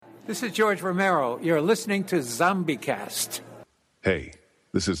This is George Romero. You're listening to ZombieCast. Hey,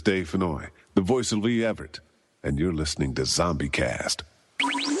 this is Dave Fennoy, the voice of Lee Everett, and you're listening to ZombieCast.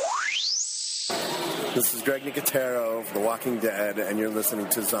 This is Greg Nicotero of The Walking Dead, and you're listening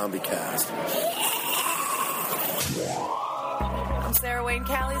to ZombieCast. I'm Sarah Wayne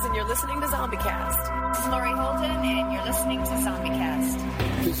Callies, and you're listening to ZombieCast. This is Lori Holden, and you're listening to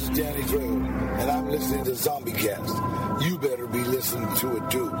ZombieCast. This is Danny Trejo, and I'm listening to ZombieCast. You better be listening to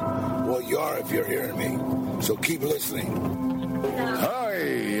it, too. Well, you are if you're hearing me, so keep listening. Hi,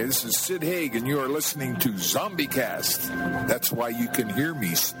 this is Sid Haig, and you are listening to ZombieCast. That's why you can hear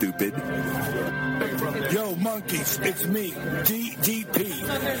me, stupid. Yo, monkeys, it's me,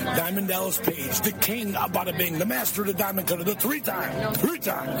 DDP, Diamond Dallas Page, the king of bada bing, the master of the diamond cutter, the three-time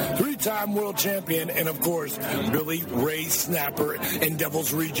world champion, and of course, Billy Ray Snapper and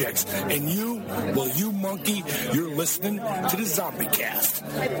Devil's Rejects. And you, well, you monkey, you're listening to the ZombieCast.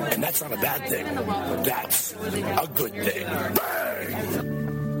 And that's not a bad thing. That's a good thing. Bang!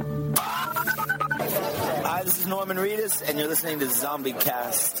 Hi, this is Norman Reedus, and you're listening to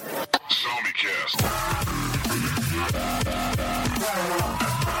ZombieCast.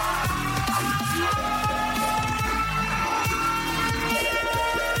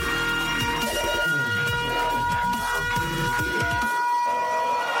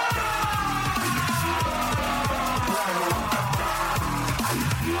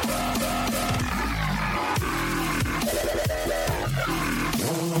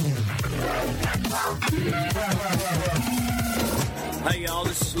 Hey y'all,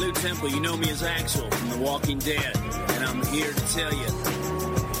 this is Lou Temple. You know me as Axel from The Walking Dead, and I'm here to tell you,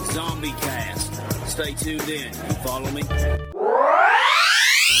 ZombieCast. Stay tuned in. You follow me?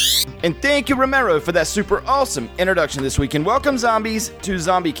 And thank you, Romero, for that super awesome introduction this week. And welcome, zombies, to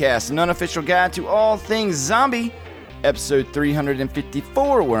ZombieCast, an unofficial guide to all things zombie, episode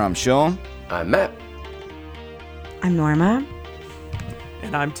 354, where I'm Sean. I'm Matt. I'm Norma.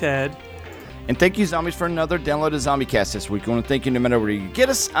 And I'm Ted. And thank you, zombies, for another download of ZombieCast this week. I want to thank you no matter where you get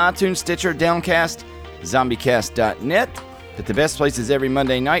us, iTunes, Stitcher, Downcast, ZombieCast.net. But the best place is every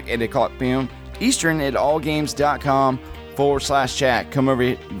Monday night, 8 o'clock p.m. Eastern at allgames.com/chat. Come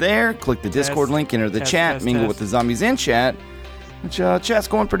over there, click the Discord link, enter the chat, mingle with the zombies in chat. Which chat's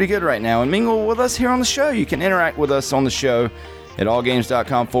going pretty good right now. And mingle with us here on the show. You can interact with us on the show at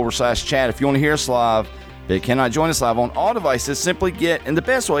allgames.com/chat. If you want to hear us live, but cannot join us live on all devices, simply get, and the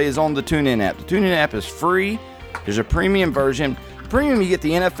best way is on the TuneIn app. The TuneIn app is free. There's a premium version. Premium, you get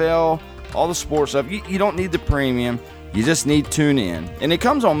the NFL, all the sports stuff. You don't need the premium. You just need TuneIn. And it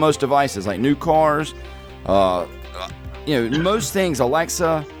comes on most devices, like new cars, most things,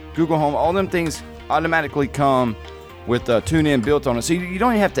 Alexa, Google Home, all them things automatically come with TuneIn built on it. So you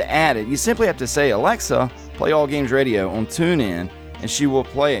don't even have to add it. You simply have to say, Alexa, play All Games Radio on TuneIn, and she will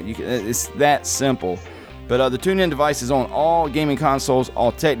play it. It's that simple. But the TuneIn device is on all gaming consoles,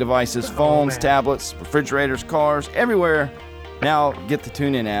 all tech devices, phones, tablets, refrigerators, cars, everywhere. Now get the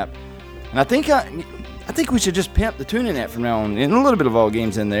TuneIn app. And I think we should just pimp the TuneIn app from now on, and a little bit of All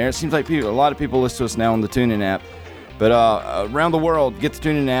Games in there. It seems like a lot of people listen to us now on the TuneIn app. But around the world, get the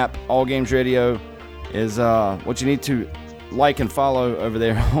TuneIn app. All Games Radio is what you need to like and follow over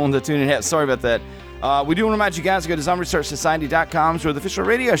there on the TuneIn app. Sorry about that. We do want to remind you guys to go to ZombieResearchSociety.com for the official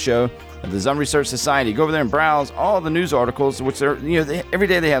radio show of the Zombie Research Society. Go over there and browse all the news articles, which every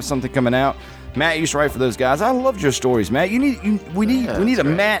day they have something coming out. Matt used to write for those guys. I loved your stories, Matt. We need a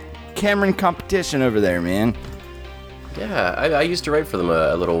Matt Cameron competition over there, man. Yeah, I used to write for them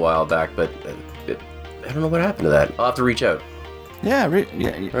a little while back, but I don't know what happened to that. I'll have to reach out. Yeah,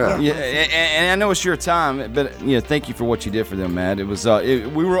 and I know it's your time, but thank you for what you did for them, Matt. It was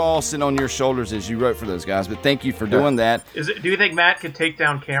we were all sitting on your shoulders as you wrote for those guys, but thank you for doing that. Do you think Matt could take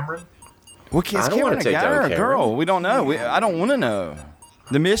down Cameron? Well, is Cameron a guy or a girl? We don't know. I don't want to know.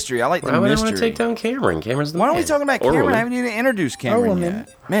 The mystery. I like the mystery. Why do I want to take down Cameron? Cameron's the Why man. are we talking about Cameron? I haven't even introduced Cameron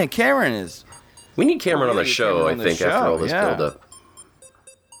yet. Man, Cameron is... We need Cameron on the show, I think, after all this build-up.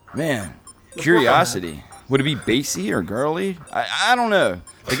 Man, curiosity. Would it be bassy or girly? I don't know.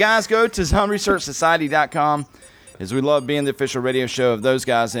 The guys, go to ZombieResearchSociety.com, as we love being the official radio show of those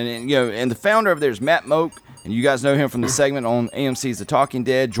guys. And the founder of there is Matt Moak, and you guys know him from the segment on AMC's The Talking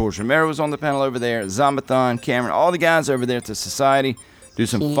Dead. George Romero was on the panel over there. Zombathon, Cameron, all the guys over there at the Society do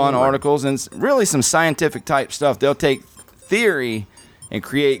some fun articles and really some scientific type stuff. They'll take theory and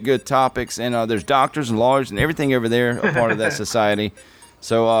create good topics. And there's doctors and lawyers and everything over there, a part of that society.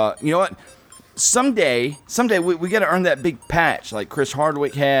 So, you know what? Someday we got to earn that big patch like Chris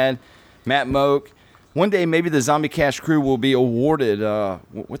Hardwick had, Matt Moak. one day maybe the Zombie Cast crew will be awarded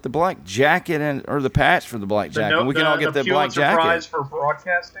with the black jacket or the patch for the black jacket. And we can all get the black jacket. Prize for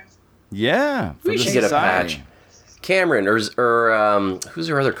broadcasting. Yeah, we should get a patch. Cameron or who's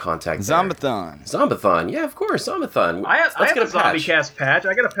our other contact? Zombathon. Yeah, of course, Zombathon. I have a Zombie Cast patch.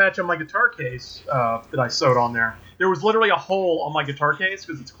 I got a patch on my guitar case that I sewed on there. There was literally a hole on my guitar case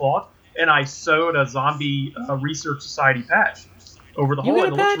because it's cloth, and I sewed a Zombie Research Society patch over the hole,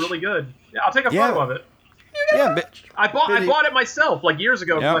 and it looks really good. Yeah, I'll take a photo of it. Yeah, bitch. I bought it myself like years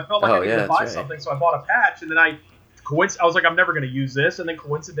ago because I felt like I needed to buy something, so I bought a patch, and then I was like, I'm never going to use this, and then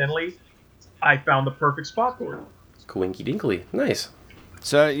coincidentally, I found the perfect spot for it. Coinky dinkly. Nice.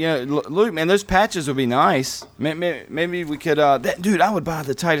 So, Luke, man, those patches would be nice. Maybe we could... dude, I would buy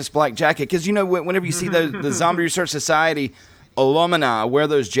the tightest black jacket because, whenever you see the Zombie Research Society alumni wear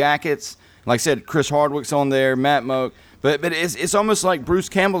those jackets, like I said, Chris Hardwick's on there, Matt Moak, but it's almost like Bruce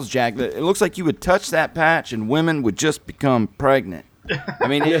Campbell's jacket. It looks like you would touch that patch and women would just become pregnant. I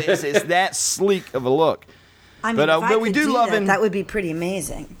mean, it's that sleek of a look. I mean, but we do love that. That would be pretty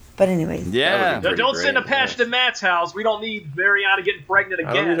amazing. But anyways. Yeah. Don't send a patch to Matt's house. We don't need Mariana getting pregnant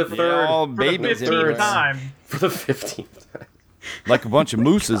again. For the 15th time. For the 15th time. Like a bunch of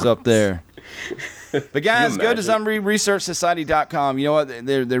mooses up there. But guys, go to zombieresearchsociety.com. You know what?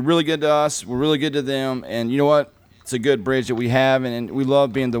 They're really good to us. We're really good to them. And you know what? It's a good bridge that we have. And we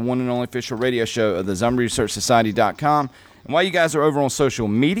love being the one and only official radio show of the zombieresearchsociety.com. And while you guys are over on social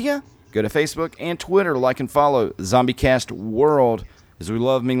media, go to Facebook and Twitter. Like and follow ZombieCast World, as we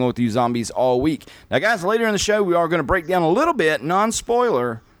love mingling with you zombies all week. Now, guys, later in the show, we are going to break down a little bit,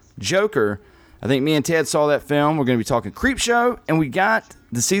 non-spoiler, Joker. I think me and Ted saw that film. We're going to be talking Creepshow, and we got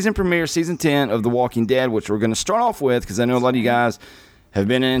the season premiere, Season 10 of The Walking Dead, which we're going to start off with, because I know a lot of you guys have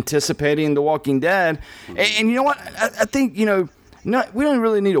been anticipating The Walking Dead. And you know what? I think, we don't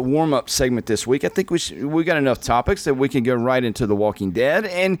really need a warm-up segment this week. I think we got enough topics that we can go right into The Walking Dead.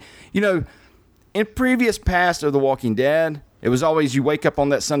 And, in previous past of The Walking Dead, it was always you wake up on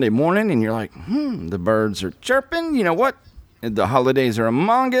that Sunday morning and you're like, the birds are chirping. You know what? The holidays are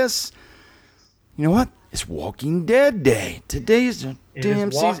among us. You know what? It's Walking Dead Day. Today's a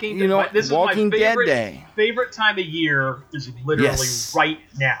damn season. This is Walking my Dead Day. Favorite time of year is literally right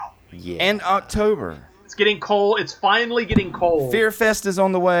now. Yeah. And October. It's getting cold. It's finally getting cold. Fear Fest is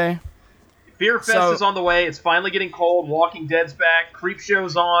on the way. Fear Fest is on the way. It's finally getting cold. Walking Dead's back.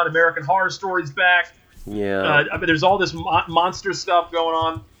 Creepshow's on. American Horror Story's back. Yeah. There's all this monster stuff going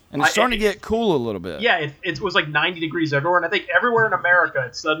on. And it's starting to get cool a little bit. Yeah, it was like 90 degrees everywhere. And I think everywhere in America,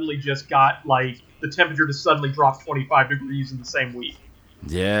 it suddenly just got like the temperature just suddenly dropped 25 degrees in the same week.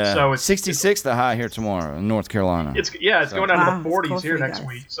 Yeah. So it's 66 the high here tomorrow in North Carolina. It's going down to the 40s here next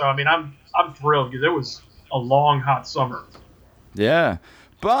week. So, I mean, I'm thrilled because it was a long, hot summer. Yeah.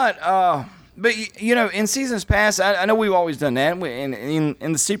 But in seasons past, I know we've always done that.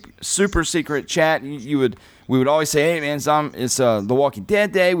 In the super secret chat, we would always say, "Hey man, it's The Walking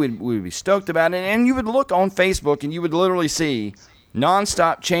Dead Day." We'd be stoked about it, and you would look on Facebook and you would literally see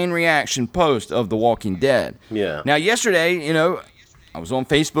nonstop chain reaction post of The Walking Dead. Yeah. Now yesterday, I was on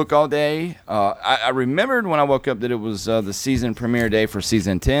Facebook all day. I remembered when I woke up that it was the season premiere day for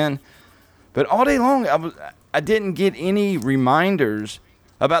season 10, but all day long I didn't get any reminders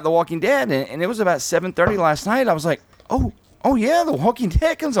about The Walking Dead, and it was about 7:30 last night. I was like, oh yeah, The Walking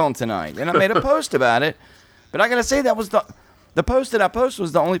Dead comes on tonight, and I made a post about it. But I gotta say that was the post that I posted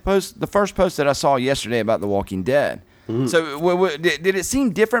was the first post that I saw yesterday about The Walking Dead. Mm-hmm. So did it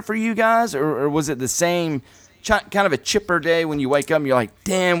seem different for you guys, or was it the same kind of a chipper day when you wake up and you're like,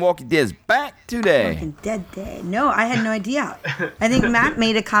 damn, Walking Dead's back today? Walking Dead Day. No, I had no idea. I think Matt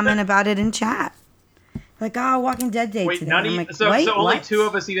made a comment about it in chat. Like, Walking Dead Day today. I'm like, so only two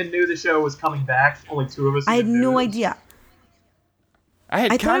of us even knew the show was coming back. Only two of us. I had no idea.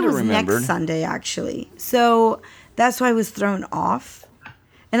 I thought it was remembered. Next Sunday, actually. So that's why I was thrown off.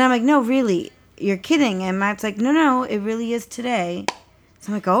 And I'm like, no, really, you're kidding. And Matt's like, no, it really is today. So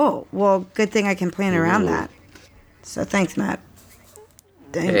I'm like, oh, well, good thing I can plan around that. So thanks, Matt.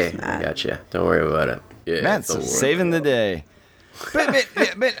 Matt. I gotcha. Don't worry about it. Yeah, Matt's saving the day. But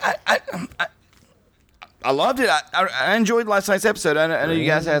I loved it. I enjoyed last night's episode. I know you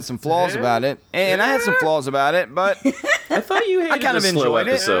guys had some flaws about it, and I had some flaws about it, but I thought you hated the slow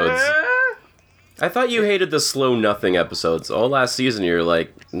episodes. I thought you hated the slow nothing episodes. All last season, you're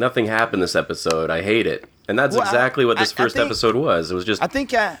like, nothing happened this episode. I hate it. And that's exactly what this first episode was. It was just... I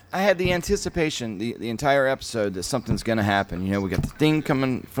think I had the anticipation, the entire episode, that something's going to happen. We got the thing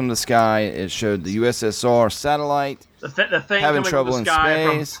coming from the sky. It showed the USSR satellite the thing having coming trouble from the sky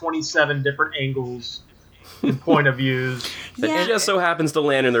in space. from 27 different angles. point of views. It just so happens to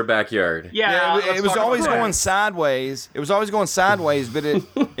land in their backyard. Yeah, it was always going sideways. It was always going sideways, but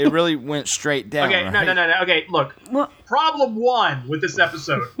it really went straight down. Okay, right? no. Okay, look. Problem one with this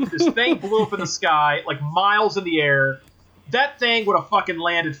episode: this thing blew up in the sky, like miles in the air. That thing would have fucking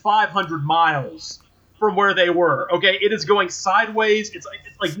landed 500 miles from where they were. Okay, it is going sideways. It's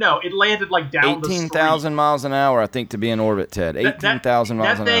like no, it landed like down 18,000 miles an hour, I think, to be in orbit, Ted. 18,000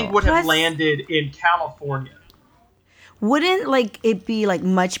 miles an hour. That thing would have landed in California. Wouldn't like it be like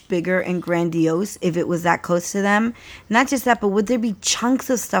much bigger and grandiose if it was that close to them? Not just that, but would there be chunks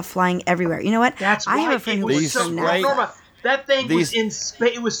of stuff flying everywhere? You know what? That's I right. have a friend who was so Norma, that thing was in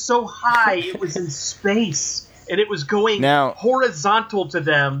space. It was so high. It was in space, and it was going horizontal to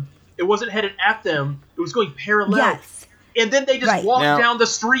them. It wasn't headed at them. It was going parallel. Yes. And then they just walked down the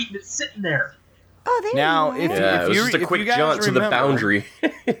street and it's sitting there. Oh, there now, you it was just a quick jaunt to the boundary.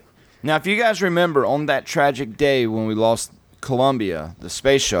 Now, if you guys remember, on that tragic day when we lost Columbia, the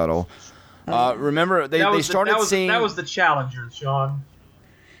space shuttle, remember they started seeing... That was the Challenger, Sean.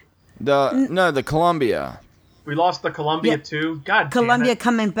 The Columbia. We lost the Columbia too. God Columbia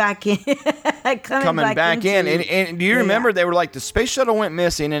coming back in. coming back in. And do you remember they were like, the space shuttle went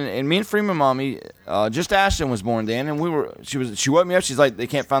missing, and me and Freeman Mommy, just Ashton was born then, and she woke me up. She's like, they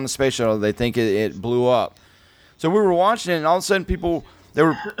can't find the space shuttle. They think it blew up. So we were watching it, and all of a sudden people, they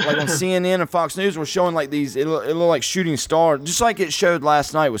were like on CNN and Fox News were showing like these, it looked like shooting stars, just like it showed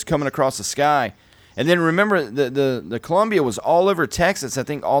last night, was coming across the sky. And then remember, the Columbia was all over Texas, I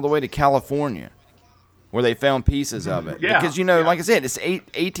think all the way to California, where they found pieces of it. Yeah. Because, like I said, it's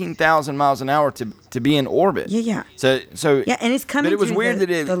 18,000 miles an hour to be in orbit. Yeah. So yeah, and it's coming. But it was through weird that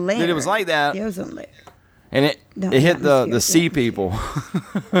it was like that. The ozone layer. And it hit the sea people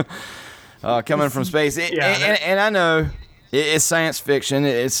coming from space. And I know it's science fiction.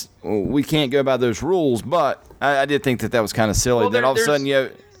 We can't go by those rules, but I did think that was kind of silly. That all of a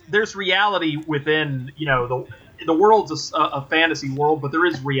sudden, there's reality within, the world's a fantasy world, but there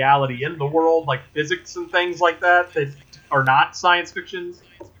is reality in the world, like physics and things like that are not science fiction.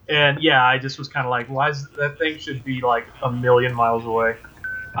 And I just was kind of like, why is that thing should be like a million miles away?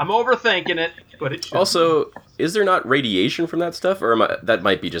 I'm overthinking it, but it should. Also, is there not radiation from that stuff, or that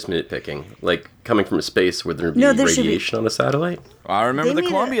might be just nitpicking? Like coming from space, would there be radiation on a satellite? I remember the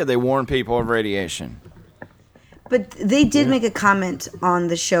Columbia. They warned people of radiation. But they did make a comment on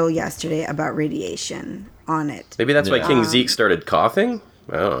the show yesterday about radiation on it. Maybe that's why King Zeke started coughing?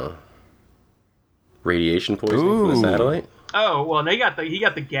 Oh. Radiation poisoning from the satellite? Oh, well, he got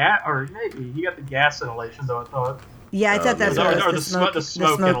the gas, or maybe he got the gas inhalation, though, I thought. Yeah, I thought that's what it was, the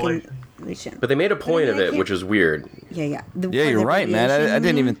smoke inhalation. But they made a point of it, which was weird. Yeah. You're right, man. I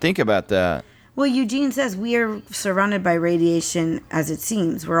didn't even think about that. Well, Eugene says we are surrounded by radiation as it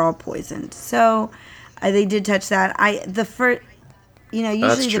seems. We're all poisoned. So they did touch that.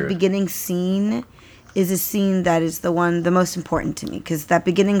 Usually the beginning scene is a scene that is the most important to me, because that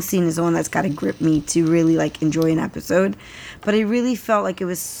beginning scene is the one that's got to grip me to really enjoy an episode. But I really felt like it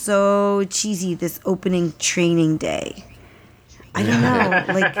was so cheesy, this opening training day. I don't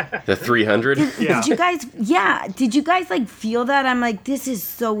know, the 300. Did you guys? Yeah, did you guys feel that? I'm like, this is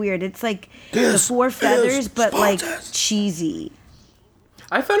so weird. It's like the four feathers, but cheesy.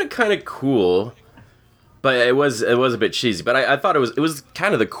 I found it kind of cool. But it was a bit cheesy. But I thought it was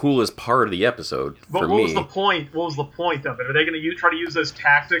kind of the coolest part of the episode for me. What was the point? What was the point of it? Are they going to try to use those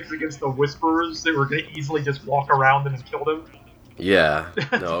tactics against the Whisperers that were going to easily just walk around them and kill them? Yeah.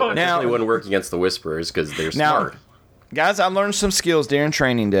 No, it definitely wouldn't work against the Whisperers because they're smart. Guys, I learned some skills during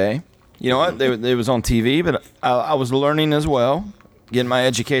training day. You know what? It was on TV, but I was learning as well, getting my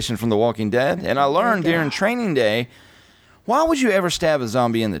education from The Walking Dead. And I learned during training day, why would you ever stab a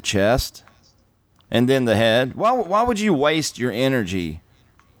zombie in the chest? And then the head. Why would you waste your energy?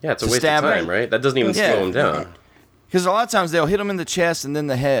 Yeah, it's a waste of time, right? That doesn't even slow them down. Because a lot of times they'll hit them in the chest and then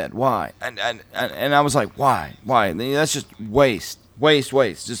the head. Why? And I was like, why? That's just waste.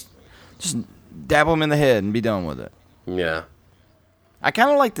 Just dab them in the head and be done with it. Yeah. I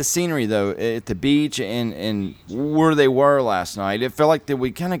kind of like the scenery, though, at the beach and where they were last night. It felt like that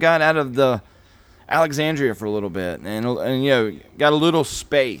we kind of got out of the Alexandria for a little bit and got a little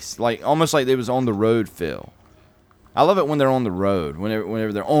space, almost like they was on the road feel. I love it when they're on the road,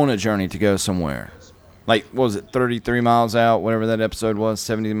 whenever they're on a journey to go somewhere. What was it, 33 miles out, whatever that episode was,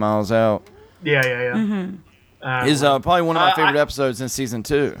 70 miles out? Yeah. Mm-hmm. Is probably one of my favorite episodes in season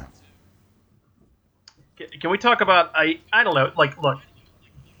 2. Can we talk about, I don't know, look,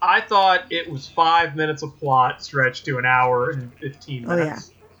 I thought it was 5 minutes of plot stretched to an hour and 15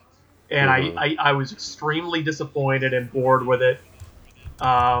 minutes. Oh, yeah. And I was extremely disappointed and bored with it.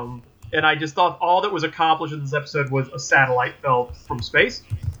 and I just thought all that was accomplished in this episode was a satellite fell from space,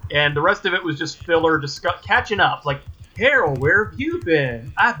 and the rest of it was just filler, catching up. Like, Harold, where have you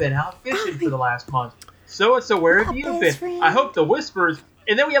been? I've been out fishing for the last month. So and so, where have you been? Friend. I hope the whispers.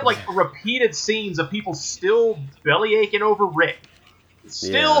 And then we have like repeated scenes of people still belly aching over Rick,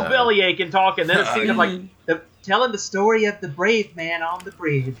 still belly aching talking. Then a scene of like telling the story of the brave man on the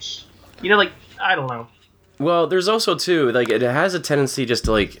bridge. You know, like, I don't know. Well, there's also too, like, it has a tendency just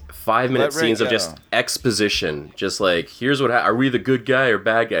to, like, 5-minute scenes of just exposition. Just like, here's what are we the good guy or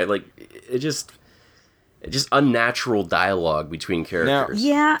bad guy? Like, it just unnatural dialogue between characters.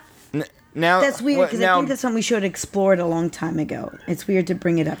 Now that's weird, because I think that's something we should have explored a long time ago. It's weird to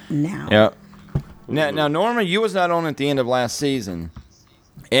bring it up now. Yeah. Now, Norma, you was not on at the end of last season,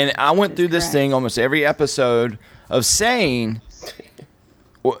 and I went through this thing almost every episode of saying,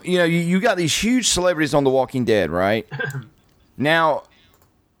 well, you know, you got these huge celebrities on The Walking Dead, right? Now,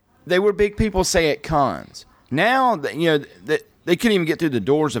 they were big people, say, at cons. Now, you know, they couldn't even get through the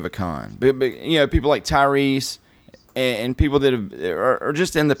doors of a con. But you know, people like Tyrese and people that are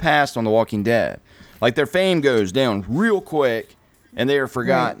just in the past on The Walking Dead. Like, their fame goes down real quick, and they are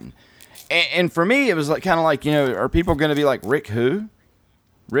forgotten. Right. And for me, it was like kind of like, you know, are people going to be like, Rick who?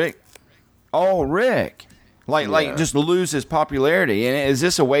 Rick? Oh, Rick. Like just lose his popularity. And is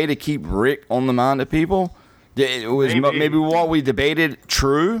this a way to keep Rick on the mind of people? It was maybe what we debated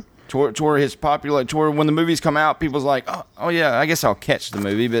true toward his popular, toward when the movies come out, people's like, oh yeah, I guess I'll catch the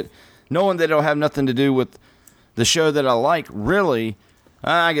movie, but knowing that it'll have nothing to do with the show that I like, really,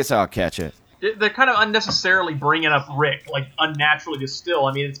 I guess I'll catch it. They're kind of unnecessarily bringing up Rick, like, unnaturally just still.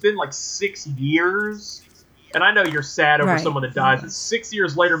 I mean, it's been like 6 years, and I know you're sad over someone that dies, but 6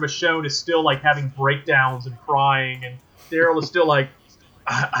 years later, Michonne is still, like, having breakdowns and crying, and Daryl is still like,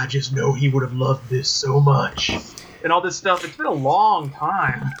 I just know he would have loved this so much. And all this stuff. It's been a long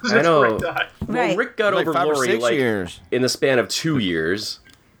time. I know. Well, Rick got over Lori, like, years. In the span of 2 years.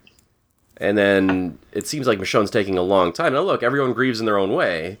 And then it seems like Michonne's taking a long time. Now, look, everyone grieves in their own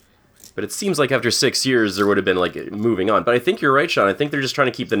way. But it seems like after 6 years, there would have been, like, moving on. But I think you're right, Sean. I think they're just trying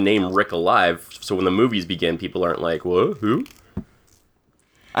to keep the name Rick alive. So when the movies begin, people aren't like, what? Who?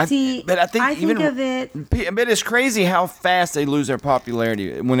 But it's crazy how fast they lose their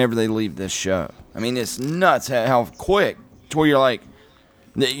popularity whenever they leave this show. I mean, it's nuts how quick. To where you're like,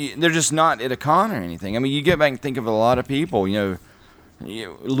 they're just not at a con or anything. I mean, you get back and think of a lot of people. You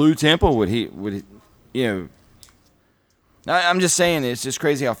know, Lou Temple would you know. I'm just saying, it's just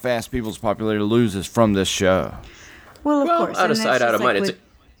crazy how fast people's popularity loses from this show. Well, of course, out of sight, out of mind.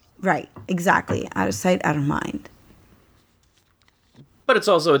 Right, exactly. Out of sight, out of mind. But it's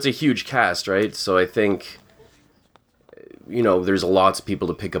a huge cast, right? So I think, you know, there's lots of people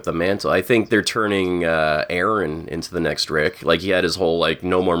to pick up the mantle. I think they're turning Aaron into the next Rick. Like, he had his whole, like,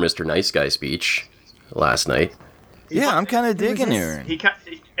 no more Mr. Nice Guy speech last night. Yeah, I'm kind of digging Aaron.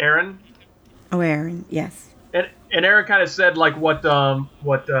 Aaron? Oh, Aaron, yes. And Aaron kind of said, like, what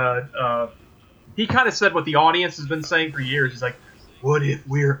he kind of said what the audience has been saying for years. He's like, what if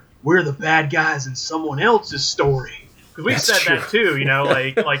we're the bad guys in someone else's story? Because we've said that too, you know,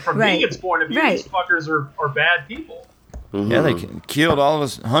 like from Negan's point of view, these fuckers are bad people. Mm-hmm. Yeah, they killed all of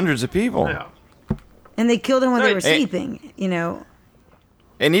us, hundreds of people. Yeah. And they killed them when they were sleeping, you know.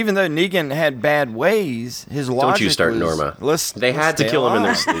 And even though Negan had bad ways, his logic Don't you start, Norma. They had to kill him in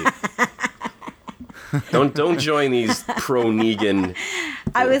their sleep. Don't join these pro-Negan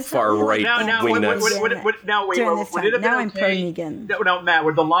far-right wingnuts. Now, would it have been I'm pro-Negan. No, Matt,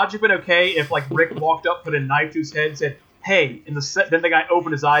 would the logic been okay if, like, Rick walked up, put a knife to his head, and said, hey, then the guy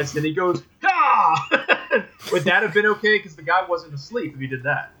opened his eyes, and he goes, ah! Would that have been okay? Because the guy wasn't asleep if he did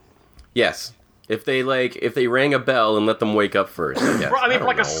that. Yes. If they rang a bell and let them wake up first. Yes. I mean, for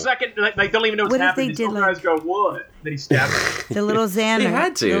like a second, they don't even know what's happening. These guys go, what? Then he stabs him. The little Xander. They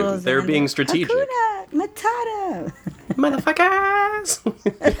had to. They're being strategic. Hakuna Matata. Motherfuckers!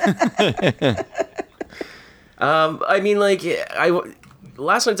 I mean, like,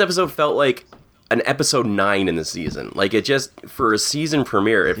 last night's episode felt like an episode 9 in the season. Like, it just, for a season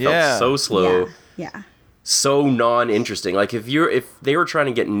premiere, it felt so slow. Yeah. So non-interesting. Like, if they were trying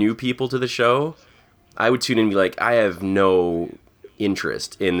to get new people to the show, I would tune in and be like, I have no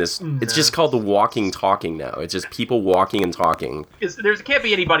interest in this. It's just called The Walking Talking now. It's just people walking and talking. There can't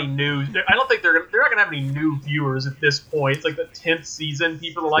be anybody new. I don't think they're not going to have any new viewers at this point. It's like the 10th season.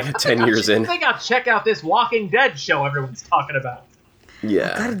 People are like, 10 years in. I think I'll check out this Walking Dead show everyone's talking about.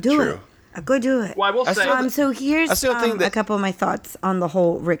 Yeah, gotta do it. Go do it. Well, I will say. So here's a couple of my thoughts on the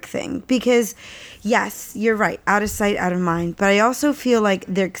whole Rick thing. Because, yes, you're right. Out of sight, out of mind. But I also feel like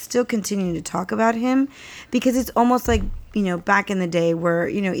they're still continuing to talk about him. Because it's almost like, back in the day where,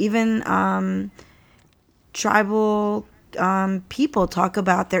 even tribal people talk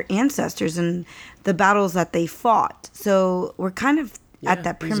about their ancestors and the battles that they fought. So we're kind of at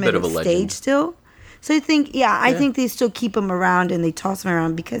that primitive stage still. So I think they still keep him around and they toss him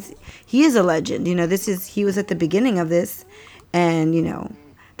around because he is a legend. He was at the beginning of this, and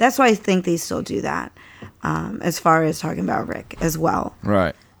that's why I think they still do that. As far as talking about Rick as well,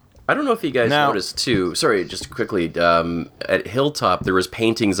 right? I don't know if you guys noticed too. Sorry, just quickly. At Hilltop, there was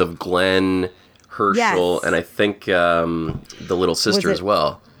paintings of Glenn, Herschel, and I think the little sister as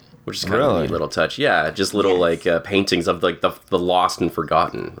well, which is kind of a neat little touch. Yeah, just little paintings of like the lost and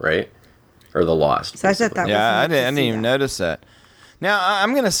forgotten, right? Or the lost. So I thought that. Yeah, I didn't even notice that. Now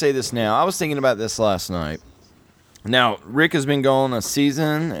I'm gonna say this now. I was thinking about this last night. Now Rick has been gone a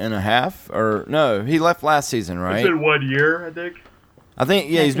season and a half, or no, he left last season, right? It's been 1 year, I think.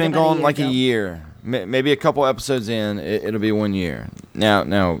 He's been gone like a year. Maybe a couple episodes in, it'll be 1 year.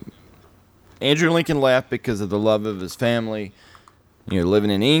 Now, Andrew Lincoln left because of the love of his family.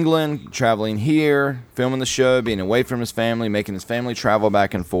 Living in England, traveling here, filming the show, being away from his family, making his family travel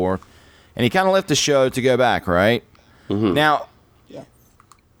back and forth. And he kind of left the show to go back, right? Mm-hmm.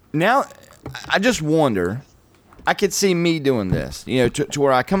 Now, I just wonder, I could see me doing this, to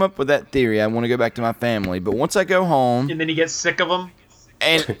where I come up with that theory, I want to go back to my family, but once I go home... And then you get sick of them?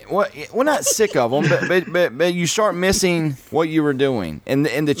 And, well, not sick of them, but you start missing what you were doing. And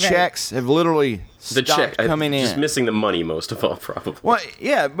the checks have literally stopped coming in. Just missing the money most of all, probably. Well,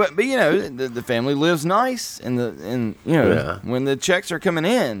 yeah, but the family lives nice, and when the checks are coming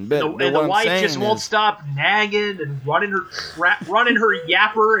in, but the wife just won't stop nagging and running her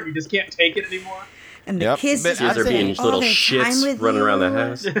yapper, and you just can't take it anymore. And the kisses are being little shits running around the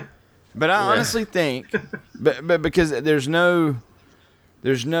house. But I honestly think, but because there's no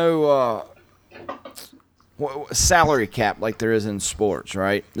salary cap like there is in sports,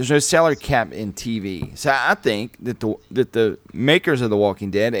 right? There's no salary cap in TV. So I think that the makers of The Walking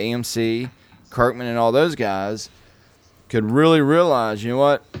Dead, AMC, Kirkman, and all those guys could really realize,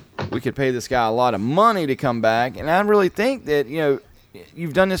 what, we could pay this guy a lot of money to come back. And I really think that,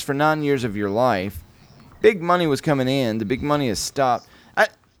 you've done this for 9 years of your life. Big money was coming in. The big money has stopped.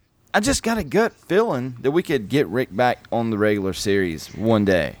 I just got a gut feeling that we could get Rick back on the regular series one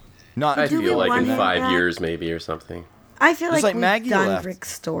day. I feel like in 5 years maybe or something. I feel like we've done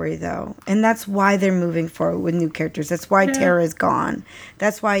Rick's story though, and that's why they're moving forward with new characters. That's why Tara is gone.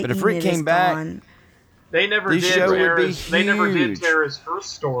 That's why Enid is gone. They never did Tara's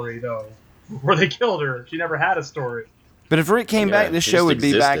first story though, where they killed her. She never had a story. But if Rick came back, this show would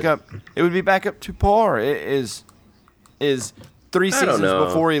be back up. It would be back up to par. It is 3 seasons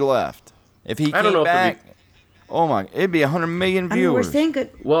before he left. If he came back, it'd be 100 million viewers.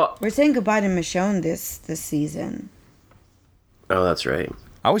 We're saying goodbye to Michonne this season. Oh, that's right.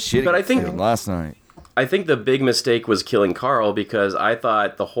 I was shitting. But I think last night. I think the big mistake was killing Carl because I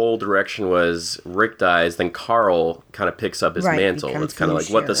thought the whole direction was Rick dies, then Carl kind of picks up his mantle. It's kind of like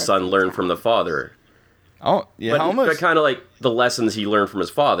what the son learned from the father. Oh, yeah, almost. But kind of like the lessons he learned from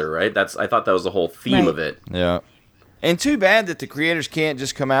his father, right? I thought that was the whole theme of it. Yeah. And too bad that the creators can't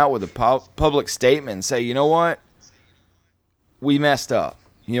just come out with a public statement and say, you know what? We messed up.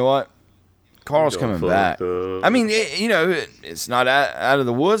 You know what? Carl's coming back. I mean, it's not out of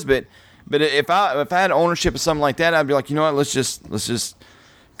the woods, but if I had ownership of something like that, I'd be like, you know what? Let's just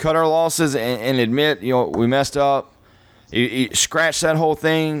cut our losses and admit, we messed up. You scratch that whole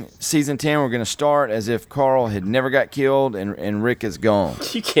thing. Season 10, we're going to start as if Carl had never got killed and Rick is gone.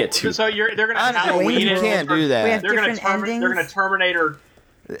 You can't do that. So they're going to Halloween. You can't do that. They're going to Terminator.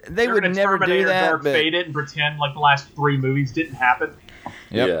 They would never do that. Dark Fate it and pretend like the last 3 movies didn't happen.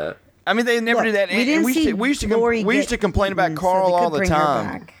 Yep. Yeah. I mean, they never do that. We used to complain about Carl all the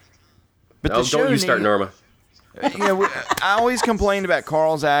time. But don't you start, Norma. I always complained about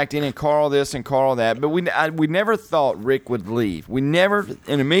Carl's acting and Carl this and Carl that, but we never thought Rick would leave. We never,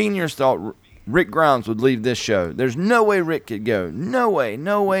 in a million years, thought Rick Grimes would leave this show. There's no way Rick could go. No way.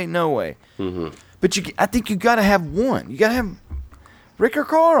 Mm-hmm. But I think you got to have one. You got to have Rick or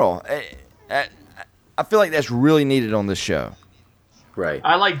Carl. I feel like that's really needed on this show. Right.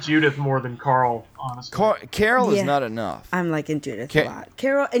 I like Judith more than Carl, honestly. Carol is not enough. I'm liking Judith a lot.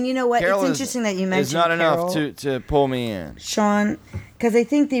 Carol, and you know what? It's interesting that you mentioned it's not Carol, enough to pull me in. Sean, because I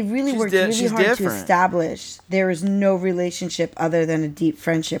think they really worked really hard to establish there is no relationship other than a deep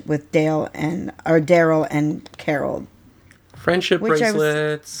friendship with Daryl and Carol. Friendship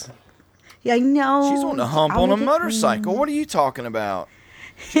bracelets. Yeah, I know. She's on the hump on a motorcycle. What are you talking about?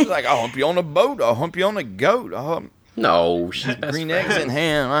 She's like, I'll hump you on a boat. I'll hump you on a goat. I'll hump. No, she's green eggs in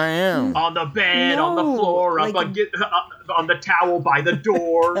hand. I am on the bed, on the floor, on the towel by the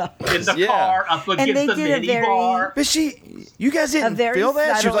door, in the car, up against the mini bar. But you guys didn't feel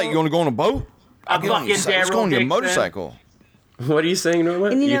that? She was like, "You want to go on a boat? Let's go on your motorcycle." What are you saying,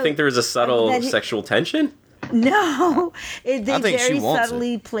 Norma? You think there was a subtle sexual tension? No, they very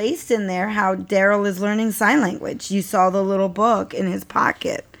subtly placed in there how Daryl is learning sign language. You saw the little book in his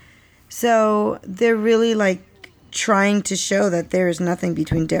pocket, so they're really like trying to show that there is nothing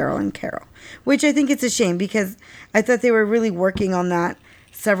between Daryl and Carol, which I think it's a shame because I thought they were really working on that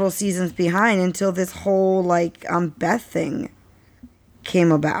several seasons behind until this whole like Beth thing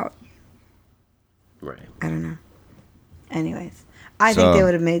came about. Right. I don't know. Anyways, I think they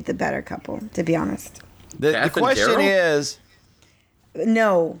would have made the better couple, to be honest. The question is,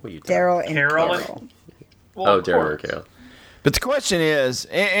 no, Daryl and Carol. Well, Daryl and Carol. But the question is,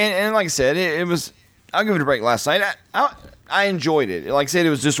 and like I said, it was. I'll give it a break last night. I enjoyed it. Like I said, it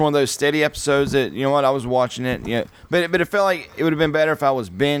was just one of those steady episodes that, you know what, I was watching it. Yeah, but it felt like it would have been better if I was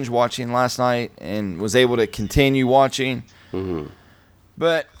binge watching last night and was able to continue watching. Mm-hmm.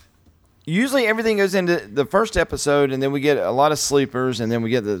 But usually everything goes into the first episode, and then we get a lot of sleepers, and then we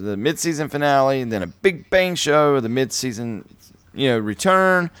get the mid-season finale, and then a big bang show of the mid-season,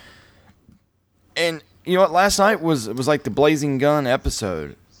 return. And you know what? Last night was like the Blazing Gun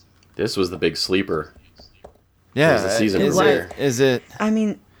episode. This was the big sleeper. Yeah, the season is it? I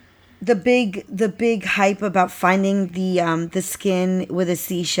mean, the big hype about finding the skin with the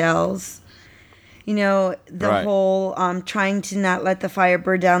seashells. The whole trying to not let the fire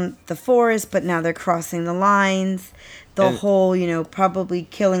burn down the forest, but now they're crossing the lines. The whole, probably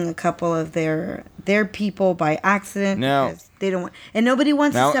killing a couple of their people by accident because they don't want, and nobody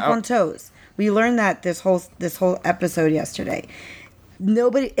wants to step on toes. We learned that this whole episode yesterday.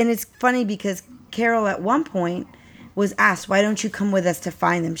 Nobody, and it's funny because Carol at one point was asked, "Why don't you come with us to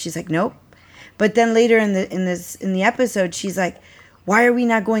find them?" She's like, "Nope." But then later in the episode, she's like, "Why are we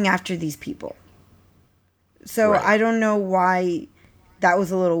not going after these people?" So I don't know why that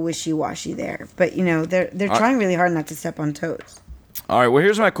was a little wishy-washy there. But they're trying really hard not to step on toes. All right. Well,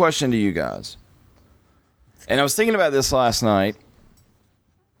 here's my question to you guys. And I was thinking about this last night.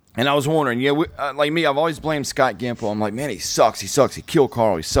 And I was wondering, like me, I've always blamed Scott Gimple. I'm like, man, he sucks. He killed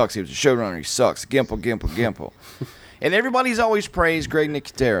Carl. He sucks. He was a showrunner. He sucks. Gimple. And everybody's always praised Greg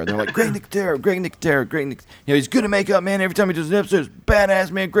Nicotero. They're like, Greg Nicotero. He's good at makeup, man. Every time he does an episode, it's badass,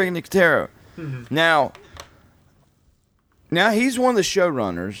 man, Greg Nicotero. Mm-hmm. Now he's one of the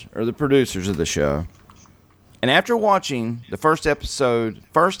showrunners or the producers of the show. And after watching the first half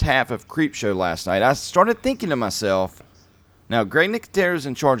of Creepshow last night, I started thinking to myself, now, Greg Nicotero is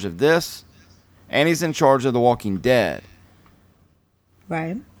in charge of this, and he's in charge of The Walking Dead.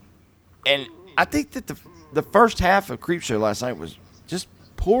 Right. And I think that the first half of Creepshow last night was just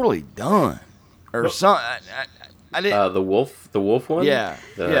poorly done, or something. I didn't. The wolf one. Yeah,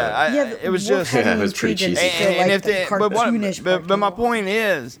 it was just. It was pretty cheesy. But my point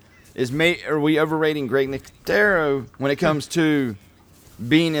is are we overrating Greg Nicotero when it comes to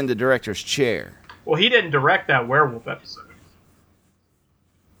being in the director's chair? Well, he didn't direct that werewolf episode.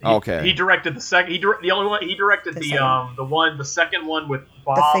 He directed the second. The only one he directed the second one with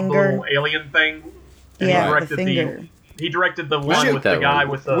Bob, the little alien thing. And yeah, he directed the finger. He directed the one with the guy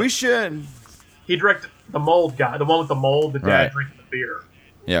with the. We should. He directed the mold guy, the one with the mold, the dad drinking the beer.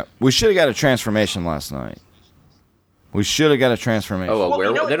 Yeah, we should have got a transformation last night. We should have got a transformation. Oh,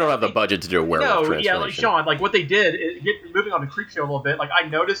 they don't have the budget to do a werewolf transformation. Yeah, like Sean, like what they did, moving on to Creepshow a little bit, like I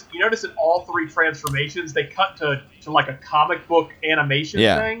noticed, you notice in all three transformations, they cut to like a comic book animation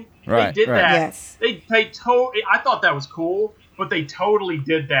thing. Right, they did that. Yes. I thought that was cool, but they totally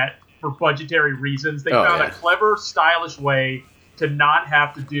did that for budgetary reasons. They found a clever, stylish way to not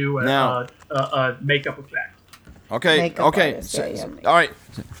have to do a makeup effect. Okay. All right.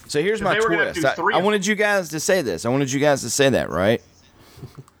 So here's my twist. I wanted you guys to say this. I wanted you guys to say that, right?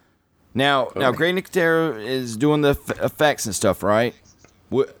 Now, Greg Nicotero is doing the effects and stuff, right?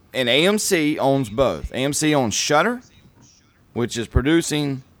 And AMC owns both. AMC owns Shudder, which is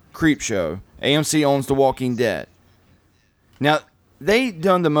producing Creepshow. AMC owns The Walking Dead. Now, they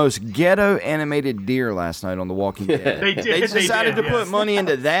done the most ghetto animated deer last night on The Walking Dead. They did. They decided to put money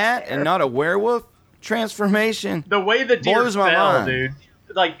into that and not a werewolf transformation. The way the deer blows my mind, dude.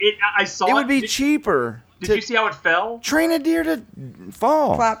 Like I saw it would be cheaper. Did you see how it fell? Train a deer to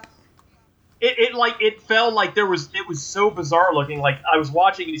fall. Flap. It fell like it was so bizarre looking. Like I was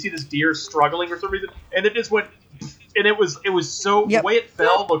watching and you see this deer struggling for some reason, and it just went and it was so the way it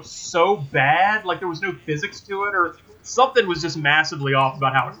fell looked so bad, like there was no physics to it, or something was just massively off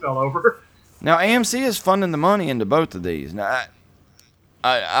about how it fell over. Now AMC is funding the money into both of these. Now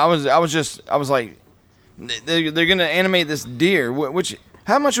I was like, they're gonna animate this deer. Which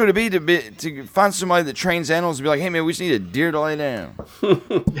how much would it be to find somebody that trains animals to be like, hey man, we just need a deer to lay down.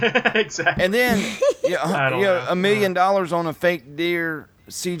 Exactly. And then $1 million on a fake deer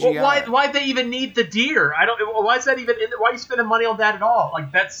CGI. Well, why'd they even need the deer? Why is that even? Why are you spending money on that at all?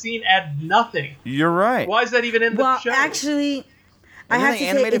 Like that scene added nothing. You're right. Why is that even in the show? Well, actually, I And have then to they say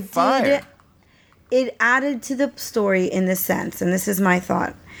animated fire. it added to the story in the sense, and this is my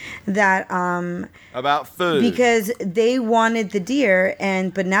thought, that about food, because they wanted the deer,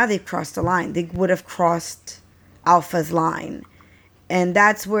 but now they've crossed the line. They would have crossed Alpha's line, and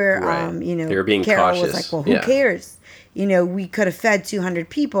that's where They're being Carol cautious. was like, well, who cares? We could have fed 200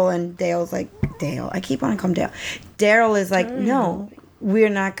 people, and Dale's like, I keep wanting to call him Dale. Daryl is like, no, we're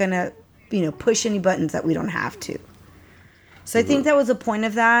not gonna push any buttons that we don't have to. So I think that was the point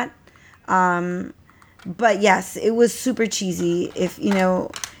of that. But yes, it was super cheesy. If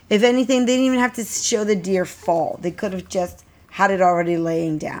anything, they didn't even have to show the deer fall. They could have just had it already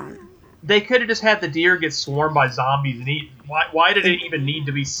laying down. They could have just had the deer get swarmed by zombies and eaten. Why did it even need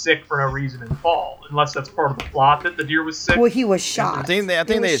to be sick for no reason and fall? Unless that's part of the plot that the deer was sick. Well, he was shot. I think they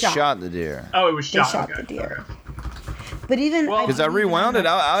had shot the deer. Oh, it was shot. They shot the deer. But even because I rewound it,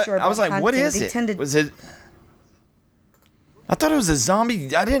 I was like, what is it? Was it? I thought it was a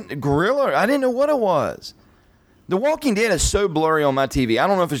zombie. I didn't know what it was. The Walking Dead is so blurry on my TV. I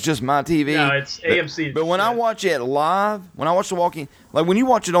don't know if it's just my TV. No, it's AMC. But when I watch it live, when I watch The Walking, like when you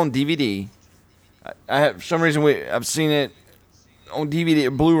watch it on DVD, I have for some reason I've seen it on DVD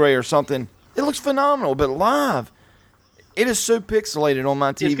or Blu-ray or something. It looks phenomenal, but live, it is so pixelated on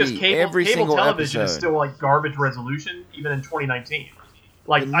my TV. It's every cable single television episode is still like garbage resolution, even in 2019.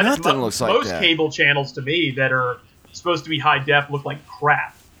 Like nothing looks like most that. cable channels to me that are supposed to be high def look like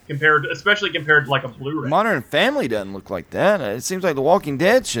crap especially compared to like a Blu-ray. Modern Family doesn't look like that. It seems like The Walking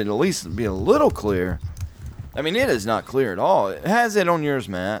Dead should at least be a little clear. I mean, it is not clear at all. It has it on yours,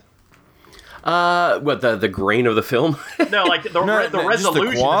 Matt. What the grain of the film? No, like the resolution, just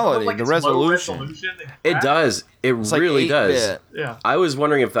the quality, like the it's resolution. low resolution. It does. It really does. Yeah. I was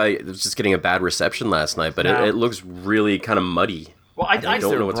wondering if I was just getting a bad reception last night, but it looks really kind of muddy. Well, I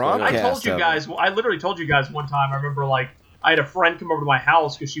don't know what's going on. I told you guys. I literally told you guys one time. I remember I had a friend come over to my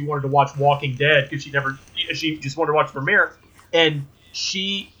house because she wanted to watch Walking Dead because she just wanted to watch the premiere, and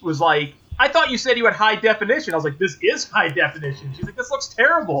she was like, I thought you said you had high definition. I was like, this is high definition. She's like, this looks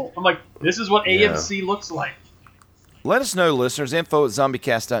terrible. I'm like, this is what AMC looks like. Let us know, listeners.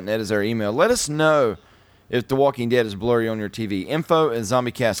 info@zombiecast.net is our email. Let us know if The Walking Dead is blurry on your TV.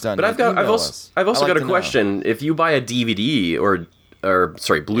 info@zombiecast.net. But I've also got a question. If you buy a DVD or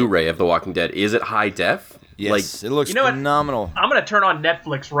Blu-ray of The Walking Dead, is it high def? Yes, it looks phenomenal. I'm gonna turn on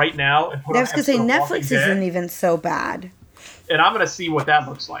Netflix right now and put. I was gonna say Netflix isn't even so bad. And I'm gonna see what that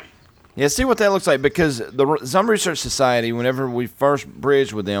looks like. Yeah, see what that looks like, because the Zombie Research Society, whenever we first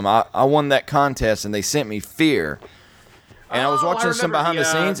bridged with them, I won that contest and they sent me Fear. And I was watching some behind the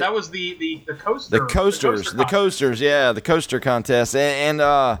scenes. That was the coaster. The coasters, yeah, the coaster contest, and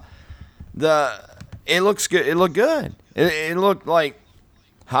it looks good. It looked good. It looked like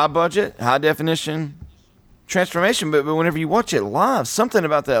high budget, high definition transformation. But whenever you watch it live, something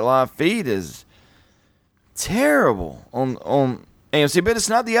about that live feed is terrible on AMC. But it's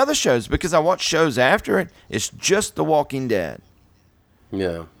not the other shows, because I watch shows after it. It's just The Walking Dead.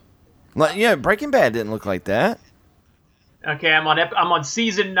 Yeah. Breaking Bad didn't look like that. Okay, I'm on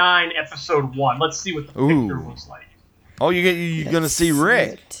season 9, episode 1. Let's see what the picture looks like. Oh, you're gonna see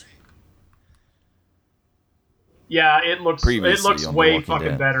Rick. Yeah, it looks way fucking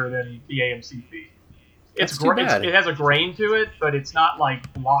Dead. better than the AMC feed. It's too bad. It has a grain to it, but it's not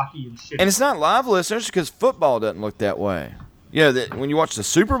like blocky and shit. And it's not live, listeners, because football doesn't look that way. Yeah, when you watch the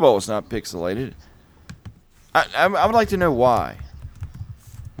Super Bowl, it's not pixelated. I would like to know why.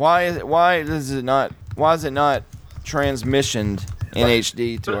 Why is it not transmissioned in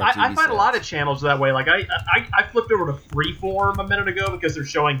HD to our TV I find sets? a lot of channels that way. Like I flipped over to Freeform a minute ago because they're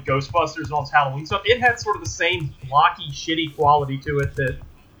showing Ghostbusters and all this Halloween stuff. It had sort of the same blocky, shitty quality to it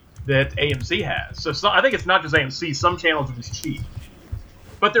that AMC has. So I think it's not just AMC. Some channels are just cheap.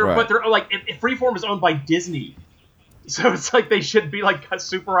 But they're like Freeform is owned by Disney, so it's like they should be like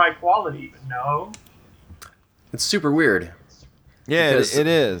super high quality. But no, it's super weird. Yeah, it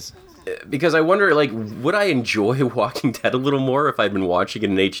is. Because I wonder, would I enjoy Walking Dead a little more if I'd been watching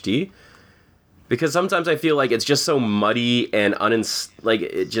it in HD? Because sometimes I feel like it's just so muddy and it's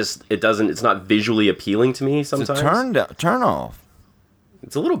not visually appealing to me sometimes. It's a turn off.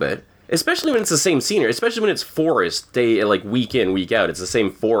 It's a little bit. Especially when it's the same scenery. Especially when it's forest day, like week in, week out. It's the same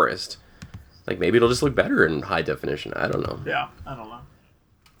forest. Like maybe it'll just look better in high definition. I don't know. Yeah, I don't know.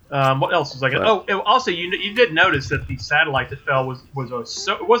 What else was I going to... Oh, also, you did notice that the satellite that fell it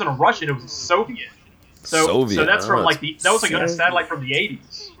wasn't a Russian, it was a Soviet. So that's from that was like a satellite from the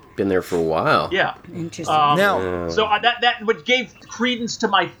 80s. Been there for a while. Yeah. Interesting. So that what gave credence to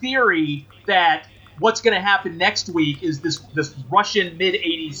my theory that what's going to happen next week is this Russian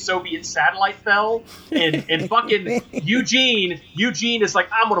mid-80s Soviet satellite fell, and fucking Eugene is like,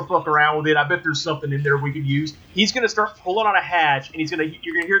 I'm going to fuck around with it. I bet there's something in there we could use. He's going to start pulling on a hatch, and you're going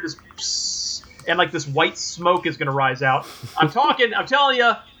to hear this psst, and like this white smoke is going to rise out. I'm telling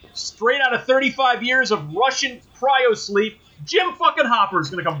you, straight out of 35 years of Russian cryo sleep, Jim fucking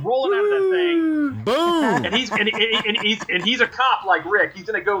Hopper's gonna come rolling out of that thing. Boom! And he's a cop like Rick. He's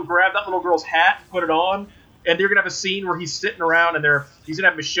gonna go grab that little girl's hat and put it on, and they're gonna have a scene where he's sitting around and he's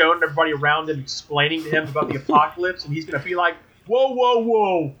gonna have Michonne and everybody around him explaining to him about the apocalypse, and he's gonna be like,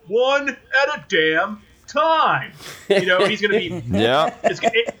 whoa, one at a damn time. You know, he's gonna be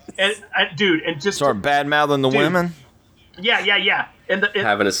and just start bad mouthing the women. Yeah. And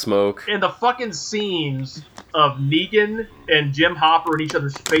having a smoke. And the fucking scenes of Negan and Jim Hopper in each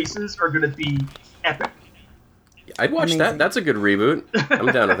other's faces are going to be epic. I'd watch that. That's a good reboot. I'm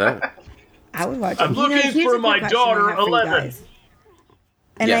down with that. I would watch it. I'm looking for my daughter, 11.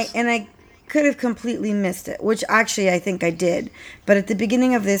 And I could have completely missed it, which actually I think I did. But at the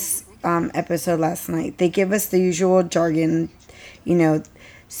beginning of this episode last night, they give us the usual jargon,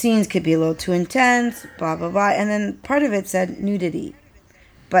 scenes could be a little too intense, blah, blah, blah. And then part of it said nudity.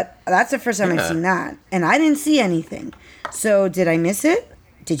 But that's the first time I've seen that. And I didn't see anything. So did I miss it?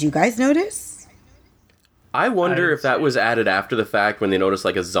 Did you guys notice? I wonder if that was added after the fact when they noticed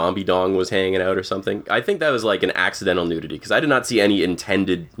like a zombie dong was hanging out or something. I think that was like an accidental nudity because I did not see any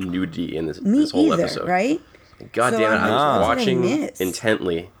intended nudity in this whole episode. Right? God damn it, I was watching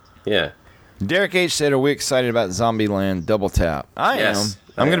intently. Yeah. Derek H. said, are we excited about Zombieland Double Tap? I am.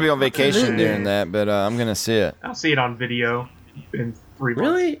 I'm going to be on vacation during that, but I'm going to see it. I'll see it on video in 3 months.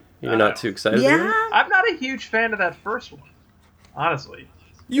 Really? You're not too excited? Yeah. I'm not a huge fan of that first one, honestly.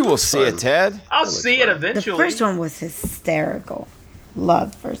 You will see it, Ted. I'll see it eventually. The first one was hysterical.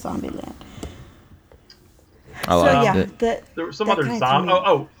 Love for Zombieland. I liked it. There were some other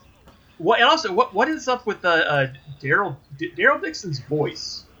zombies. What is up with Daryl Dixon's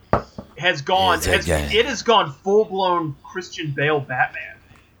voice? Has gone full blown Christian Bale Batman.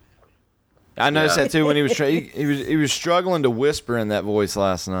 I noticed that too when he was he was struggling to whisper in that voice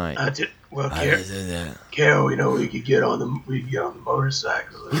last night. Carol, we could get on the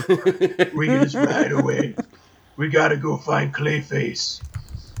motorcycle. We can just ride away. We gotta go find Clayface.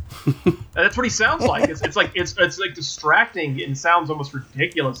 That's what he sounds like. It's like distracting and sounds almost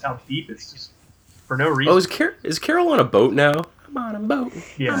ridiculous how deep it's just for no reason. Oh, is Carol on a boat now? I'm on a boat.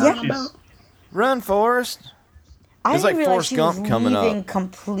 Yeah. Run, Forrest. I It's didn't like realize Forrest Gump coming up.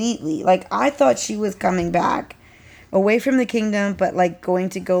 Completely. Like, I thought she was coming back away from the kingdom, but like going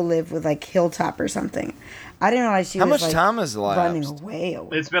to go live with like Hilltop or something. I didn't realize she was How much time has running elapsed? away.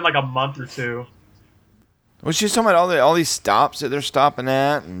 It's been like a month or two. Well, she was talking about all these stops that they're stopping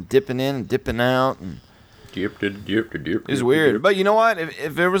at and dipping in and dipping out. And it's weird. But you know what?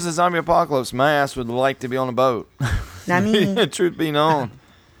 If there was a zombie apocalypse, my ass would like to be on a boat. Not me. Truth be known.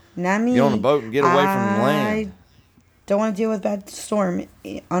 Not me. Get on a boat and get away from the land. I don't want to deal with bad storm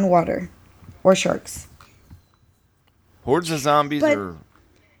on water or sharks. Hordes of zombies are...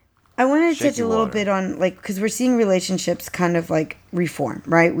 I wanted to touch shaky a little water. bit on, like, because we're seeing relationships kind of like reform,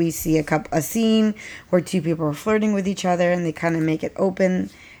 right? We see a scene where two people are flirting with each other and they kind of make it open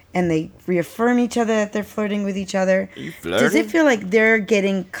and they reaffirm each other that they're flirting with each other. Are you flirting? Does it feel like they're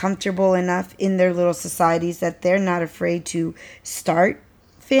getting comfortable enough in their little societies that they're not afraid to start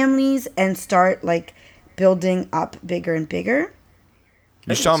families and start, like, building up bigger and bigger?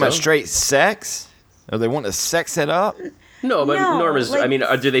 You're talking about straight sex? Or they want to sex it up? No, but No, Norma's, like- I mean,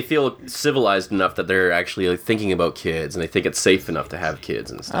 do they feel civilized enough that they're actually like, thinking about kids and they think it's safe enough to have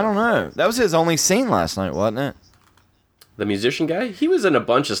kids and stuff? I don't know. That was his only scene last night, wasn't it? The musician guy? He was in a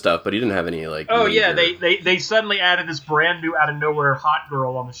bunch of stuff, but he didn't have any, like... Oh, major... yeah, they suddenly added this brand new, out-of-nowhere hot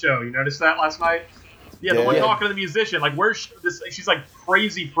girl on the show. You noticed that last night? Yeah, the one talking to the musician. Like, she's, like,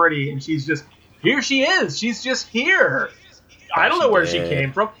 crazy pretty, and she's just... Here she is! She's just here! I don't know where she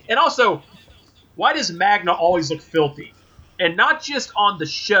came from. And also, why does Magna always look filthy? And not just on the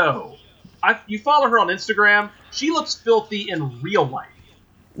show. You follow her on Instagram. She looks filthy in real life.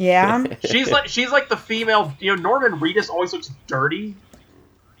 Yeah. She's like the female. Norman Reedus always looks dirty.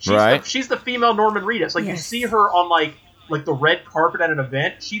 She's the female Norman Reedus. Like, you see her on like the red carpet at an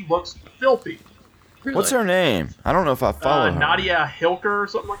event. She looks filthy. Really? What's her name? I don't know if I follow her. Nadia Hilker or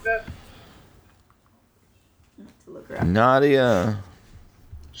something like that. Nadia.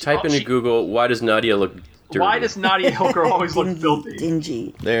 Type into Google, why does Nadia look dirty? Why does Nadia Hilker always look filthy?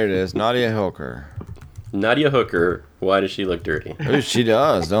 Dingy. There it is. Nadia Hilker. Nadia Hooker. Why does she look dirty? Ooh, she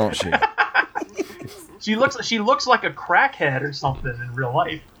does, don't she? She looks like a crackhead or something in real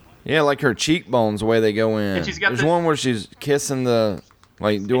life. Yeah, like her cheekbones, the way they go in. And she's got There's one where she's kissing the,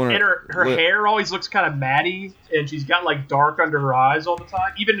 like, doing and her hair always looks kind of matty, and she's got like dark under her eyes all the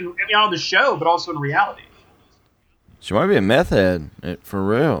time, even on the show, but also in reality. She might be a meth head, for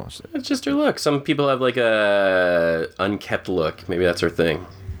real. It's just her look. Some people have like a unkept look. Maybe that's her thing.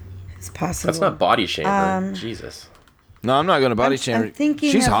 It's possible. That's not body shame. Jesus. No, I'm not going to body shame her. I'm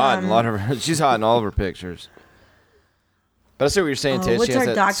thinking she's of, hot in a lot of her. She's hot in all of her pictures. But I see what you're saying, Ted. She has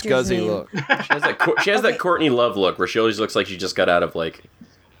that scuzzy look. She has that Courtney Love look where she always looks like she just got out of like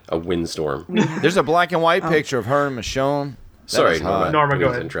a windstorm. There's a black and white picture of her and Michonne. Sorry, Norma, go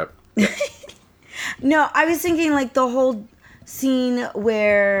ahead. No, I was thinking like the whole scene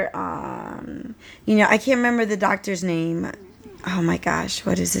where, I can't remember the doctor's name. Oh my gosh,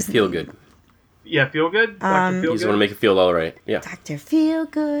 what is his name? Feel Good. Yeah, Feel Good? Dr. Feel He's the one to make it feel all right. Yeah. Dr. Feel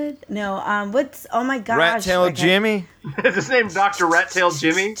Good. No, oh my gosh. Rat Tail Jimmy? Is his name Dr. Rat Tail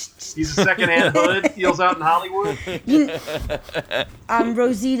Jimmy? He's a secondhand hood. Deals out in Hollywood.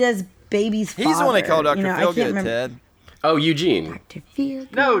 Rosita's baby's father. He's the one they call Dr. Feel Good, Ted. Oh, Eugene. Dr. Feel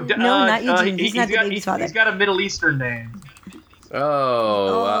Good. No, not Eugene. He's not the baby's father. He's got a Middle Eastern name. I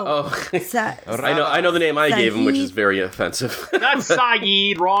know the name I gave him, which is very offensive. That's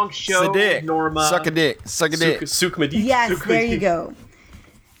Saeed. Wrong show. Sadiq. Norma. Suck a dick. Sukmadik. Yes, there you go.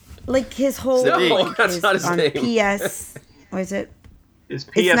 Like his whole. No, that's not his name. PS. What is it? Is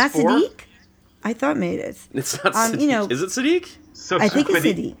PS4? It's not Sadiq. I thought maybe it is. It's not Sadiq. Is it Sadiq? I think it's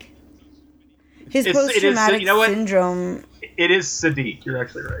Sadiq. His post-traumatic syndrome. It is Sadiq. You're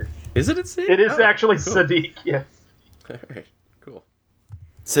actually right. Is it Sadiq? It is actually cool. Sadiq. Yes. All right. Cool.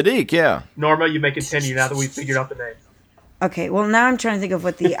 Sadiq, yeah. Norma, you may continue now that we've figured out the name. Okay. Well, now I'm trying to think of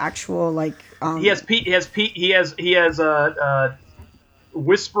what the actual He has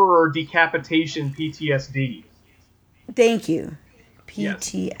whisperer decapitation PTSD. Thank you.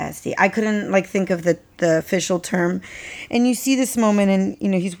 PTSD. Yes. I couldn't think of the official term. And you see this moment,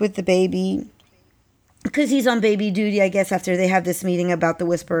 and he's with the baby because he's on baby duty, I guess, after they have this meeting about the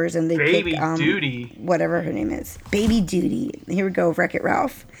whisperers, and they baby duty, whatever her name is, baby duty. Here we go, Wreck-It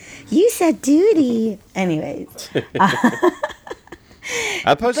Ralph. You said duty. Anyways,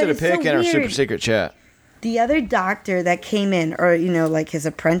 I posted a pic in our super secret chat. The other doctor that came in, or his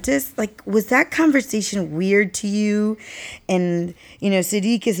apprentice, was that conversation weird to you? And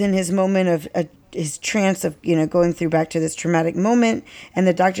Sadiq is in his moment of his trance of going through back to this traumatic moment, and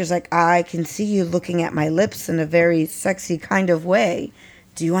the doctor's like, I can see you looking at my lips in a very sexy kind of way.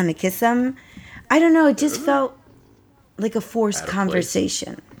 Do you want to kiss them? I don't know. It just felt like a forced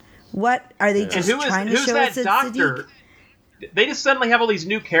conversation. What are they just trying to show us? Who's that doctor? Sadiq? They just suddenly have all these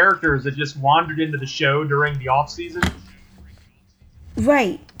new characters that just wandered into the show during the off season.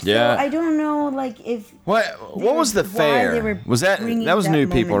 Right. Yeah. So I don't know, if what was the fair? Was that was new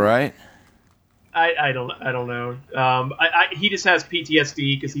moment. People, right? I don't know. He just has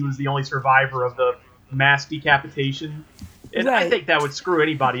PTSD because he was the only survivor of the mass decapitation. And right. I think that would screw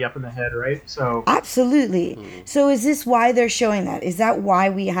anybody up in the head, right? So absolutely. So is this why they're showing that? Is that why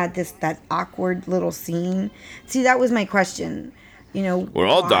we had that awkward little scene? See, that was my question. We're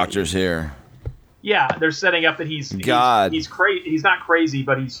all doctors here. Yeah, they're setting up that he's crazy. He's not crazy,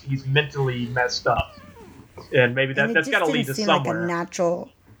 but he's mentally messed up, and maybe that's got to lead to somewhere. Like a natural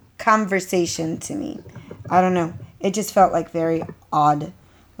conversation to me. I don't know. It just felt very odd.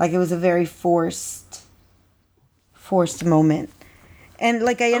 Like it was a very forced moment. And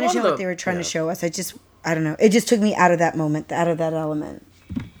I understand what they were trying to show us. I don't know. It just took me out of that moment, out of that element.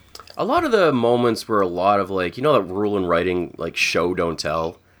 A lot of the moments were a lot of that rule in writing, show don't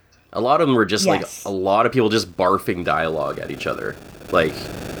tell. A lot of them were just a lot of people just barfing dialogue at each other.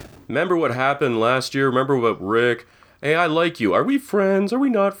 Remember what happened last year? Remember what Rick? Hey, I like you. Are we friends? Are we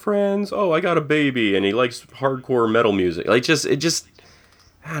not friends? Oh, I got a baby, and he likes hardcore metal music. I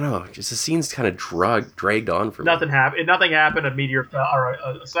don't know. Just the scene's kind of dragged on for me. Nothing happened. A meteor fell, or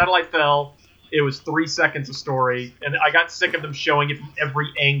a satellite fell. It was 3 seconds of story, and I got sick of them showing it from every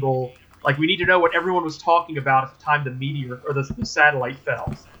angle. We need to know what everyone was talking about at the time the meteor or the satellite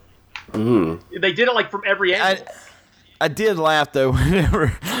fell. Mm-hmm. They did it from every angle. I did laugh though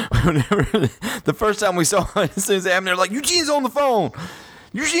whenever the first time we saw it, as soon as it happened, they're like, Eugene's on the phone.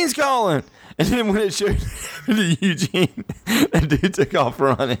 Eugene's calling. And then when it showed Eugene, that dude took off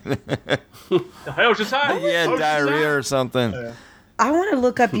running. The hell's just happening? He had diarrhea or something. Yeah. I want to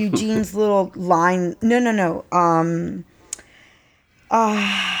look up Eugene's little line. No.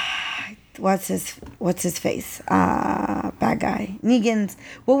 What's his face? Bad guy. Negan's.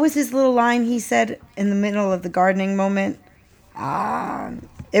 What was his little line he said in the middle of the gardening moment?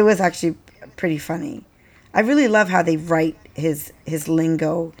 It was actually pretty funny. I really love how they write his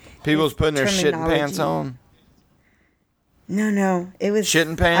lingo. People's putting their shitting pants on. No. It was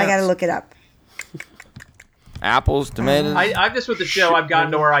shitting pants. I gotta look it up. Apples, tomatoes. I'm just with the show. I've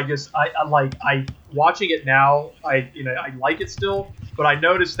gotten to where I watching it now. I like it still, but I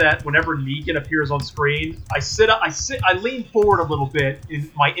noticed that whenever Negan appears on screen, I lean forward a little bit,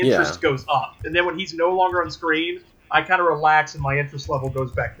 and my interest goes up. And then when he's no longer on screen, I kind of relax, and my interest level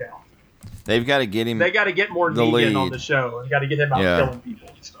goes back down. They've got to get him. They got to get more Negan on the show, and got to get him out killing people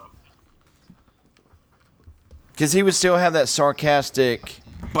and stuff. Because he would still have that sarcastic,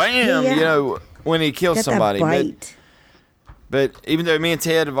 bam, when he kills somebody. But even though me and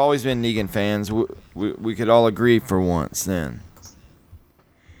Ted have always been Negan fans, we could all agree for once then.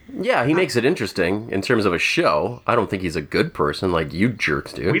 Yeah, he makes it interesting in terms of a show. I don't think he's a good person like you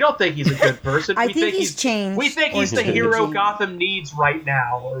jerks do. We don't think he's a good person. I think he's changed. We think he's the hero Gotham needs right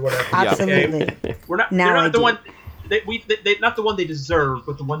now, or whatever. Absolutely. Okay? They're not the one. They're not the one they deserve,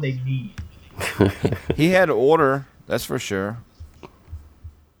 but the one they need. He had order, that's for sure.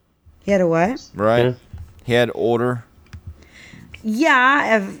 He had a what? Right. Yeah. He had order.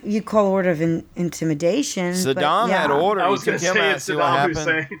 Yeah, if you call order of intimidation. Saddam had order. I was going to say it's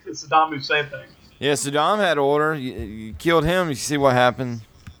Saddam Hussein thing. Yeah, Saddam had order. You killed him. You see what happened.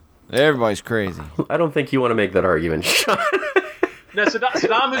 Everybody's crazy. I don't think you want to make that argument, Sean. No,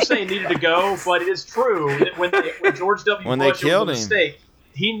 Saddam Hussein needed to go, but it is true that when George W. Bush killed was a mistake,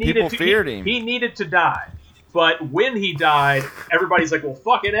 he feared him. He needed to die. But when he died, everybody's like, well,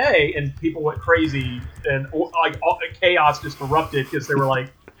 fucking A. And people went crazy. And chaos just erupted because they were like,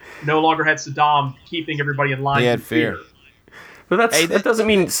 no longer had Saddam keeping everybody in line. He had fear. But that doesn't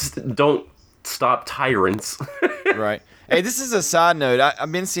mean don't stop tyrants. Right. Hey, this is a side note.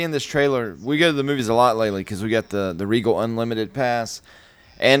 I've been seeing this trailer. We go to the movies a lot lately because we got the Regal Unlimited Pass.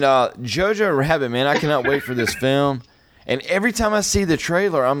 And Jojo Rabbit, man, I cannot wait for this film. And every time I see the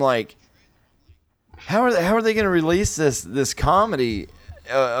trailer, I'm like, How are they going to release this comedy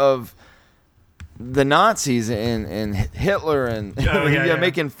of the Nazis and Hitler and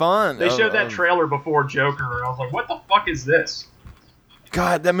making fun? They showed that trailer before Joker, and I was like, "What the fuck is this?"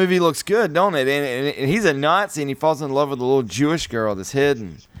 God, that movie looks good, don't it? And he's a Nazi, and he falls in love with a little Jewish girl that's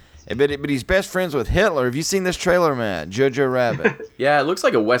hidden. But he's best friends with Hitler. Have you seen this trailer, Matt? Jojo Rabbit. Yeah, it looks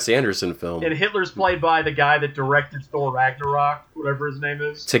like a Wes Anderson film. And Hitler's played by the guy that directed Thor Ragnarok, whatever his name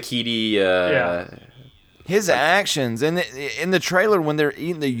is. Takiti. His actions in the trailer when they're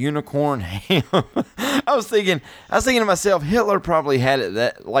eating the unicorn ham, I was thinking to myself, Hitler probably had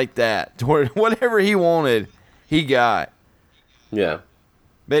it like that, to where whatever he wanted, he got. Yeah.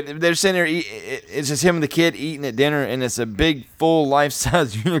 But they're sitting there, it's just him and the kid eating at dinner, and it's a big, full,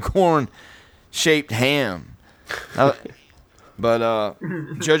 life-size unicorn-shaped ham. But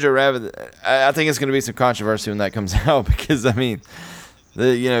Jojo Rabbit, I think it's going to be some controversy when that comes out, because, I mean,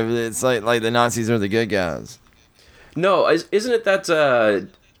 it's like the Nazis are the good guys. No, isn't it that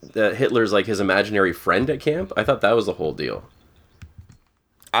Hitler's like his imaginary friend at camp? I thought that was the whole deal.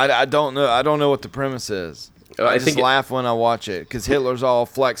 I don't know. I don't know what the premise is. I just laugh when I watch it because Hitler's all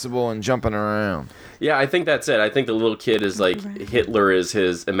flexible and jumping around. Yeah, I think that's it. I think the little kid is like Hitler is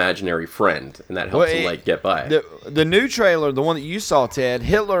his imaginary friend, and that helps him like get by. The new trailer, the one that you saw, Ted,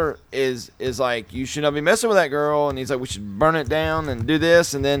 Hitler is like, you should not be messing with that girl, and he's like, we should burn it down and do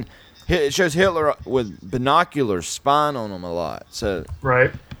this, and then it shows Hitler with binoculars spying on him a lot. So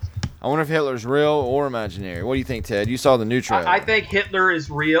right. I wonder if Hitler's real or imaginary. What do you think, Ted? You saw the new trailer. I think Hitler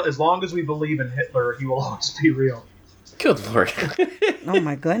is real. As long as we believe in Hitler, he will always be real. Good Lord. Oh,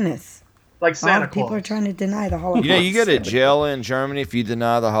 my goodness. Like Santa Claus. People are trying to deny the Holocaust. You go to jail in Germany if you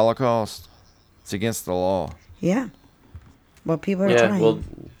deny the Holocaust. It's against the law. Yeah. Well, people are trying. Well,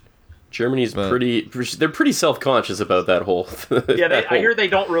 Germany's they're pretty self-conscious about that whole yeah, I hear they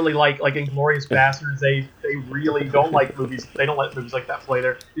don't really like Inglourious Bastards. They really don't like movies. They don't let movies like that play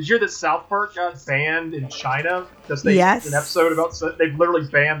there. Did you hear that South Park got banned in China? Because an episode about, they've literally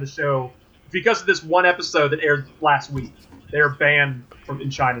banned the show because of this one episode that aired last week. They're banned in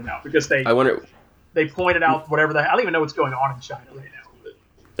China now because they pointed out whatever I don't even know what's going on in China right now.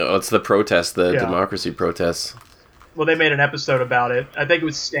 Oh, it's the protests, the democracy protests. Well, they made an episode about it. I think it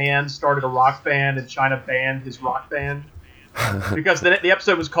was Stan started a rock band and China banned his rock band because the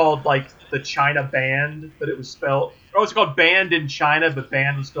episode was called like the China Band, but it was spelled. Oh, it's called Band in China, but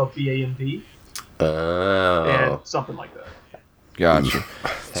band was spelled BAND. Oh. And something like that. Gotcha.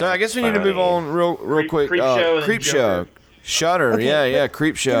 So I guess we need to move on real quick. Creepshow. Shudder. Okay, yeah.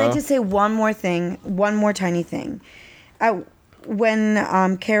 Creepshow. Can I just say one more thing? One more tiny thing.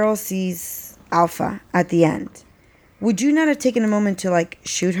 When Carol sees Alpha at the end, would you not have taken a moment to like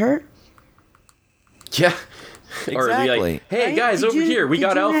shoot her? Yeah. Exactly. Or be like, hey Right? guys, over here, we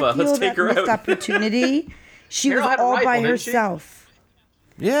got Alpha. Let's take her out. Opportunity. She Carol was had a all rifle, by didn't herself.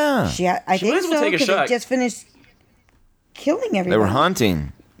 Yeah. I She think might as well so take a because shot. they just finished killing everyone. They were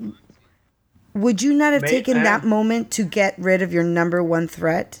hunting. Would you not have taken that moment to get rid of your number one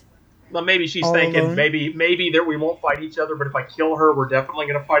threat? Well, maybe she's All thinking alone? maybe that we won't fight each other, but if I kill her, we're definitely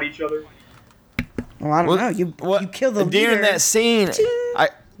going to fight each other. Well, I don't know. You kill the leader. During that scene,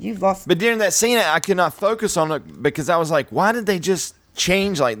 you've lost. But during that scene, I could not focus on it because I was like, why did they just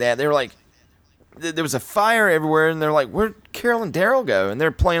change like that? They were like, there was a fire everywhere, and they're like, where'd Carol and Daryl go? And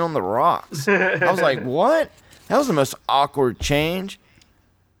they're playing on the rocks. I was like, what? That was the most awkward change.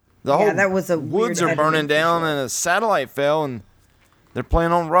 The whole that was a woods weird are burning editing for down, sure. and a satellite fell, and they're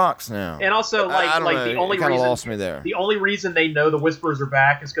playing on rocks now. And also, I don't know. the only It kinda reason lost me there. The only reason they know the Whisperers are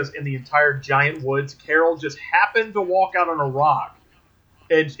back is because in the entire giant woods, Carol just happened to walk out on a rock,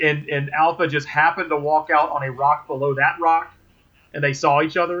 and Alpha just happened to walk out on a rock below that rock, and they saw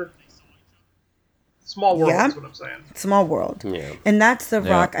each other. Small world, Yeah. is what I'm saying. Small world. Yeah. And that's the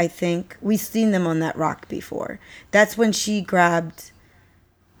Yeah. rock, I think. We've seen them on that rock before. That's when she grabbed...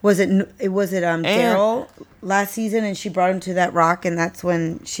 Was it Daryl last season, and she brought him to that rock, and that's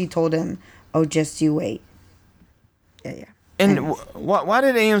when she told him, "Oh, just you wait." Yeah. And why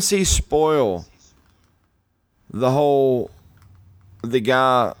did AMC spoil the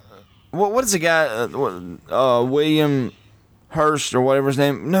guy? What is the guy? William Hurst or whatever his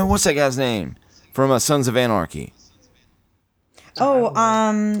name? No, what's that guy's name from Sons of Anarchy?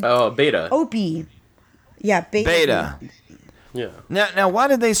 Beta. Opie. Yeah, Beta. Yeah. Now, why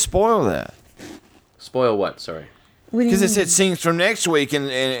did they spoil that? Spoil what? Sorry. Because it said scenes from next week,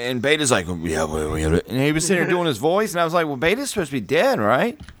 and Beta's like, yeah, and he was sitting there doing his voice, and I was like, well, Beta's supposed to be dead,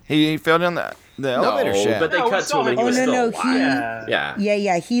 right? He fell down the elevator shaft. But they cut to him and he was still alive.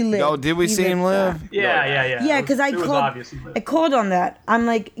 Yeah, he lived. Oh, did we see him live? Yeah. Yeah, because I called on that. I'm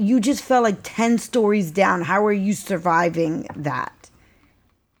like, you just fell like 10 stories down. How are you surviving that?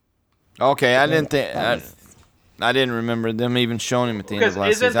 Okay, I didn't remember them even showing him at the end of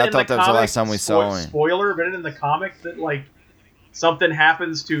last season. I thought that was the last time we saw him. Spoiler, but in the comic that like something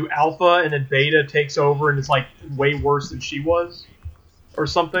happens to Alpha and then Beta takes over and it's like way worse than she was, or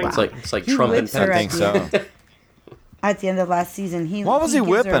something. Wow. It's like Trump and I think so. At the end of last season, he What was he gives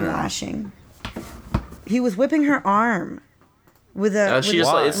whipping her? her? Lashing. He was whipping her arm with a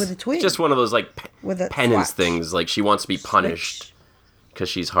with a twig. It's just one of those like With a penance swatch. things. Like she wants to be punished because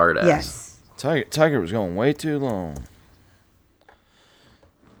she's hard ass. Yes. Tiger was going way too long.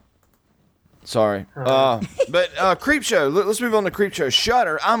 Sorry. But Creepshow. Let's move on to Creepshow.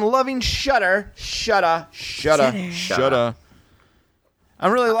 Shudder. I'm loving Shudder. Shudder.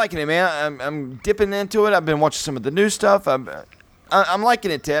 I'm really liking it, man. I'm dipping into it. I've been watching some of the new stuff. I'm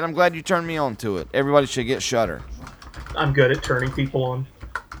liking it, Ted. I'm glad you turned me on to it. Everybody should get Shudder. I'm good at turning people on.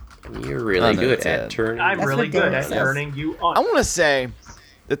 You're really good at turning. I'm really good at turning you on. I want to say,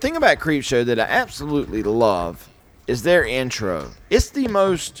 the thing about Creepshow that I absolutely love is their intro. It's the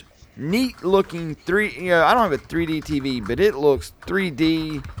most neat-looking I don't have a 3D TV, but it looks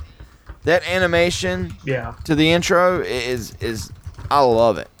 3D. That animation to the intro is I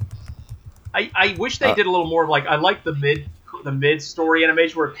love it. I wish they did a little more of like I like the mid story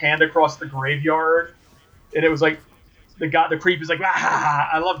animation where it panned across the graveyard, and it was like the creep is like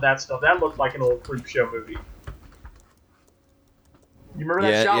I love that stuff. That looked like an old Creepshow movie. You remember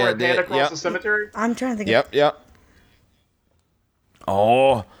that shot where it panned across the cemetery? I'm trying to think. Yep.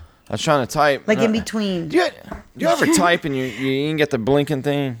 Oh, I was trying to type. Like in between. Do you ever type and you didn't get the blinking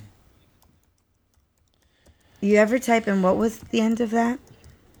thing? You ever type in what was the end of that?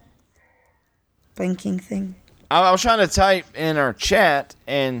 Blinking thing. I was trying to type in our chat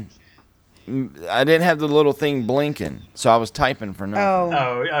and I didn't have the little thing blinking, so I was typing for nothing.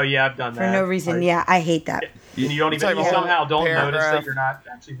 Oh yeah, I've done that. For no reason. Yeah, I hate that. And you don't even somehow don't notice that you're not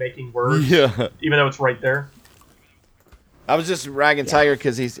actually making words. Yeah. Even though it's right there. I was just ragging Tiger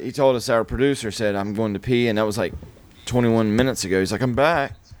because he told us, our producer said, I'm going to pee, and that was like 21 minutes ago. He's like, I'm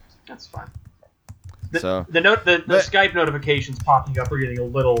back. That's fine. The Skype notifications popping up are getting a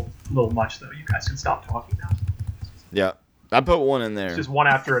little much, though. You guys can stop talking now. Yeah. I put one in there. It's just one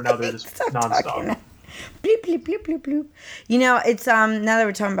after another, just nonstop. Bleep, bleep, bleep, bleep, bloop. You know, it's now that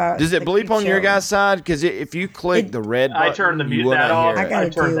we're talking about. Does it bleep on your guys' side? Because if you click the red button, I turned the mute that off. I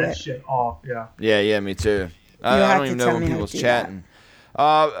turned that shit off. Yeah. Yeah, me too. I don't even know when people's chatting.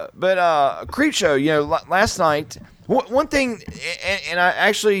 But Creepshow, last night, one thing, and I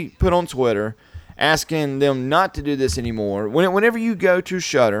actually put on Twitter asking them not to do this anymore. Whenever you go to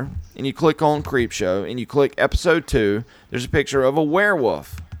Shudder and you click on Creepshow and you click episode 2, there's a picture of a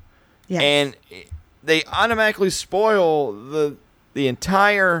werewolf. Yes. And they automatically spoil the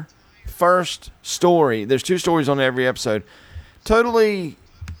entire first story. There's 2 stories on every episode. Totally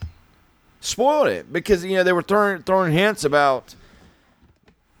spoiled it because they were throwing hints about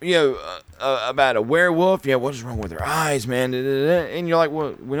about a werewolf. Yeah, what's wrong with their eyes, man? And you're like,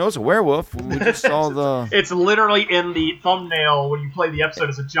 well, we know it's a werewolf. We just saw the. It's literally in the thumbnail when you play the episode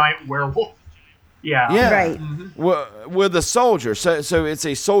as a giant werewolf. Yeah. Right. Mm-hmm. With a soldier. So it's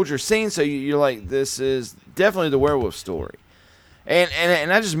a soldier scene. So you're like, this is definitely the werewolf story.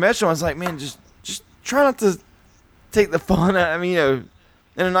 And I just messaged him. I was like, man, just try not to take the fun out. I mean,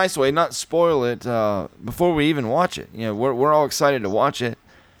 in a nice way, not spoil it before we even watch it. We're all excited to watch it.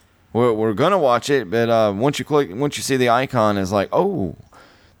 We're gonna watch it, but once you see the icon, it's like, oh,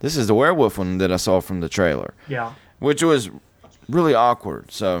 this is the werewolf one that I saw from the trailer. Yeah. Which was really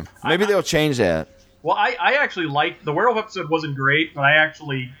awkward. So maybe they'll change that. Well, I actually liked the werewolf episode. Wasn't great, but I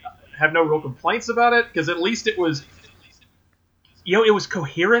actually have no real complaints about it because at least it was, it was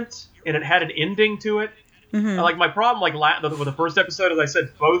coherent and it had an ending to it. Mm-hmm. Like my problem, with the first episode, as I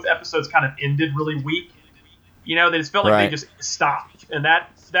said, both episodes kind of ended really weak. They just felt like they just stopped, and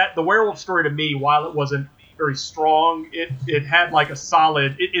that the werewolf story to me, while it wasn't very strong, it had like a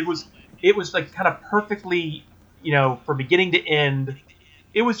solid. It was like kind of perfectly, from beginning to end.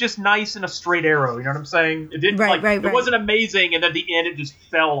 It was just nice and a straight arrow. You know what I'm saying? It didn't it wasn't amazing, and at the end it just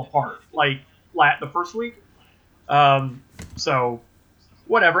fell apart like the first week. So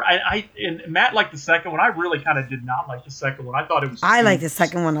whatever. And Matt liked the second one. I really kind of did not like the second one. I thought it was. I liked the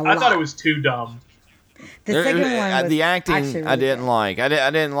second one a lot. I thought it was too dumb. The second one was the acting really I didn't like. I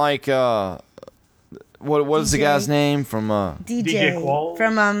didn't like. What was the guy's name from DJ Qualls?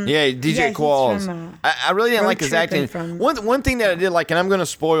 From DJ Qualls. I really didn't like his acting. One thing that I did like, and I'm going to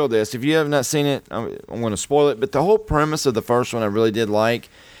spoil this. If you have not seen it, I'm going to spoil it. But the whole premise of the first one I really did like.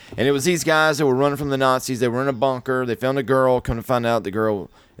 And it was these guys that were running from the Nazis. They were in a bunker. They found a girl. Come to find out, the girl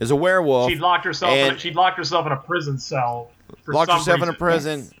is a werewolf. She'd locked herself in a prison cell. Locked herself in a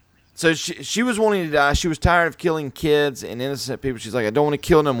prison. Yes. So she was wanting to die. She was tired of killing kids and innocent people. She's like, I don't want to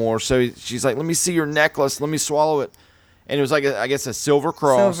kill no more. So she's like, let me see your necklace. Let me swallow it. And it was like, I guess, a silver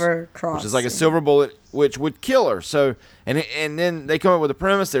cross. Which is like a silver bullet, which would kill her. So, and then they come up with a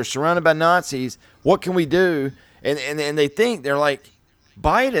premise. They're surrounded by Nazis. What can we do? And they think, they're like,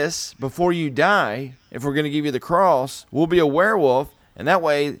 bite us before you die. If we're going to give you the cross, we'll be a werewolf. And that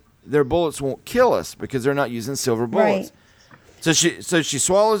way, their bullets won't kill us because they're not using silver bullets. Right. So she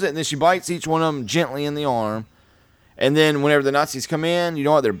swallows it, and then she bites each one of them gently in the arm. And then whenever the Nazis come in, you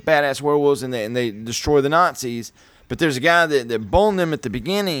know what? They're badass werewolves, and they destroy the Nazis. But there's a guy that boned them at the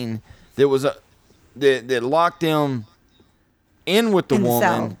beginning that locked them in with the woman.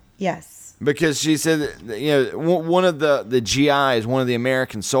 Cell. Yes. Because she said that, one of the GIs, one of the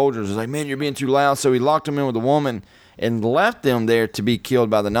American soldiers, was like, man, you're being too loud. So he locked them in with the woman and left them there to be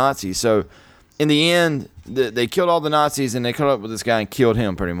killed by the Nazis. So in the end, they killed all the Nazis, and they caught up with this guy and killed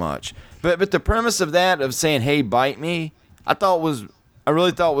him pretty much. But the premise of that, of saying, hey, bite me, I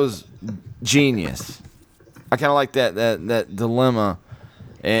really thought was genius. I kind of like that dilemma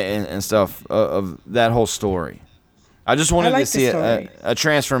and stuff of that whole story. I just wanted to see a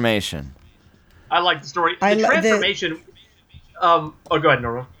transformation. I like the story. The transformation. Go ahead,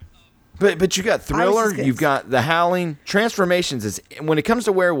 Norma. But you got Thriller, you've got The Howling. Transformations is when it comes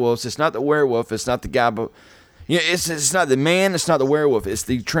to werewolves, it's not the werewolf, it's not the guy, but it's not the man, it's not the werewolf, it's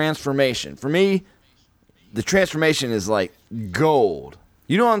the transformation. For me, the transformation is like gold.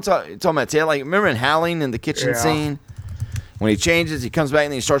 You know what I'm talking about, Ted? Like, remember in Howling in the kitchen scene? When he changes, he comes back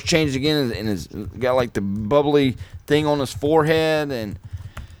and then he starts changing again, and he's got like the bubbly thing on his forehead. And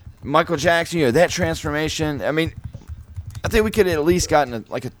Michael Jackson, that transformation. I mean, I think we could have at least gotten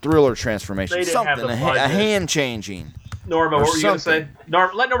a Thriller transformation. Something, a hand changing. Norma, what were you going to say?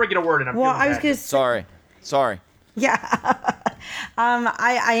 Let Norma get a word in. I was going to say. Sorry. Yeah.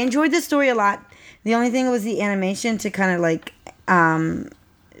 I enjoyed the story a lot. The only thing was the animation to kind of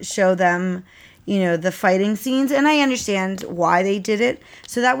show them, the fighting scenes. And I understand why they did it.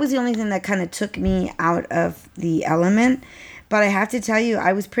 So that was the only thing that kind of took me out of the element. But I have to tell you,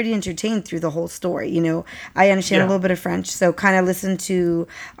 I was pretty entertained through the whole story. You know, I understand a little bit of French, so kind of listened to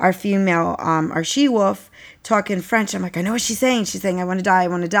our female, our she-wolf talking French. I'm like, I know what she's saying. She's saying, I want to die, I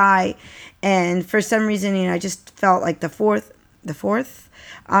want to die. And for some reason, you know, I just felt like the fourth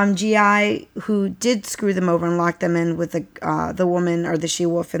GI who did screw them over and lock them in with the woman or the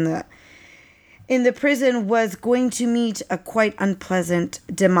she-wolf in the prison was going to meet a quite unpleasant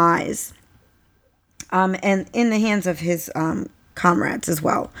demise. And in the hands of his comrades as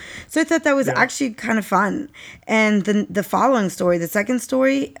well. So I thought that was actually kind of fun. And the following story, the second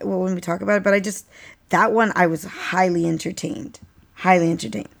story, well, when we talk about it, but that one I was highly entertained. Highly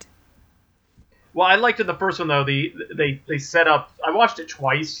entertained. Well, I liked in the first one though. They set up. I watched it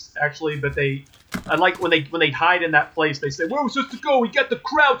twice actually, but I like when they hide in that place. They say, "Where are we supposed to go? We got the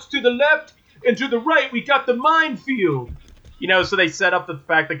crouch to the left, and to the right we got the minefield." You know, so they set up the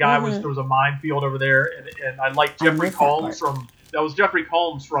fact the guy there was a minefield over there, and I like Jeffrey Combs from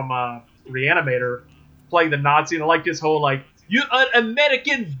Reanimator playing the Nazi, and I like this whole like, "You are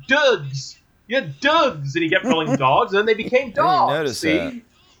American dogs, you're dogs," and he kept calling them dogs, and then they became dogs. I didn't notice that.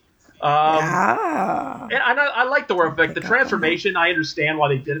 And I like the work effect. The transformation, I understand why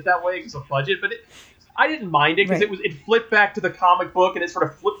they did it that way because of budget, but I didn't mind it because it flipped back to the comic book and it sort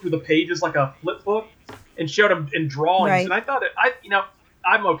of flipped through the pages like a flip book and showed them in drawings. And I thought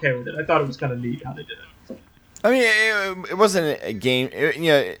I'm okay with it. I thought it was kind of neat how they did it. I mean, it wasn't a game.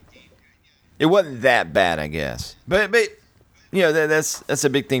 It wasn't that bad, I guess. But you know, that's a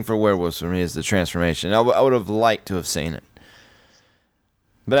big thing for werewolves for me is the transformation. I would have liked to have seen it.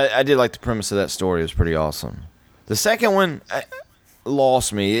 But I did like the premise of that story. It was pretty awesome. The second one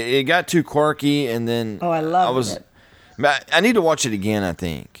lost me. It got too quirky, and then I loved it. I need to watch it again, I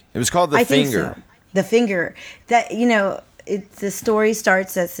think. It was called The Finger. Think so. The Finger. That, you know, the story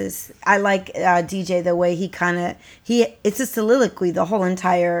starts as this. I like DJ the way it's a soliloquy the whole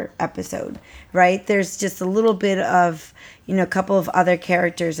entire episode, right? There's just a little bit of, you know, a couple of other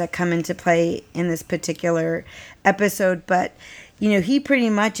characters that come into play in this particular episode, but you know, he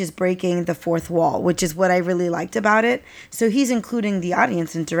pretty much is breaking the fourth wall, which is what I really liked about it. So he's including the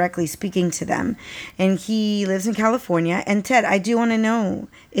audience and directly speaking to them. And he lives in California. And Ted, I do want to know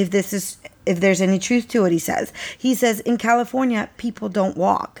if there's any truth to what he says. He says, in California, people don't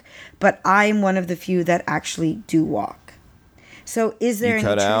walk, but I'm one of the few that actually do walk. So is there any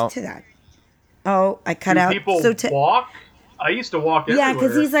truth to that? Oh, I cut out. People walk? I used to walk everywhere. Yeah,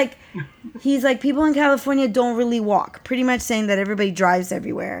 because he's like, people in California don't really walk. Pretty much saying that everybody drives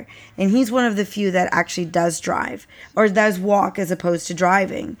everywhere. And he's one of the few that actually does drive. Or does walk as opposed to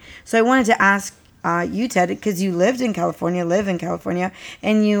driving. So I wanted to ask you, Ted, because you live in California,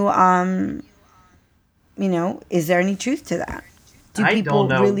 and you, you know, is there any truth to that? Do people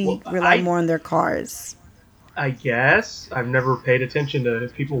really rely more on their cars? I guess. I've never paid attention to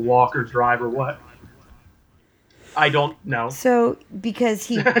if people walk or drive or what. I don't know. So, because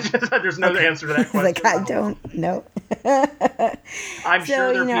there's no answer to that question. Like, I don't know. I'm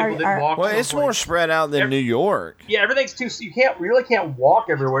sure there are people that walk. Well, it's more spread out than New York. Yeah, everything's you really can't walk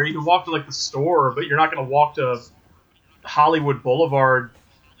everywhere. You can walk to like the store, but you're not going to walk to Hollywood Boulevard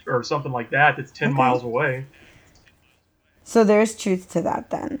or something like that. That's 10 miles away. So there's truth to that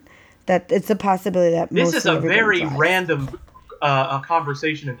then. That it's a possibility that this is a very random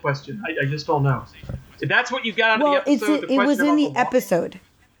conversation and question. I just don't know. If that's what you've got out of the episode, it was in the episode.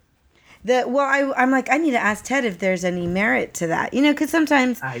 I'm like, I need to ask Ted if there's any merit to that. You know, because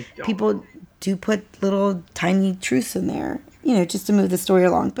sometimes people do put little tiny truths in there, you know, just to move the story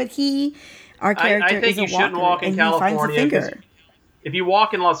along. But our character, I think you shouldn't walk in California. If you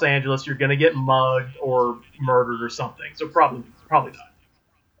walk in Los Angeles, you're going to get mugged or murdered or something. So probably not.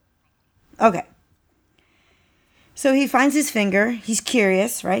 Okay. So he finds his finger. He's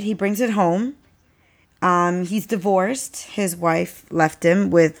curious, right? He brings it home. He's divorced. His wife left him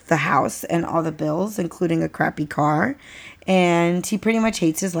with the house and all the bills, including a crappy car. And he pretty much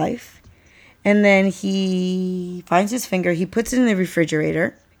hates his life. And then he finds his finger. He puts it in the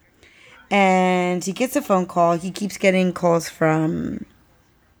refrigerator. And he gets a phone call. He keeps getting calls from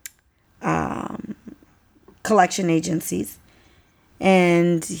collection agencies.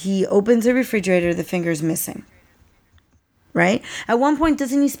 And he opens the refrigerator. The finger's missing. Right? At one point,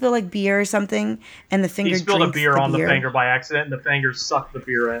 doesn't he spill like beer or something? And the finger drinks the beer. He spilled a beer on the finger by accident, and the finger sucked the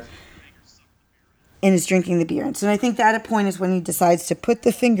beer in. And is drinking the beer. And so I think that point is when he decides to put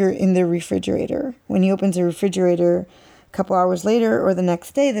the finger in the refrigerator. When he opens the refrigerator a couple hours later or the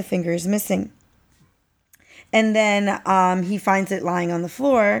next day, the finger is missing. And then he finds it lying on the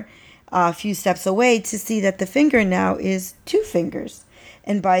floor a few steps away to see that the finger now is two fingers.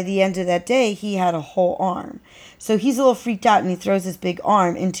 And by the end of that day, he had a whole arm. So he's a little freaked out, and he throws his big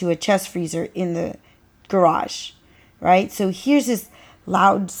arm into a chest freezer in the garage, right? So here's this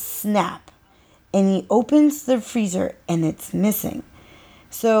loud snap, and he opens the freezer, and it's missing.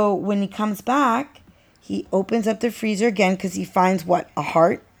 So when he comes back, he opens up the freezer again because he finds a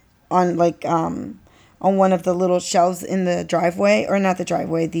heart on on one of the little shelves in the driveway, or not the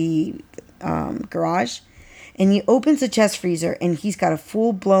driveway, the garage. And he opens the chest freezer, and he's got a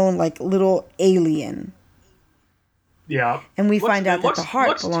full-blown, little alien. Yeah. And we find out that the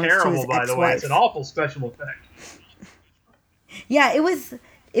heart belongs terrible, to his by the way. It's an awful special effect. Yeah, it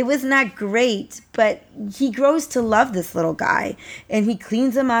was not great, but he grows to love this little guy, and he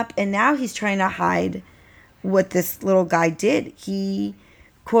cleans him up, and now he's trying to hide what this little guy did. He,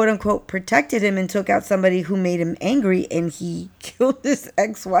 quote-unquote, protected him and took out somebody who made him angry, and he killed his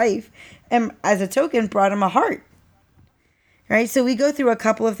ex-wife, and as a token, brought him a heart. Right? So we go through a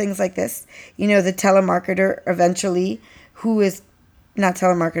couple of things like this. The telemarketer eventually, who is not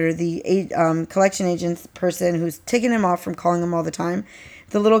telemarketer, the collection agent's person who's taking him off from calling him all the time.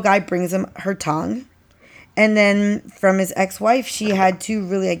 The little guy brings him her tongue. And then from his ex-wife, she had two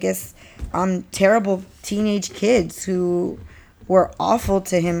really, I guess, terrible teenage kids who were awful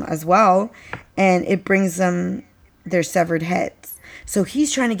to him as well. And it brings them their severed heads. So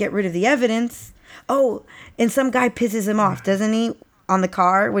he's trying to get rid of the evidence. Oh, and some guy pisses him off, doesn't he? On the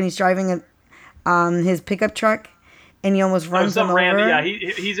car when he's driving his pickup truck, and he almost runs him over. Yeah,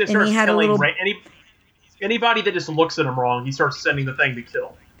 he just starts killing anybody that just looks at him wrong. He starts sending the thing to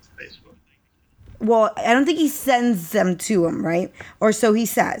kill, basically. Well, I don't think he sends them to him, right? Or so he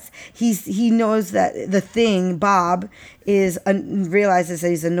says. He knows that the thing, Bob, realizes that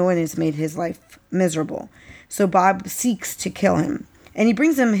he's annoyed and it's made his life miserable. So Bob seeks to kill him. And he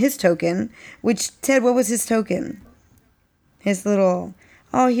brings him his token, which, Ted, what was his token? His little,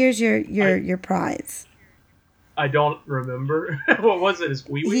 here's your prize. I don't remember. What was it? His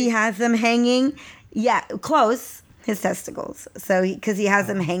wee-wee? He has them hanging, close, his testicles. So because he has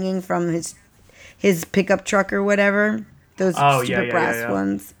them hanging from his pickup truck or whatever. Those stupid brass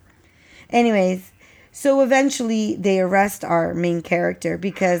ones. Anyways, so eventually they arrest our main character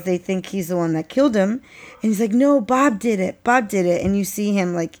because they think he's the one that killed him. And he's like, no, Bob did it. And you see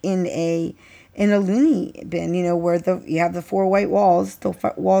him in a loony bin, where you have the four white walls,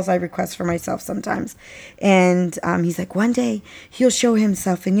 the walls I request for myself sometimes. And he's like, one day he'll show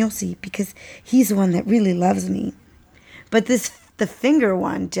himself and you'll see, because he's the one that really loves me. But the finger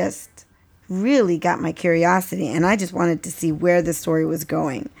one just really got my curiosity, and I just wanted to see where the story was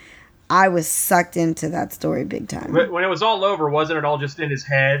going. I was sucked into that story big time. When it was all over, wasn't it all just in his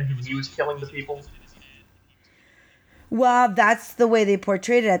head? He was killing the people? Well, that's the way they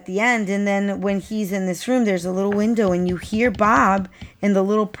portrayed it at the end. And then when he's in this room, there's a little window, and you hear Bob and the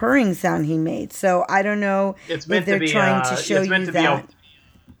little purring sound he made. So I don't know if they're trying to show you that.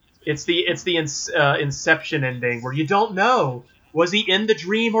 It's the Inception ending where you don't know. Was he in the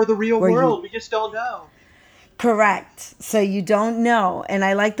dream or the real world? We just don't know. Correct. So you don't know. And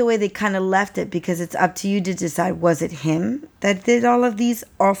I like the way they kind of left it, because it's up to you to decide, was it him that did all of these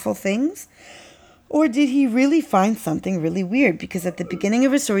awful things? Or did he really find something really weird? Because at the beginning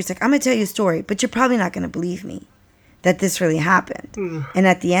of his story, he's like, I'm going to tell you a story, but you're probably not going to believe me that this really happened. And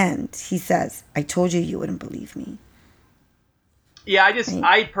at the end, he says, I told you wouldn't believe me. Yeah,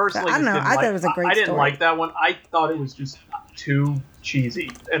 I personally I don't know. I thought it was a great story. I didn't like that one. I thought it was just too cheesy.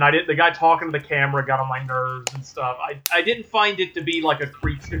 And the guy talking to the camera got on my nerves and stuff. I didn't find it to be like a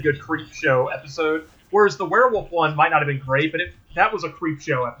good Creepshow episode. Whereas the werewolf one might not have been great, but that was a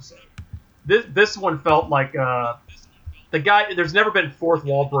Creepshow episode. This one felt like the guy. There's never been fourth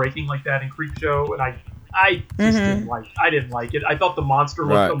wall breaking like that in Creepshow, and I just didn't like it. I thought the monster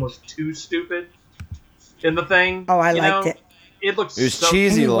looked almost too stupid in the thing. Oh, I liked it. It looked it was so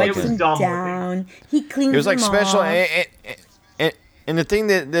cheesy looking. It was dumb looking. He cleaned. It was like special. Off. And the thing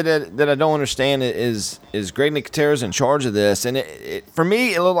that I don't understand is Greg Nicotero's in charge of this, and it for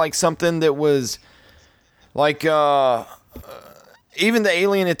me it looked like something that was like even the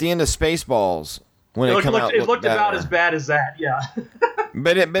alien at the end of Spaceballs when it came out. It looked about as bad as that, yeah.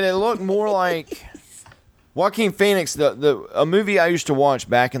 but it looked more like Joaquin Phoenix, a movie I used to watch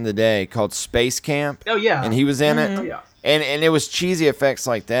back in the day called Space Camp. Oh yeah, and he was in it. Oh yeah, and it was cheesy effects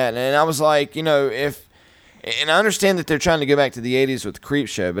like that, and I was like, and I understand that they're trying to go back to the '80s with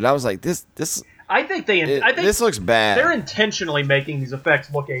Creepshow, but I was like, this. I think this looks bad. They're intentionally making these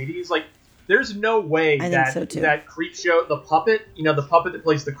effects look '80s. Like, there's no way that Creepshow, the puppet that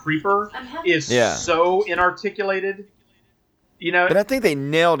plays the creeper, is so inarticulated. But I think they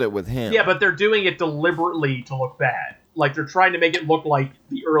nailed it with him. Yeah, but they're doing it deliberately to look bad. like they're trying to make it look like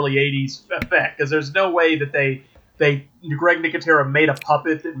the early '80s effect, because there's no way that Greg Nicotero made a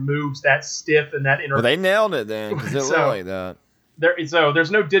puppet that moves that stiff and that inner. Well, they nailed it then, because it looked like that. So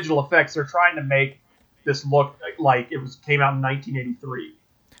there's no digital effects. They're trying to make this look like it came out in 1983.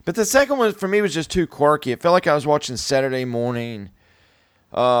 But the second one for me was just too quirky. It felt like I was watching Saturday morning,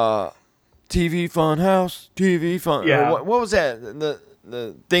 TV Fun House, TV Fun. Yeah. What was that?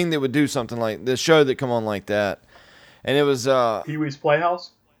 The thing that would do something like the show that come on like that, and it was Pee-wee's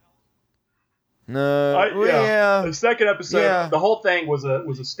Playhouse. No, yeah. The second episode, the whole thing was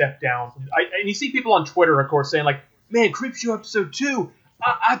a step down. And you see people on Twitter, of course, saying like, "Man, Creepshow episode 2.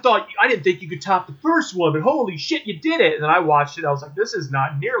 I didn't think you could top the first one, but holy shit, you did it!" And then I watched it. I was like, "This is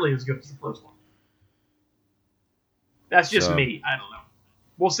not nearly as good as the first one." That's just me. I don't know.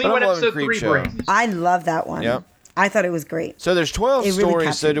 We'll see what episode 3 brings. I love that one. Yep. I thought it was great. So there's 12 It really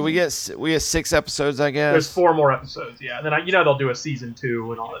stories. So captured do we get 6 episodes? I guess There's 4 more episodes. Yeah, and then they'll do a season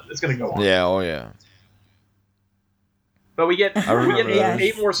 2 and all that. It's gonna go on. Yeah. Oh yeah. But we get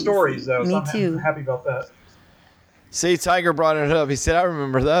 8 more stories though. Me so too. I'm happy about that. See, Tiger brought it up. He said, "I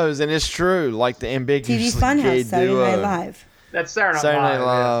remember those," and it's true. Like the ambiguous TV Funhouse, Saturday Night Live. That's Saturday Night Live.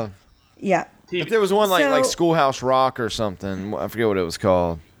 Live. Yeah. If there was one like Schoolhouse Rock or something, I forget what it was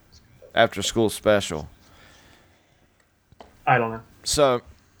called. After School Special. I don't know. So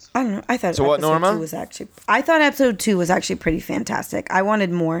I don't know. I thought So what, episode Norma? 2 was actually. I thought episode 2 was actually pretty fantastic. I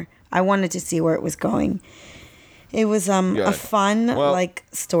wanted more. I wanted to see where it was going. It was a fun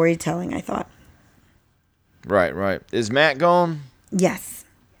storytelling, I thought. Right. Is Matt gone? Yes.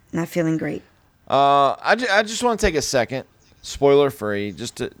 Not feeling great. I just want to take a second, spoiler free,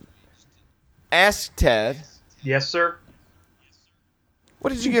 just to ask Ted. Yes, sir.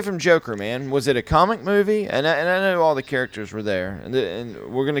 What did you get from Joker, man? Was it a comic movie? And I know all the characters were there,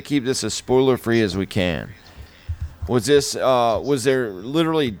 and we're gonna keep this as spoiler free as we can. Was there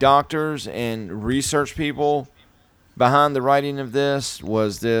literally doctors and research people behind the writing of this?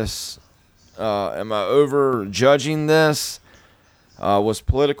 Was this? Am I over judging this? Was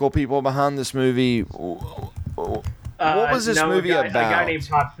political people behind this movie? What was this movie about? A guy named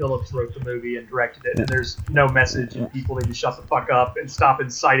Todd Phillips wrote the movie and directed it, and there's no message, and people need to shut the fuck up and stop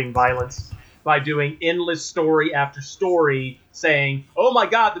inciting violence by doing endless story after story saying, "Oh my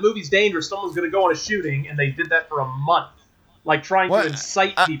god, the movie's dangerous, someone's going to go on a shooting," and they did that for a month. Like trying to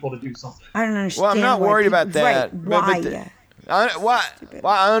incite people to do something. I don't understand. Well, I'm not worried about that. Right. Why?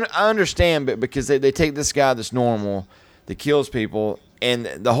 I understand, but because they take this guy that's normal, that kills people, and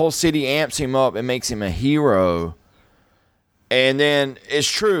the whole city amps him up and makes him a hero. And then it's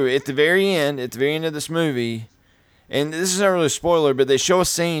true at the very end of this movie, and this is not really a spoiler, but they show a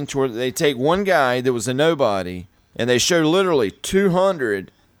scene where they take one guy that was a nobody, and they show literally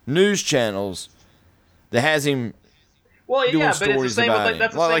 200 news channels that has him. Well, doing yeah, but it's the stories same. about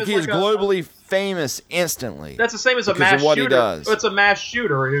That's him. the same Like as he is globally famous instantly. That's the same as a because mass of what shooter. he does. It's a mass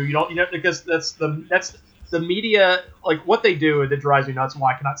shooter who because that's the media. Like what they do that drives me nuts. And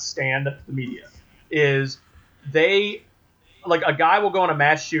why I cannot stand the media is they. Like, a guy will go on a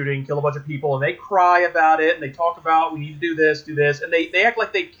mass shooting, kill a bunch of people, and they cry about it, and they talk about, we need to do this, and they act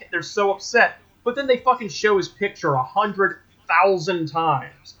like they're so upset. But then they fucking show his picture 100,000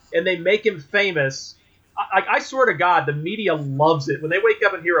 times, and they make him famous. I swear to God, the media loves it. When they wake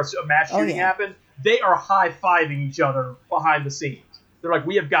up and hear a mass shooting happen, they are high-fiving each other behind the scenes. They're like,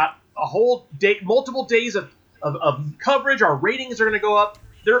 we have got a whole day, multiple days of coverage, our ratings are going to go up.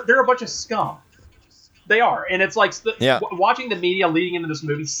 They're a bunch of scum. They are, and it's like watching the media leading into this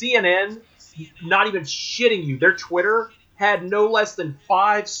movie. CNN, not even shitting you, their Twitter had no less than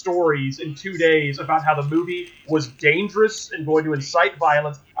 5 stories in 2 days about how the movie was dangerous and going to incite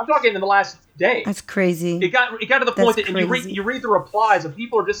violence. I'm talking in the last day. That's crazy. It got to the point that and you read the replies and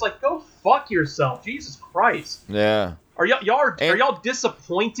people are just like, "Go fuck yourself, Jesus Christ." Yeah. Are y'all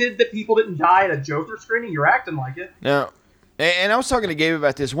disappointed that people didn't die at a Joker screening? You're acting like it. No. And I was talking to Gabe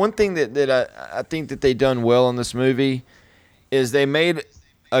about this. One thing that I think that they done well in this movie is they made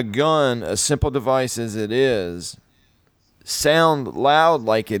a gun, a simple device as it is, sound loud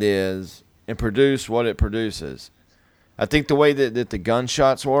like it is and produce what it produces. I think the way that the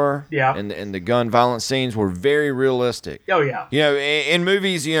gunshots were and the gun violence scenes were very realistic. Oh, yeah. You know, in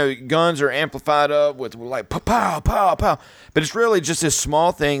movies, guns are amplified up with like pow, pow, pow, pow. But it's really just this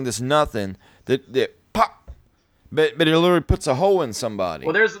small thing, this nothing, that pop. But it literally puts a hole in somebody.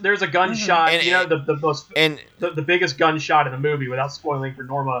 Well, there's a gunshot. The biggest gunshot in the movie, without spoiling for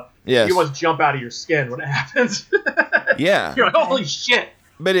Norma. Yes. You almost jump out of your skin when it happens. Yeah. You're like, holy shit.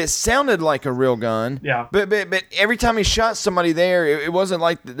 but it sounded like a real gun. Yeah. But every time he shot somebody there, it wasn't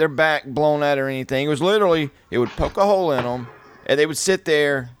like their back blown out or anything. It was literally, it would poke a hole in them, and they would sit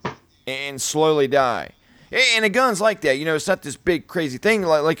there and slowly die. And a gun's like that. It's not this big crazy thing.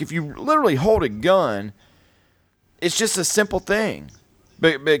 Like if you literally hold a gun, it's just a simple thing.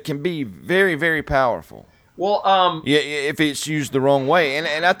 But it can be very, very powerful. Well, yeah, if it's used the wrong way.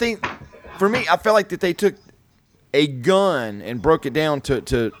 And I think, for me, I felt like that they took a gun and broke it down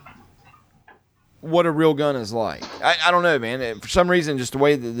to what a real gun is like. I don't know, man. For some reason, just the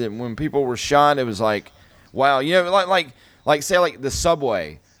way that when people were shot, it was like, wow. Like say like the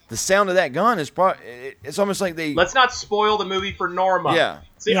subway. The sound of that gun is probably, it's almost like they... Let's not spoil the movie for Norma. Yeah.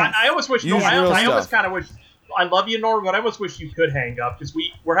 See, yes. I almost wish... I almost kind of wish... I love you, Norma, but I almost wish you could hang up, because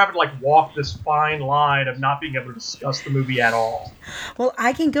we're having to walk this fine line of not being able to discuss the movie at all. Well,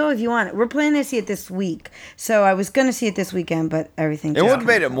 I can go if you want. We're planning to see it this week. So I was going to see it this weekend, but everything... It would have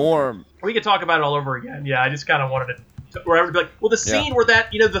made it more... We could talk about it all over again. Yeah, I just kind of wanted to... Where everybody be like, well, the scene where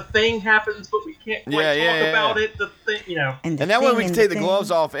that, the thing happens, but we can't quite talk about it. The thing, And that way we can take the gloves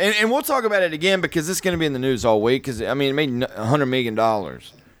off. And we'll talk about it again because it's going to be in the news all week. Because, it made $100 million.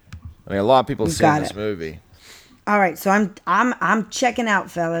 A lot of people have seen this movie. All right, so I'm checking out,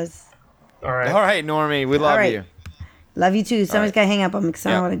 fellas. All right. All right, Normie. We love you. Love you, too. Somebody's got to hang up. I'm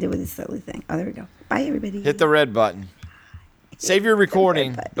excited what I did with this silly thing. Oh, there we go. Bye, everybody. Hit the red button. Save your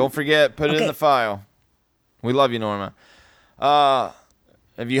recording. Don't forget. Put it in the file. We love you, Norma.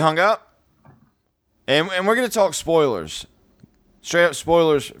 Have you hung up? And we're going to talk spoilers. Straight up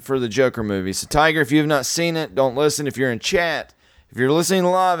spoilers for the Joker movie. So, Tiger, if you have not seen it, don't listen. If you're in chat, if you're listening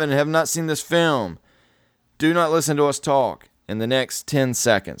live and have not seen this film, do not listen to us talk in the next 10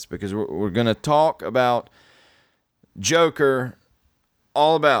 seconds because we're going to talk about Joker,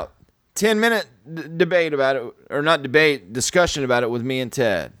 all about 10-minute debate about it, or not debate, discussion about it with me and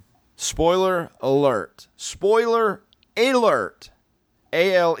Ted. Spoiler alert. Spoiler alert.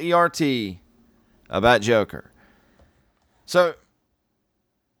 ALERT about Joker. So,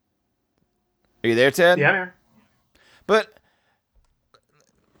 are you there, Ted? Yeah, I'm here. But,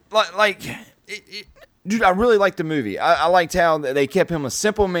 dude, I really liked the movie. I liked how they kept him a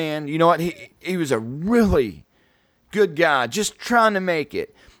simple man. You know what? He was a really good guy, just trying to make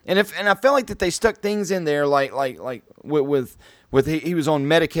it. And I felt like that they stuck things in there like with he was on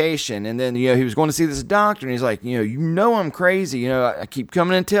medication, and then he was going to see this doctor, and he's like, I'm crazy. I keep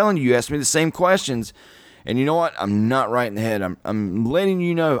coming and telling you. You ask me the same questions, and you know what? I'm not right in the head. I'm letting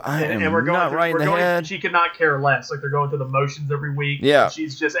you know I am not right in the head. She could not care less. Like they're going through the motions every week. Yeah.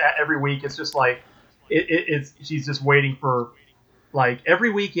 She's just every week. It's just like she's just waiting for. Like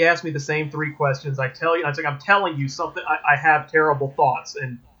every week, you ask me the same 3 questions. I tell you, I'm telling you something. I have terrible thoughts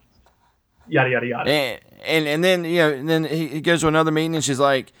and. Yada yada yada. And then and then he goes to another meeting and she's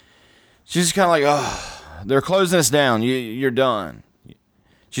just kind of like, oh, they're closing us down. You're done.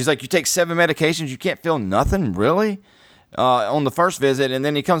 She's like, you take 7 medications, you can't feel nothing, really? On the first visit, and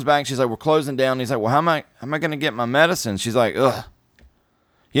then he comes back and she's like, we're closing down. And he's like, well, how am I going to get my medicine? She's like, ugh.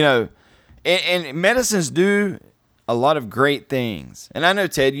 And medicines do a lot of great things. And I know,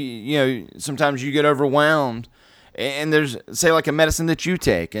 Ted, sometimes you get overwhelmed. And there's, say, like a medicine that you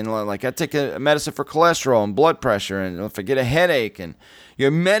take. And like I take a medicine for cholesterol and blood pressure. And if I get a headache. And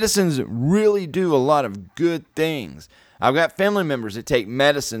medicines really do a lot of good things. I've got family members that take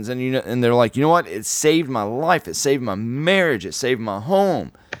medicines. And they're like, you know what? It saved my life. It saved my marriage. It saved my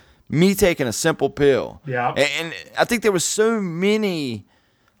home. Me taking a simple pill. Yeah. And I think there was so many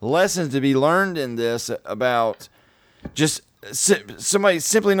lessons to be learned in this about just somebody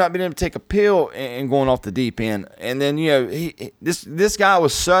simply not being able to take a pill and going off the deep end. And then, this guy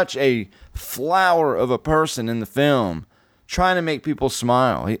was such a flower of a person in the film, trying to make people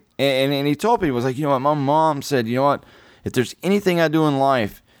smile. And he told people, like, my mom said, if there's anything I do in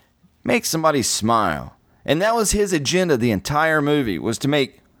life, make somebody smile. And that was his agenda the entire movie, was to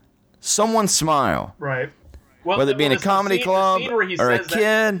make someone smile. Right. Well, whether it be in a comedy club or a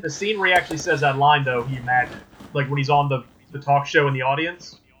kid. The scene where he actually says that line, though, he imagined. Like when he's on the talk show in the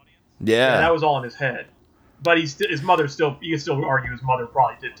audience. Yeah. That was all in his head. But his mother still, you can still argue his mother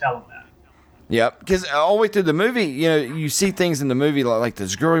probably did tell him that. Yep. Because all the way through the movie, you see things in the movie like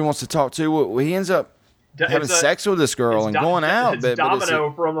this girl he wants to talk to. Well, he ends up having sex with this girl and going out. It's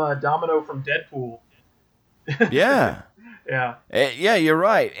Domino from Deadpool. Yeah. Yeah. Yeah, you're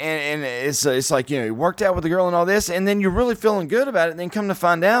right. And it's like, he worked out with the girl and all this, and then you're really feeling good about it. And then come to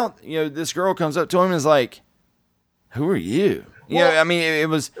find out, this girl comes up to him and is like, who are you? I mean, it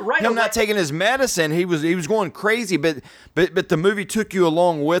was him not taking his medicine. He was going crazy, but the movie took you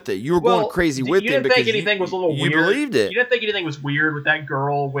along with it. You were going crazy with him because anything was a little weird. You believed it. You didn't think anything was weird with that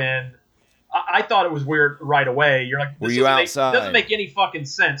girl when I thought it was weird right away. You're like, were you outside? It doesn't make any fucking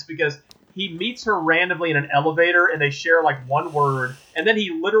sense because he meets her randomly in an elevator and they share like one word, and then he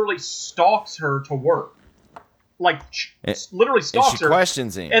literally stalks her to work. Like, literally stalks her. She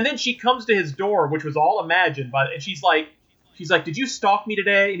questions him. And then she comes to his door, which was all imagined, and she's like, did you stalk me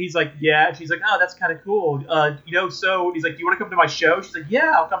today? And he's like, yeah. And she's like, oh, that's kind of cool. So he's like, do you want to come to my show? She's like,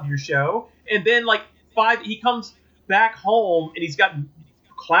 yeah, I'll come to your show. And then like he comes back home and he's got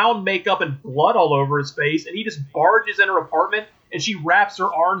clown makeup and blood all over his face, and he just barges in her apartment and she wraps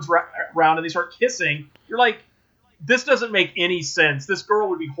her arms around and they start kissing. You're like, this doesn't make any sense. This girl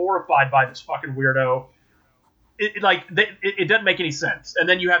would be horrified by this fucking weirdo. It doesn't make any sense. And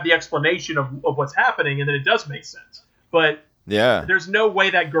then you have the explanation of what's happening, and then it does make sense. But there's no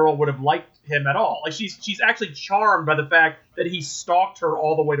way that girl would have liked him at all. Like she's actually charmed by the fact that he stalked her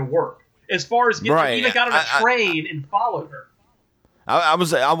all the way to work. As far as even got on a train and followed her.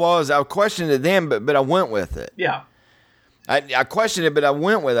 I questioned it then, but I went with it. Yeah. I questioned it, but I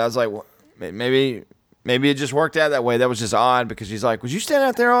went with it. I was like, well, maybe it just worked out that way. That was just odd because she's like, was you standing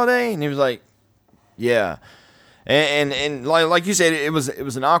out there all day? And he was like, yeah. And like you said, it was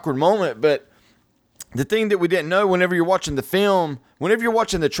an awkward moment. But the thing that we didn't know, whenever you're watching the film, whenever you're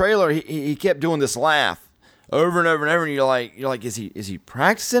watching the trailer, he kept doing this laugh over and over and over. And you're like, is he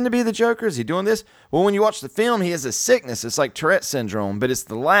practicing to be the Joker? Is he doing this? Well, when you watch the film, he has a sickness. It's like Tourette syndrome, but it's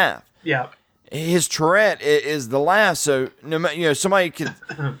the laugh. Yeah. His Tourette is the laugh. So somebody could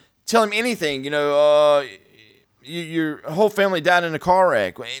tell him anything. Your whole family died in a car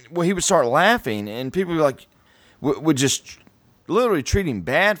wreck. Well, he would start laughing, and people would just literally treat him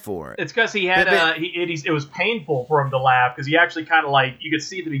bad for it. It's because he had it was painful for him to laugh because he actually kind of like, you could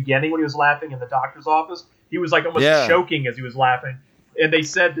see at the beginning when he was laughing in the doctor's office, he was like almost choking as he was laughing. And they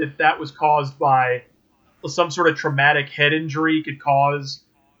said that was caused by some sort of traumatic head injury could cause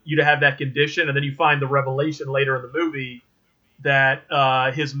you to have that condition. And then you find the revelation later in the movie that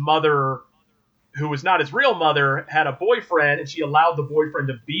his mother, who was not his real mother, had a boyfriend, and she allowed the boyfriend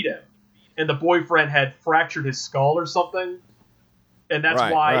to beat him. And the boyfriend had fractured his skull or something. And that's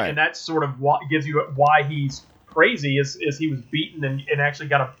why, and that's sort of what gives you why he's crazy is he was beaten and actually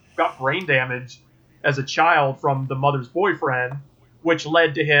got brain damage as a child from the mother's boyfriend, which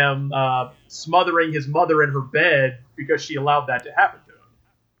led to him smothering his mother in her bed because she allowed that to happen to him.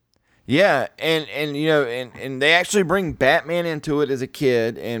 Yeah, and they actually bring Batman into it as a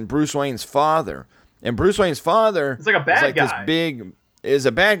kid and Bruce Wayne's father. And Bruce Wayne's father is like a bad guy. Is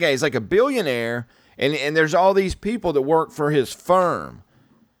a bad guy. He's like a billionaire, and there's all these people that work for his firm.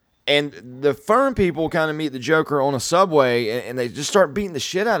 And the firm people kind of meet the Joker on a subway, and they just start beating the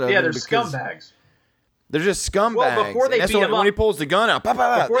shit out of him. Yeah, they're scumbags. They're just scumbags. Well, before they beat him up, when he pulls the gun out,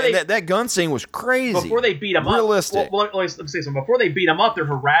 that gun scene was crazy. Before they beat him realistic. Up, let me say something. Before they beat him up, they're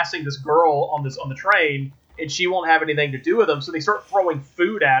harassing this girl on the train, and she won't have anything to do with them. So they start throwing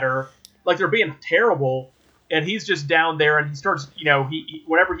food at her, like they're being terrible. And he's just down there, and he starts, he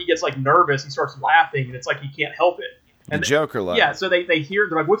whenever he gets like nervous, he starts laughing, and it's like he can't help it. And the Joker laugh. Yeah, so they hear,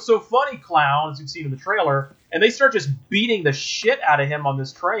 they're like, "What's so funny, clown?" As you've seen in the trailer, and they start just beating the shit out of him on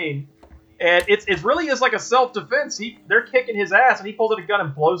this train. And it really is like a self-defense. They're kicking his ass, and he pulls out a gun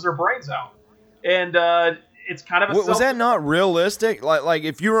and blows their brains out. And it's kind of a was that not realistic? Like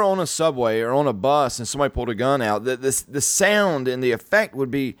if you were on a subway or on a bus and somebody pulled a gun out, the sound and the effect would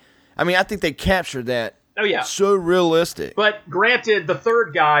be. I mean, I think they captured that. Oh yeah, so realistic. But granted, the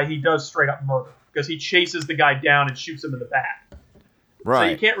third guy he does straight up murder because he chases the guy down and shoots him in the back. Right.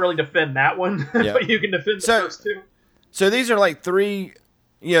 So you can't really defend that one, but you can defend the first two. So these are like three,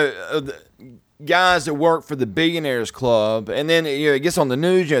 guys that work for the Billionaires Club, and then it gets on the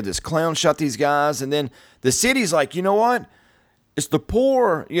news. This clown shot these guys, and then the city's like, you know what? It's the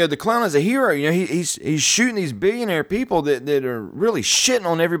poor. The clown is a hero. He's shooting these billionaire people that are really shitting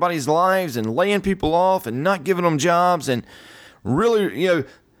on everybody's lives and laying people off and not giving them jobs and really,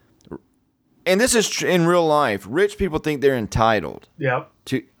 and this is in real life. Rich people think they're entitled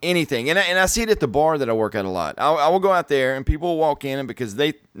to anything. And I see it at the bar that I work at a lot. I will go out there and people will walk in, and because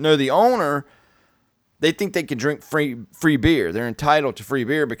they know the owner, they think they can drink free beer. They're entitled to free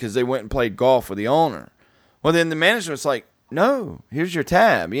beer because they went and played golf with the owner. Well, then the management's like, no, here's your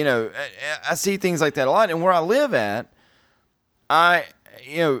tab. I see things like that a lot. And where I live at,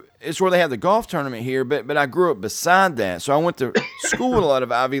 it's where they have the golf tournament here, but I grew up beside that. So I went to school with a lot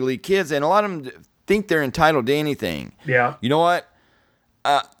of Ivy League kids, and a lot of them think they're entitled to anything. Yeah. You know what?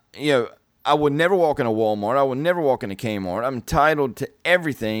 I would never walk in a Walmart. I would never walk in a Kmart. I'm entitled to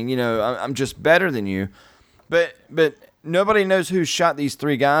everything. You know, I'm just better than you. But nobody knows who shot these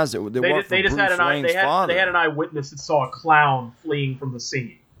three guys that worked for Bruce Wayne's father. They had an eyewitness that saw a clown fleeing from the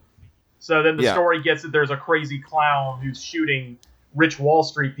scene. So then the story gets that there's a crazy clown who's shooting rich Wall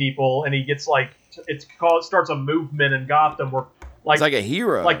Street people, and he gets like it starts a movement in Gotham where like it's like a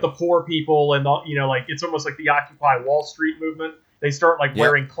hero, like the poor people and the, you know, like it's almost like the Occupy Wall Street movement. They start like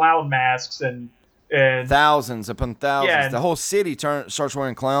wearing clown masks and thousands upon thousands. Yeah, the whole city starts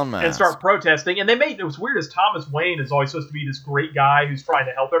wearing clown masks and start protesting. And it was weird as Thomas Wayne is always supposed to be this great guy who's trying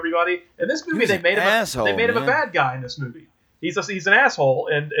to help everybody. In this movie, they made him a bad guy in this movie. He's an asshole,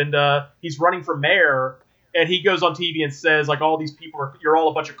 and he's running for mayor. And he goes on TV and says like all these people you're all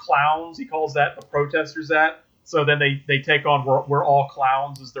a bunch of clowns. He calls that the protesters that. So then they take on we're all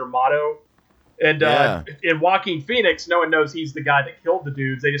clowns as their motto. And in Joaquin Phoenix, no one knows he's the guy that killed the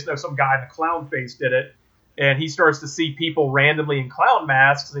dudes. They just know some guy in a clown face did it. And he starts to see people randomly in clown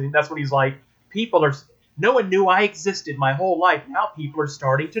masks. And that's when he's like, no one knew I existed my whole life. Now people are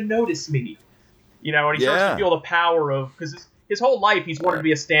starting to notice me. You know, and he starts to feel the power of, because his whole life he's wanted to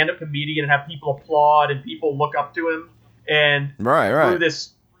be a stand-up comedian and have people applaud and people look up to him. And through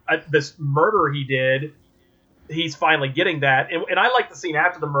this murder he did, he's finally getting that. And I like the scene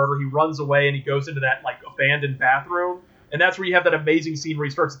after the murder. He runs away and he goes into that like abandoned bathroom. And that's where you have that amazing scene where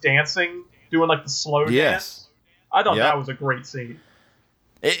he starts dancing, doing like the slow dance. I thought that was a great scene.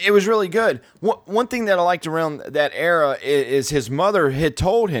 It was really good. One thing that I liked around that era is his mother had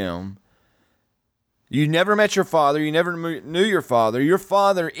told him, you never met your father. You never knew your father. Your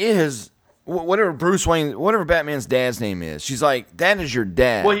father is whatever whatever Batman's dad's name is. She's like, that is your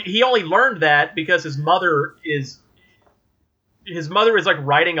dad. Well, he only learned that because his mother is like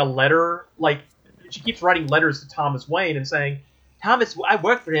writing a letter. Like she keeps writing letters to Thomas Wayne and saying, Thomas, I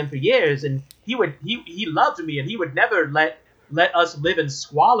worked for him for years, and he loved me, and he would never let us live in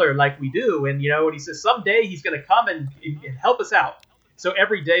squalor like we do. And and he says someday he's gonna come and help us out. So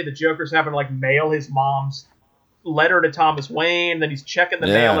every day the Joker's having to like mail his mom's letter to Thomas Wayne, then he's checking the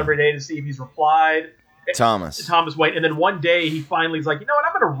mail every day to see if he's replied. Thomas Wayne, and then one day he finally is like, you know what,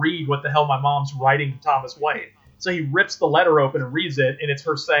 I'm going to read what the hell my mom's writing to Thomas Wayne. So he rips the letter open and reads it, and it's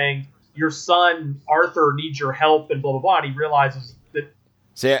her saying, your son Arthur needs your help, and blah blah blah. And he realizes that.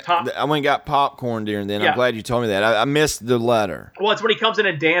 See, I went and got popcorn during then. I'm glad you told me that. I missed the letter. Well, it's when he comes in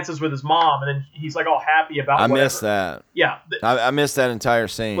and dances with his mom, and then he's like all happy about. I missed that. Yeah, I missed that entire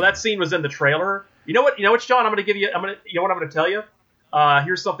scene. Well, that scene was in the trailer. You know what, Sean? I'm going to tell you.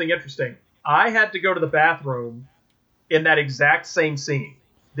 Here's something interesting. I had to go to the bathroom in that exact same scene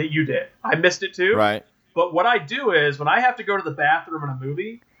that you did. I missed it too. Right. But what I do is when I have to go to the bathroom in a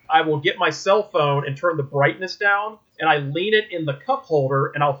movie, I will get my cell phone and turn the brightness down, and I lean it in the cup holder,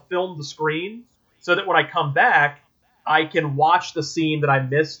 and I'll film the screen so that when I come back, I can watch the scene that I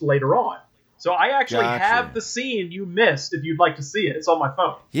missed later on. So I actually have the scene you missed if you'd like to see it. It's on my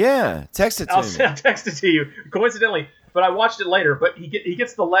phone. Yeah, text it to me. I'll text it to you, coincidentally. But I watched it later. But he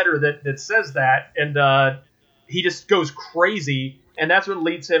gets the letter that says that, and he just goes crazy. And that's what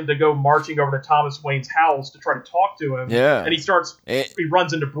leads him to go marching over to Thomas Wayne's house to try to talk to him. Yeah. And he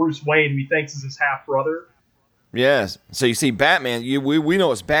runs into Bruce Wayne, who he thinks is his half-brother. Yes. So you see Batman. We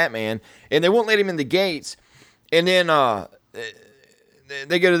know it's Batman. And they won't let him in the gates. And then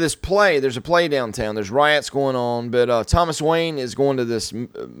they go to this play. There's a play downtown. There's riots going on. But Thomas Wayne is going to this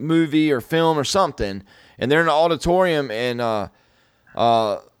movie or film or something. And they're in an auditorium. And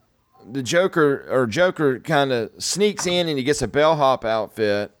the Joker kind of sneaks in and he gets a bellhop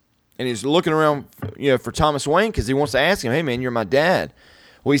outfit. And he's looking around for Thomas Wayne because he wants to ask him, hey, man, you're my dad.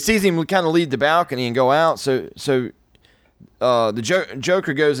 Well, he sees him kind of leave the balcony and go out. So the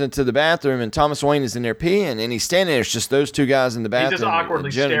Joker goes into the bathroom, and Thomas Wayne is in there peeing, and he's standing there. It's just those two guys in the bathroom. He's just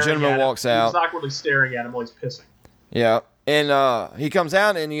awkwardly staring at him. Gentleman walks out. He's awkwardly staring at him while he's pissing. Yeah, and he comes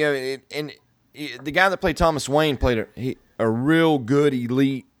out, and the guy that played Thomas Wayne played a real good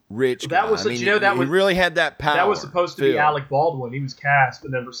elite rich guy. He really had that power. That was supposed to be Alec Baldwin. He was cast,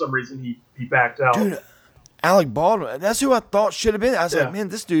 and then for some reason he backed out. Dude, Alec Baldwin. That's who I thought should have been. I was like, man,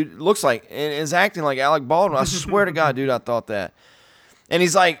 this dude looks like and is acting like Alec Baldwin. I swear to God, dude, I thought that. And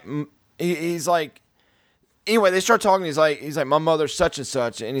he's like, anyway, they start talking. He's like, my mother's such and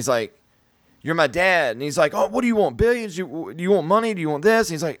such, and he's like, you're my dad. And he's like, oh, what do you want? Billions? Do you want money? Do you want this?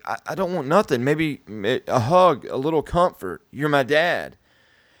 And he's like, I don't want nothing. Maybe a hug, a little comfort. You're my dad.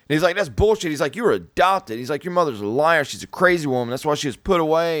 And he's like, that's bullshit. He's like, you were adopted. He's like, your mother's a liar. She's a crazy woman. That's why she was put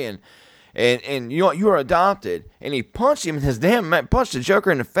away. And you were adopted. And he punched him, and his punched the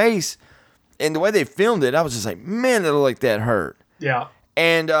Joker in the face. And the way they filmed it, I was just like, man, that looked like that hurt. Yeah.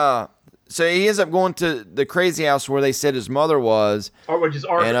 And So he ends up going to the crazy house where they said his mother was. Which is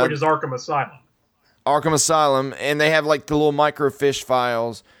Arkham Asylum. Arkham Asylum, and they have like the little microfiche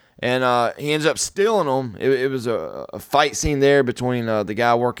files, and he ends up stealing them. It was a fight scene there between the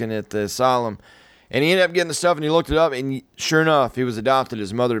guy working at the asylum, and he ended up getting the stuff, and he looked it up, and sure enough, he was adopted.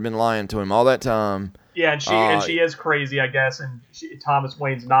 His mother had been lying to him all that time. Yeah, and she is crazy, I guess, and Thomas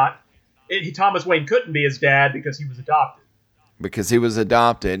Wayne's not. Thomas Wayne couldn't be his dad because he was adopted. Because he was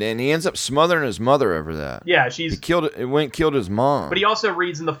adopted, and he ends up smothering his mother over that. Yeah, killed his mom. But he also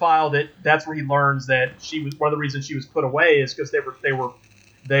reads in the file that's where he learns that one of the reasons she was put away is because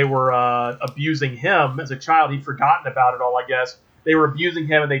they were abusing him as a child. He'd forgotten about it all, I guess. They were abusing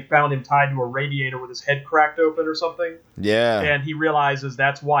him, and they found him tied to a radiator with his head cracked open or something. Yeah. And he realizes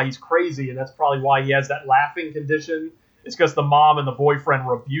that's why he's crazy, and that's probably why he has that laughing condition. It's because the mom and the boyfriend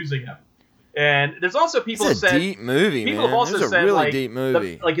were abusing him. And there's also people who said... It's a deep movie, people man. have also it's a said, really deep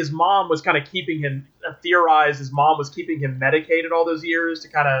movie. Like his mom was kind of keeping him... theorized his mom was keeping him medicated all those years to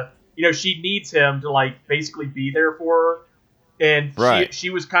kind of... she needs him to, like, basically be there for her. And she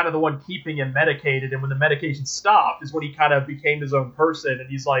was kind of the one keeping him medicated. And when the medication stopped is when he kind of became his own person. And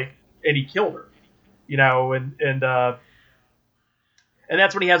he's like... And he killed her. And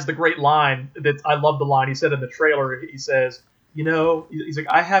that's when he has the great line that... I love the line. He said in the trailer, he says... he's like,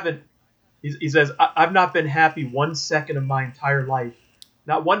 I haven't... He says, I've not been happy 1 second of my entire life.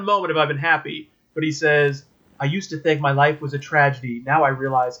 Not one moment have I been happy. But he says, I used to think my life was a tragedy. Now I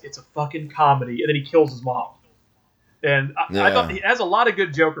realize it's a fucking comedy. And then he kills his mom. And I thought he has a lot of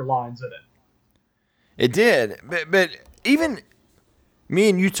good Joker lines in it. It did. But even me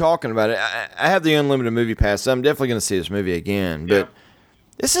and you talking about it, I have the unlimited movie pass, so I'm definitely going to see this movie again. But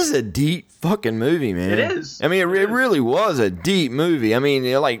this is a deep fucking movie, man. It is. I mean, it really was a deep movie. I mean,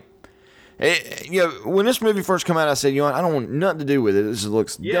 when this movie first came out, I said, I don't want nothing to do with it. This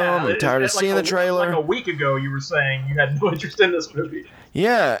looks dumb. I'm tired of seeing the trailer. Like a week ago, you were saying you had no interest in this movie.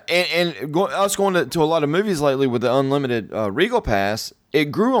 Yeah, and I was going to a lot of movies lately with the unlimited Regal Pass.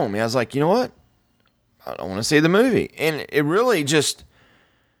 It grew on me. I was like, you know what? I don't want to see the movie. And it really just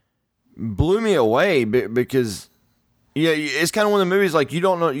blew me away because... Yeah, it's kind of one of the movies like you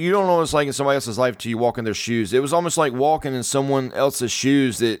don't know what it's like in somebody else's life till you walk in their shoes. It was almost like walking in someone else's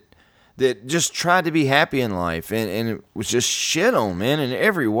shoes that just tried to be happy in life, and it was just shit on, man, in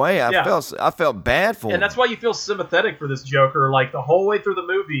every way. I felt bad for him. And that's why you feel sympathetic for this Joker, like the whole way through the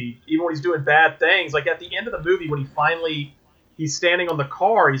movie, even when he's doing bad things. Like at the end of the movie, when he's standing on the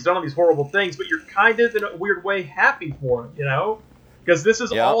car, he's done all these horrible things, but you're kind of in a weird way happy for him, Because this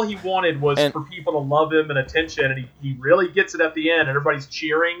is all he wanted was for people to love him and attention, and he really gets it at the end, and everybody's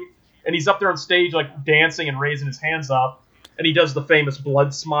cheering, and he's up there on stage like dancing and raising his hands up, and he does the famous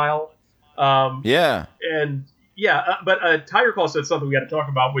blood smile. But Tiger Claw said something we got to talk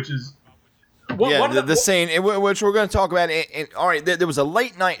about, which is the scene which we're going to talk about. And all right, there was a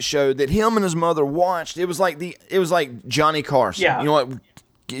late night show that him and his mother watched. It was like Johnny Carson. Yeah. You know what?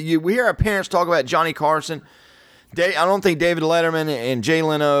 We hear our parents talk about Johnny Carson. I don't think David Letterman and Jay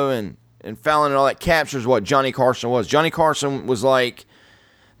Leno and Fallon and all that captures what Johnny Carson was. Johnny Carson was like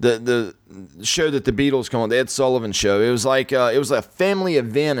the show that the Beatles come on, the Ed Sullivan Show. It was like it was a family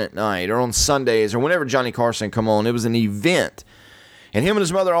event at night or on Sundays or whenever Johnny Carson come on. It was an event, and him and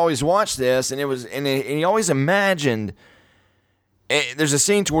his mother always watched this, and he always imagined. There's a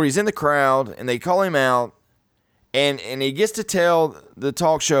scene to where he's in the crowd and they call him out, and he gets to tell the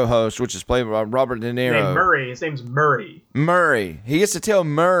talk show host, which is played by Robert De Niro. His name's Murray. He gets to tell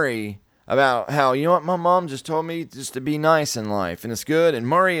Murray about how, my mom just told me just to be nice in life, and it's good. And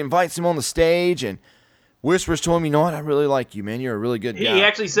Murray invites him on the stage and whispers to him, you know what, I really like you, man. You're a really good guy. He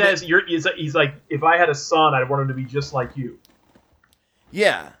actually says, he's like, if I had a son, I'd want him to be just like you.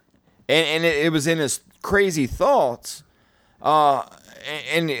 Yeah. And it was in his crazy thoughts.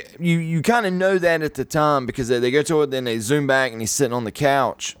 And you kind of know that at the time because they go to it, then they zoom back and he's sitting on the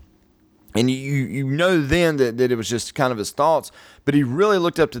couch. And you know then that it was just kind of his thoughts. But he really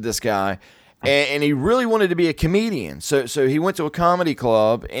looked up to this guy, and he really wanted to be a comedian. So he went to a comedy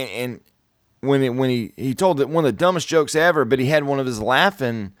club, and when he told that one of the dumbest jokes ever, but he had one of his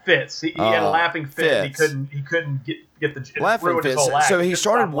laughing fits. He had a laughing fit. And he couldn't get the laughing fits. So he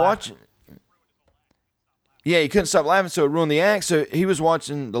started watching. Yeah, he couldn't stop laughing, so it ruined the act. So he was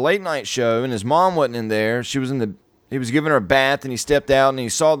watching the late night show, and his mom wasn't in there. He was giving her a bath, and he stepped out, and he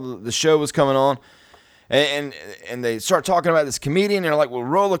saw the show was coming on, and they start talking about this comedian. And they're like, "Well,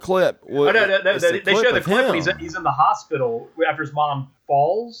 roll a clip." Well, they show the clip when he's in the hospital after his mom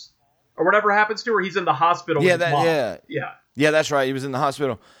falls or whatever happens to her. He's in the hospital. Yeah, with his mom. Yeah, that's right. He was in the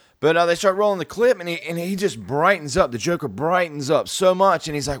hospital. But they start rolling the clip, and he just brightens up. The Joker brightens up so much,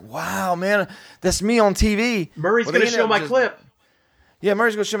 and he's like, "Wow, man, that's me on TV." Murray's going to show my clip. Yeah,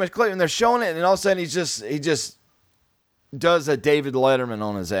 Murray's going to show my clip, and they're showing it, and all of a sudden he just does a David Letterman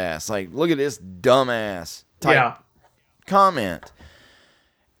on his ass. Like, look at this dumbass type comment.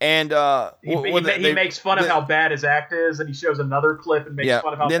 And he makes fun of how bad his act is, and he shows another clip and makes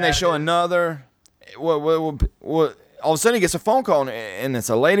fun of how bad then they show another. What, all of a sudden he gets a phone call, and it's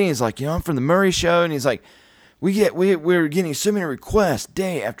a lady, and he's like, I'm from the Murray Show, and he's like, we're getting so many requests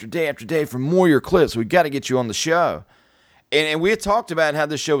day after day after day for more of your clips. We got to get you on the show. And we had talked about how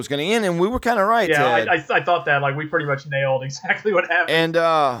this show was going to end, and we were kind of right. Yeah, I thought that. Like, we pretty much nailed exactly what happened.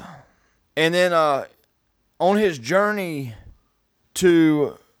 And then on his journey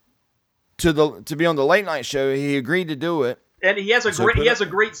to be on the late night show, he agreed to do it. And he has a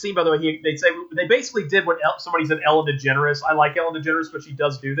great scene, by the way. They basically did what somebody said Ellen DeGeneres. I like Ellen DeGeneres, but she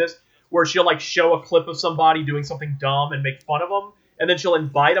does do this, where she'll like show a clip of somebody doing something dumb and make fun of them, and then she'll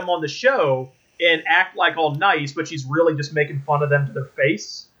invite them on the show and act like all nice, but she's really just making fun of them to their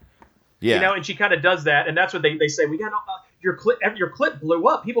face. Yeah, and she kind of does that, and that's what they say. We got your clip blew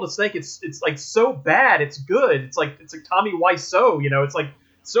up. People just think it's like so bad, it's good. It's like Tommy Wiseau, it's like.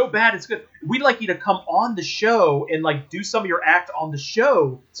 So bad, it's good. We'd like you to come on the show and like do some of your act on the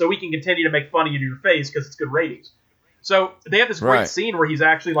show so we can continue to make fun of you to your face because it's good ratings. So they have this great scene where he's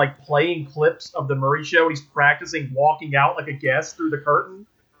actually like playing clips of the Murray Show, and he's practicing walking out like a guest through the curtain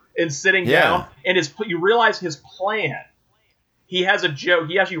and sitting down. And you realize his plan. He has a joke.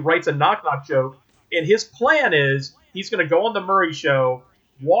 He actually writes a knock-knock joke, and his plan is he's going to go on the Murray Show,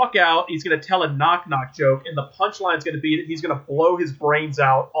 walk out, he's going to tell a knock-knock joke, and the punchline is going to be that he's going to blow his brains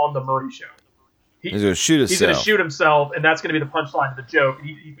out on the Murray Show. He's going to shoot himself. He's going to shoot himself, and that's going to be the punchline of the joke.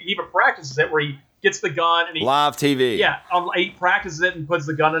 He even practices it where he gets the gun. And live TV. Yeah, he practices it and puts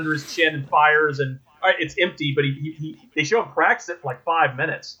the gun under his chin and fires, and it's empty, but they show him practice it for like 5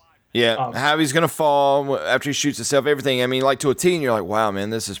 minutes. Yeah, how he's going to fall after he shoots himself, everything. I mean, like to a T, and you're like, wow, man,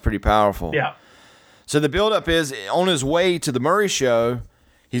 this is pretty powerful. Yeah. So the build-up is, on his way to the Murray Show,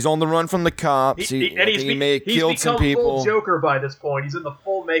 he's on the run from the cops. He may have killed some people. He's become full Joker by this point. He's in the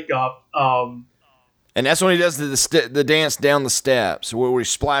full makeup. And that's when he does the dance down the steps, where he's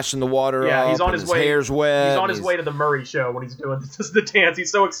splashing the water up. He's on his way. Hair's wet. He's on his way to the Murray Show when he's doing the dance.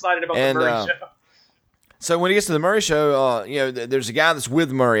 He's so excited about the Murray Show. So when he gets to the Murray Show, there's a guy that's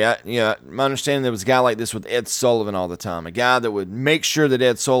with Murray. My understanding there was a guy like this with Ed Sullivan all the time. A guy that would make sure that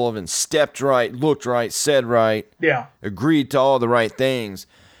Ed Sullivan stepped right, looked right, said right, agreed to all the right things.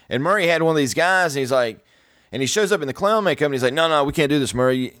 And Murray had one of these guys, and he's like, and he shows up in the clown makeup, and he's like, no, we can't do this,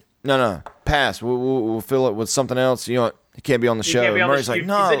 Murray. No, pass. We'll fill it with something else. He can't be on the show. And Murray's like,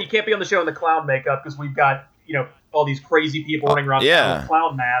 no. He said he can't be on the show in the clown makeup because we've got, all these crazy people running around with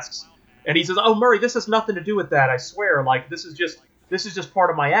clown masks. And he says, oh, Murray, this has nothing to do with that, I swear. Like, this is just part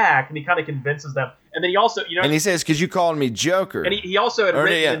of my act. And he kind of convinces them. And then he also, And he says, because you called me Joker. And he also had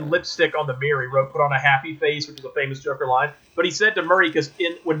written in lipstick on the mirror, he wrote, put on a happy face, which is a famous Joker line. But he said to Murray, because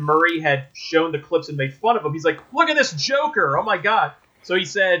when Murray had shown the clips and made fun of him, he's like, look at this Joker. Oh, my God. So he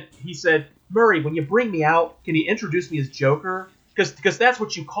said, Murray, when you bring me out, can you introduce me as Joker? Because that's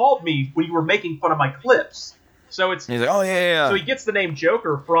what you called me when you were making fun of my clips. So he's like, oh, yeah. So he gets the name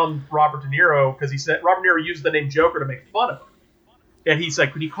Joker from Robert De Niro because he said Robert De Niro used the name Joker to make fun of him. And he's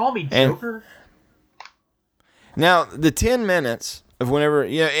like, could you call me Joker? Now, the 10 minutes of whenever,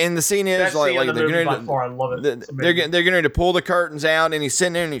 and the scene is like they're going I love it. They're going to pull the curtains out, and he's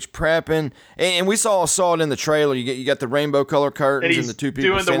sitting there and he's prepping. And we saw it in the trailer. You got the rainbow color curtains and the two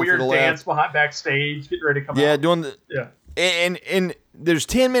people doing the weird dance behind backstage, getting ready to come out. Yeah, doing the And there's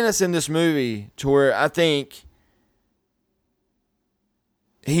 10 minutes in this movie to where I think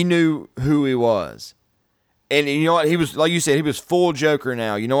he knew who he was. And you know what? He was, like you said, he was full Joker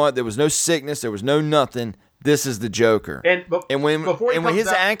now. You know what? There was no sickness. There was no nothing. This is the Joker. Before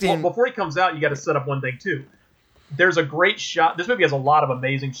he comes out, you got to set up one thing, too. There's a great shot. This movie has a lot of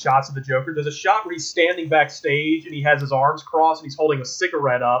amazing shots of the Joker. There's a shot where he's standing backstage, and he has his arms crossed, and he's holding a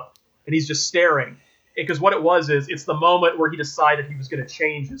cigarette up, and he's just staring. Because what it was is, it's the moment where he decided he was going to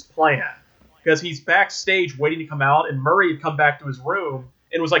change his plan. Because he's backstage waiting to come out, and Murray had come back to his room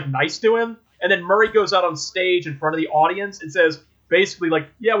and was, like, nice to him. And then Murray goes out on stage in front of the audience and says, basically, like,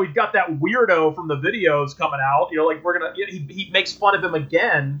 yeah, we've got that weirdo from the videos coming out. He makes fun of him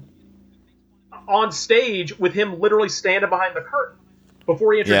again on stage with him literally standing behind the curtain.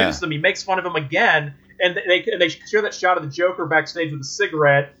 Before he introduces them, he makes fun of him again. And they show that shot of the Joker backstage with a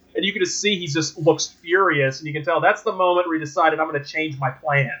cigarette. And you can just see he just looks furious. And you can tell that's the moment where he decided, I'm going to change my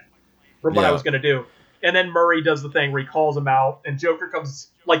plan from what I was going to do. And then Murray does the thing where he calls him out, and Joker comes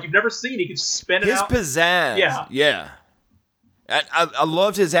like you've never seen. He could spin it out. His pizzazz. Yeah. I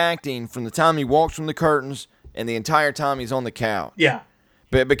loved his acting from the time he walks from the curtains and the entire time he's on the couch. Yeah.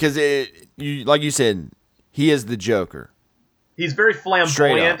 But because like you said, he is the Joker. He's very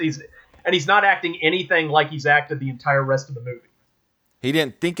flamboyant. He's not acting anything like he's acted the entire rest of the movie. He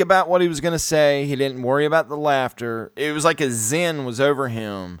didn't think about what he was going to say. He didn't worry about the laughter. It was like a zen was over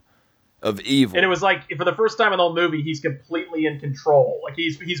him of evil. And it was like, for the first time in the whole movie, he's completely in control. Like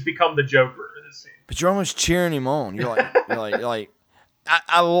he's become the Joker in this scene. But you're almost cheering him on. You're like,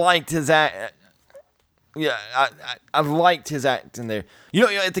 I liked his act. Yeah, I liked his acting there. You know,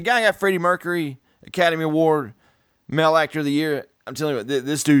 if the guy got Freddie Mercury Academy Award Male Actor of the Year, I'm telling you what,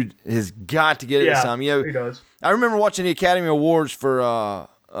 this dude has got to get it this time. You know, he does. I remember watching the Academy Awards for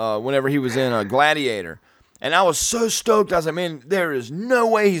whenever he was in Gladiator, and I was so stoked. I was like, man, there is no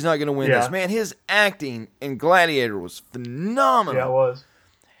way he's not going to win this. Man, his acting in Gladiator was phenomenal. Yeah, it was.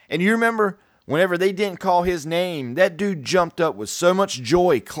 And you remember whenever they didn't call his name, that dude jumped up with so much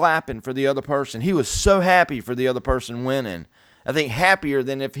joy clapping for the other person. He was so happy for the other person winning. I think happier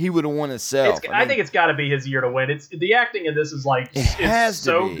than if he would have won himself. I think it's got to be his year to win. The acting in this is like it's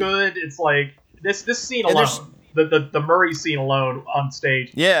so good. It's like this scene alone, the Murray scene alone on stage.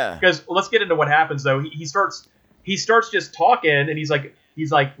 Yeah. Because let's get into what happens though. He starts just talking and he's like,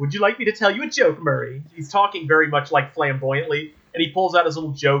 would you like me to tell you a joke, Murray? He's talking very much like flamboyantly, and he pulls out his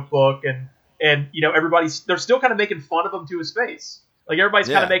little joke book and you know they're still kind of making fun of him to his face. Like everybody's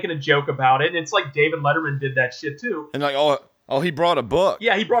kind of making a joke about it, and it's like David Letterman did that shit too. And like Oh, he brought a book.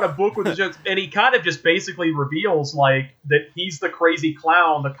 Yeah, he brought a book with the jokes, and he kind of just basically reveals like that he's the crazy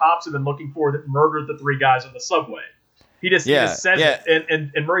clown the cops have been looking for that murdered the 3 guys on the subway. He just says it,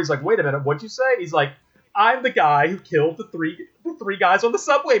 and Murray's like, "Wait a minute, what'd you say?" He's like, "I'm the guy who killed the three guys on the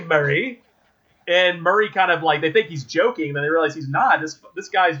subway, Murray." And Murray kind of like, they think he's joking, and then they realize he's not. This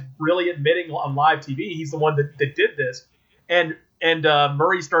guy's really admitting on live TV he's the one that did this, and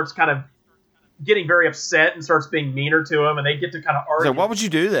Murray starts kind of getting very upset and starts being meaner to him, and they get to kind of argue. So why would you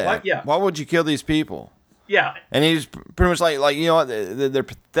do that? Why would you kill these people? Yeah. And he's pretty much like you know what? They're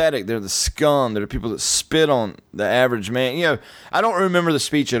pathetic. They're the scum. They're the people that spit on the average man. You know, I don't remember the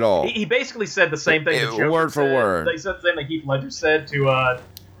speech at all. He basically said the same thing. Word for word. They said the same thing Heath Ledger said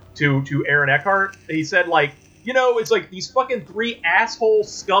to Aaron Eckhart. He said like, you know, it's like these fucking 3 asshole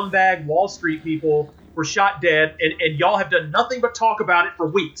scumbag Wall Street people were shot dead, and y'all have done nothing but talk about it for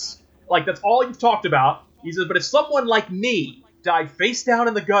weeks. Like, that's all you've talked about. He says, but if someone like me died face down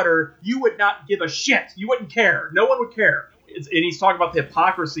in the gutter, you would not give a shit. You wouldn't care. No one would care. And he's talking about the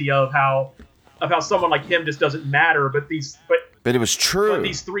hypocrisy of how someone like him just doesn't matter. But it was true. But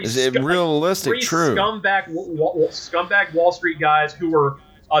these 3 realistic, true scumbag Wall Street guys who were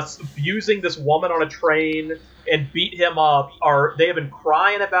abusing this woman on a train and beat him up they have been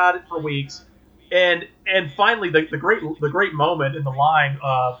crying about it for weeks. And finally, the great moment in the line.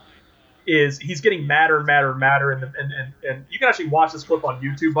 Is he's getting madder and madder and madder, and you can actually watch this clip on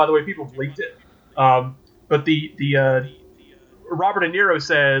YouTube. By the way, people have leaked it. But the Robert De Niro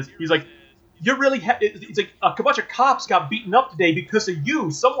says, he's like, "You're really it's like a bunch of cops got beaten up today because of you.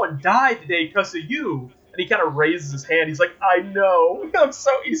 Someone died today because of you." And he kind of raises his hand. He's like, "I know."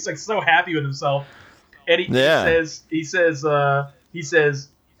 He's like so happy with himself. And he says, oh,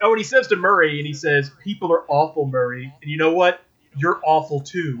 and he says to Murray, and he says, "People are awful, Murray, and you know what? You're awful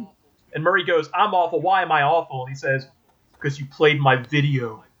too." And Murray goes, "I'm awful. Why am I awful?" And he says, "Because you played my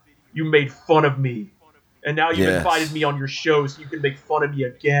video. You made fun of me. And now you've invited me on your show so you can make fun of me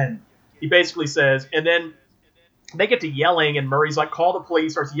again." He basically says, and then they get to yelling, and Murray's like, "Call the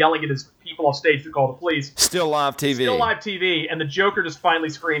police," starts yelling at his people off stage to call the police. Still live TV. And the Joker just finally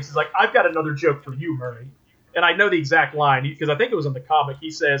screams. He's like, "I've got another joke for you, Murray." And I know the exact line, because I think it was in the comic. He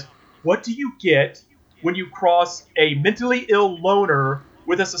says, "What do you get when you cross a mentally ill loner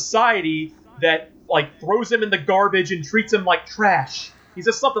with a society that like throws him in the garbage and treats him like trash?" He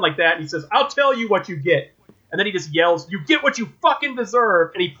says something like that, and he says, "I'll tell you what you get." And then he just yells, "You get what you fucking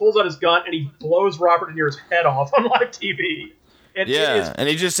deserve!" And he pulls out his gun and he blows Robert De Niro's head off on live TV. And and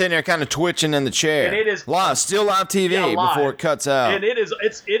he's just sitting there kind of twitching in the chair. And it is still live TV before it cuts out. And it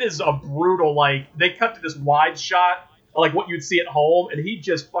is a brutal, like, they cut to this wide shot, like what you'd see at home, and he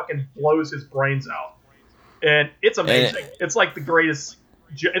just fucking blows his brains out. And it's amazing. It's like the greatest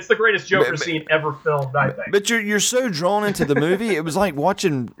Joker scene ever filmed, I think. But you're so drawn into the movie, it was like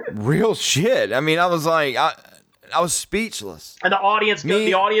watching real shit. I mean, I was like, I was speechless. And the audience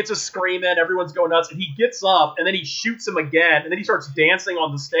is screaming, everyone's going nuts, and he gets up, and then he shoots him again, and then he starts dancing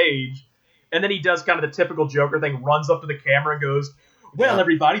on the stage, and then he does kind of the typical Joker thing, runs up to the camera and goes, "Well,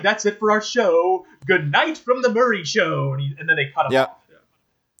 everybody, that's it for our show. Good night from the Murray Show." And then they cut him off.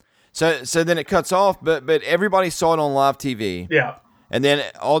 So then it cuts off, but everybody saw it on live TV. Yeah. And then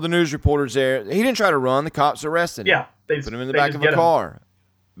all the news reporters there, he didn't try to run. The cops arrested him. Yeah. They put him in the back of a car.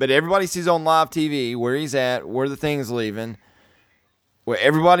 But everybody sees on live TV where he's at, where the thing's leaving, where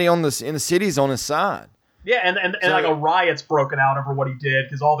everybody in the city's on his side. Yeah, and like a riot's broken out over what he did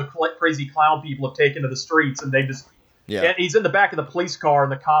because all the crazy clown people have taken to the streets and they just... Yeah. And he's in the back of the police car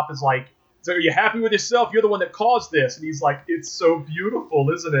and the cop is like, so are you happy with yourself? You're the one that caused this. And he's like, it's so beautiful,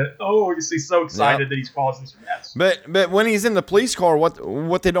 isn't it? Oh, he's so excited that he's caused this mess. But when he's in the police car,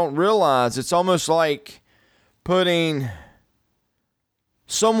 what they don't realize, it's almost like putting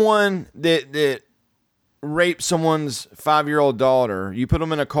someone that raped someone's 5-year-old daughter, you put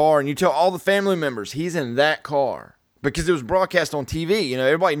them in a car and you tell all the family members he's in that car because it was broadcast on TV. You know,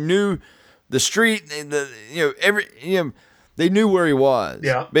 everybody knew the street, they knew where he was.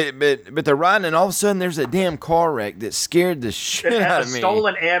 Yeah. But they're riding, and all of a sudden there's a damn car wreck that scared the shit out of me. A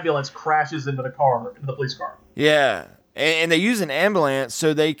stolen ambulance crashes into the police car. Yeah. And they use an ambulance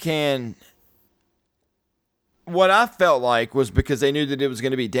so they can... What I felt like was because they knew that it was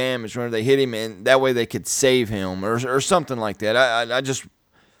going to be damaged whenever they hit him, and that way they could save him or something like that. I just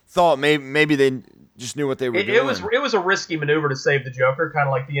thought maybe they just knew what they were doing. It was a risky maneuver to save the Joker, kind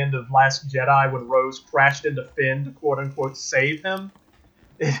of like the end of Last Jedi when Rose crashed into Finn to quote-unquote save him.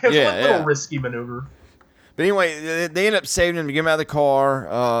 It was a little risky maneuver. But anyway, they end up saving him to get him out of the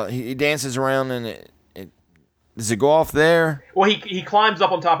car. He dances around, and does it go off there? Well, he climbs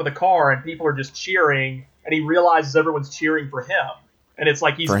up on top of the car, and people are just cheering, and he realizes everyone's cheering for him. And it's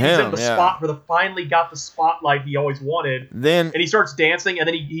like he's in the spot where finally got the spotlight he always wanted. And he starts dancing, and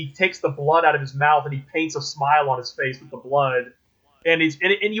then he takes the blood out of his mouth, and he paints a smile on his face with the blood. And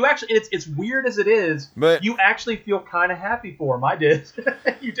you actually, it's weird as it is, but you actually feel kind of happy for him. I did.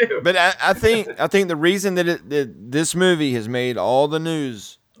 You do. But I think the reason that this movie has made all the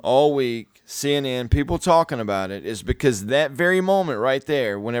news all week, CNN, people talking about it, is because that very moment right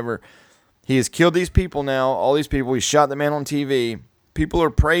there, whenever he has killed these people now, all these people, he shot the man on TV, people are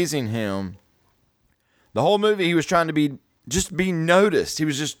praising him. The whole movie, he was trying to be noticed. He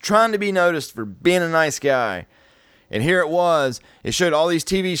was just trying to be noticed for being a nice guy. And here it was. It showed all these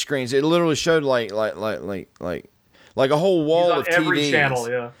TV screens. It literally showed like a whole wall of TVs. He's on every channel,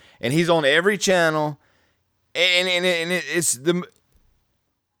 yeah. And he's on every channel. And it's the...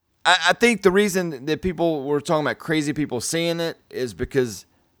 I think the reason that people were talking about crazy people seeing it is because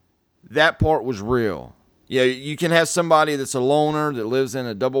that part was real. Yeah, you can have somebody that's a loner that lives in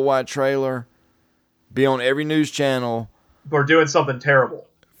a double-wide trailer be on every news channel for doing something terrible.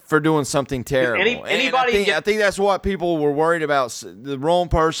 I think that's what people were worried about. The wrong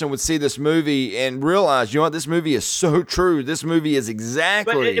person would see this movie and realize, you know what, this movie is so true. This movie is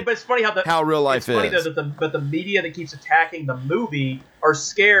exactly but it's funny how real life is. It's funny that the media that keeps attacking the movie are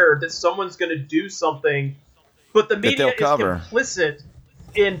scared that someone's going to do something, but the media is complicit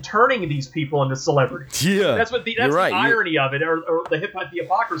in turning these people into celebrities. Yeah, that's the irony of it, or the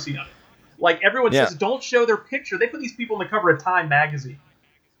hypocrisy of it. Like everyone says, don't show their picture. They put these people on the cover of Time magazine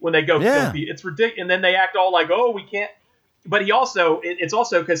when they go kill people. It's ridiculous, and then they act all like, "Oh, we can't." But it's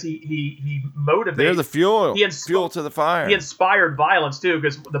also because he motivated. They're the fuel to the fire. He inspired violence too,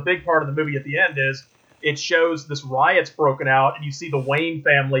 because the big part of the movie at the end is it shows this riot's broken out, and you see the Wayne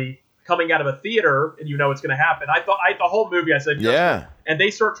family coming out of a theater, and you know it's going to happen. The whole movie, I said, yeah. And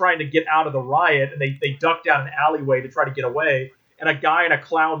they start trying to get out of the riot, and they duck down an alleyway to try to get away. And a guy in a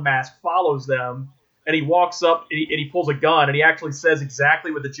clown mask follows them, and he walks up and he pulls a gun, and he actually says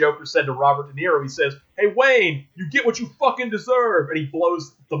exactly what the Joker said to Robert De Niro. He says, "Hey, Wayne, you get what you fucking deserve," and he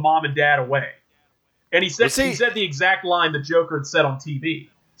blows the mom and dad away. And he said the exact line the Joker had said on TV.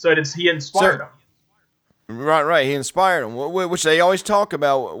 So he inspired him. Right. He inspired him, which they always talk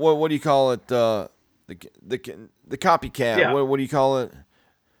about. What do you call it? The copycat. Yeah. What do you call it?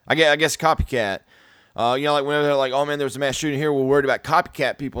 I guess copycat. Like whenever they're like, "Oh man, there was a mass shooting here," we're worried about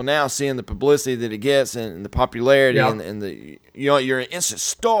copycat people now, seeing the publicity that it gets and the popularity and the you're an instant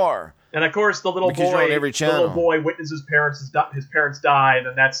star. And of course, the little boy witnesses his parents die, and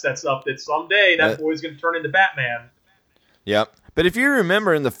then that sets up that someday that boy's going to turn into Batman. Yep. But if you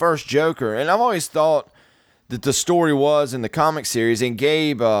remember in the first Joker, and I've always thought that the story was in the comic series, and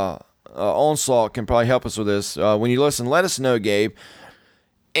Gabe Onslaught can probably help us with this. When you listen, let us know, Gabe.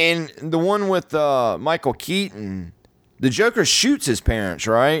 And the one with Michael Keaton, the Joker shoots his parents,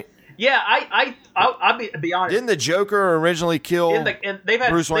 right? Yeah, I'll be honest. Didn't the Joker originally kill Bruce Wayne's they've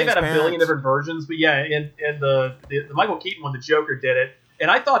had a parents? billion different versions, but yeah, in the Michael Keaton one, the Joker did it,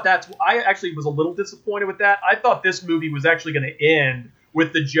 and I thought I actually was a little disappointed with that. I thought this movie was actually going to end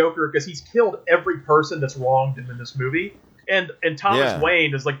with the Joker because he's killed every person that's wronged him in this movie, And Thomas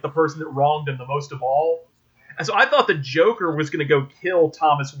Wayne is like the person that wronged him the most of all. And so I thought the Joker was going to go kill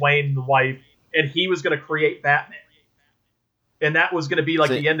Thomas Wayne and the wife, and he was going to create Batman. And that was going to be like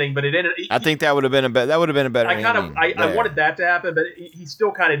the ending, but it ended. I think that would have been a better ending. I wanted that to happen, but he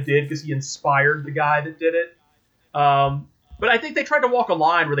still kind of did because he inspired the guy that did it. But I think they tried to walk a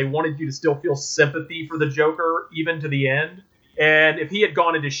line where they wanted you to still feel sympathy for the Joker even to the end. And if he had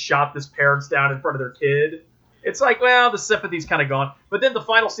gone and just shot his parents down in front of their kid, it's like, well, the sympathy's kind of gone. But then the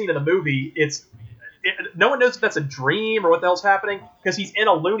final scene of the movie, no one knows if that's a dream or what the hell's happening because he's in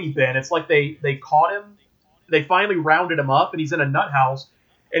a loony bin. It's like they caught him. They finally rounded him up, and he's in a nut house,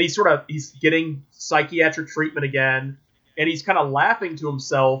 and he's getting psychiatric treatment again, and he's kind of laughing to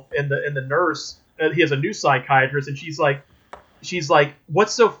himself. And the nurse, he has a new psychiatrist, and she's like,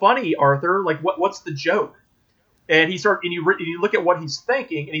 "What's so funny, Arthur? Like, what's the joke?" And you look at what he's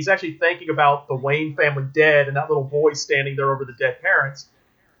thinking, and he's actually thinking about the Wayne family dead, and that little boy standing there over the dead parents.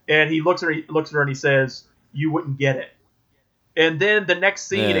 And he looks at her, and he says, "You wouldn't get it." And then the next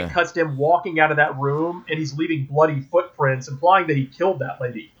scene, it cuts to him walking out of that room, and he's leaving bloody footprints, implying that he killed that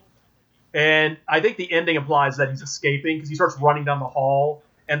lady. And I think the ending implies that he's escaping because he starts running down the hall,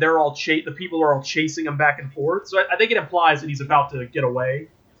 and the people are all chasing him back and forth. So I think it implies that he's about to get away.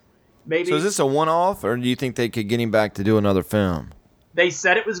 Maybe. So is this a one-off, or do you think they could get him back to do another film? They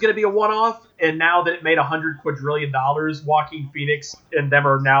said it was going to be a one-off, and now that it made $100 quadrillion, Joaquin Phoenix and them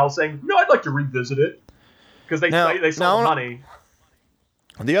are now saying, "No, I'd like to revisit it." Because they saw the money.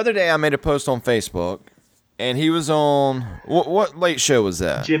 The other day, I made a post on Facebook, and he was on what late show was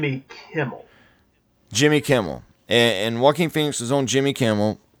that? Jimmy Kimmel. And Joaquin Phoenix was on Jimmy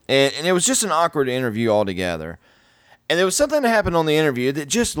Kimmel, and it was just an awkward interview altogether. And there was something that happened on the interview that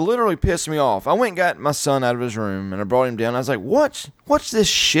just literally pissed me off. I went and got my son out of his room, and I brought him down. I was like, "What's this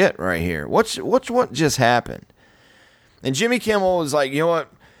shit right here? What just happened?" And Jimmy Kimmel was like, "You know what?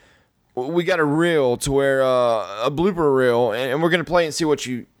 We got a reel to where a blooper reel, and we're going to play and see what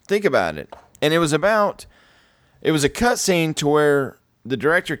you think about it." And it was a cut scene to where the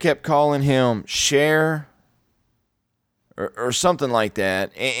director kept calling him Cher or something like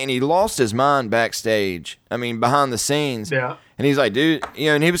that. And he lost his mind backstage. I mean, behind the scenes. Yeah. And he's like, dude,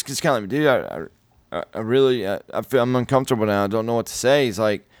 and he was just kind of like, dude, I really, I feel I'm uncomfortable now. I don't know what to say. He's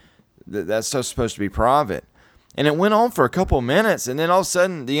like, that's so supposed to be private. And it went on for a couple of minutes, and then all of a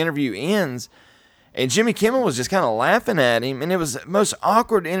sudden the interview ends, and Jimmy Kimmel was just kind of laughing at him, and it was the most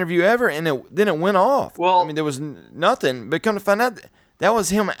awkward interview ever, and then it went off. Well, I mean, there was nothing, but come to find out, that was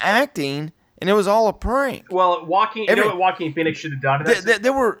him acting, and it was all a prank. Well, you know what Joaquin Phoenix should have done?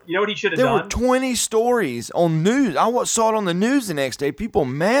 You know what he should have done? There were 20 stories on news. I saw it on the news the next day. People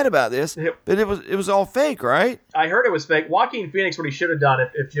mad about this, but it was all fake, right? I heard it was fake. Joaquin Phoenix, what he should have done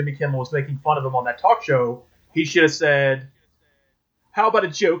if Jimmy Kimmel was making fun of him on that talk show, he should have said, "How about a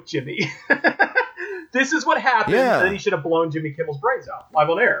joke, Jimmy?" This is what happened. Yeah. And then he should have blown Jimmy Kimmel's brains out live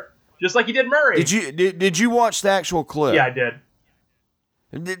on air, just like he did Murray. Did you watch the actual clip? Yeah, I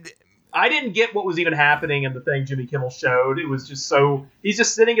did. I didn't get what was even happening in the thing Jimmy Kimmel showed. It was just he's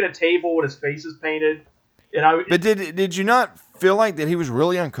just sitting at a table with his face is painted. But did you not feel like that he was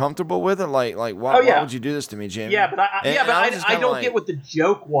really uncomfortable with it? Like why would you do this to me, Jimmy? Yeah, but I don't get what the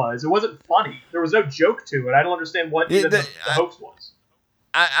joke was. It wasn't funny. There was no joke to it. I don't understand what the hoax was.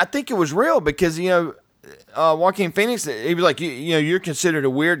 I think it was real because Joaquin Phoenix, he was like, you're considered a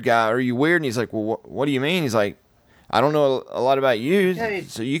weird guy. Are you weird? And he's like, well, what do you mean? He's like, I don't know a lot about you,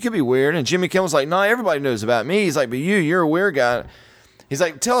 so you could be weird. And Jimmy Kimmel's like, no, everybody knows about me. He's like, but you're a weird guy. He's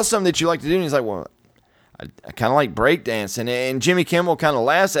like, tell us something that you like to do. And he's like, well, I kind of like breakdancing. And Jimmy Kimmel kind of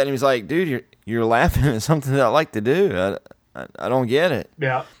laughs at him. He's like, dude, you're laughing at something that I like to do. I don't get it.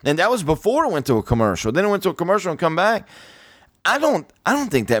 Yeah. And that was before it went to a commercial. Then it went to a commercial and come back. I don't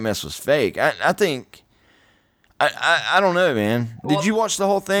think that mess was fake. I think. I don't know, man. Did you watch the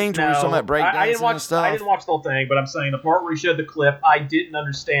whole thing? No, talking about breakdancing and stuff? I didn't watch the whole thing, but I'm saying the part where he showed the clip, I didn't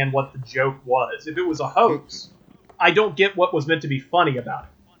understand what the joke was. If it was a hoax, I don't get what was meant to be funny about it.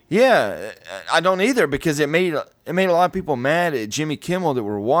 Yeah, I don't either because it made a lot of people mad at Jimmy Kimmel that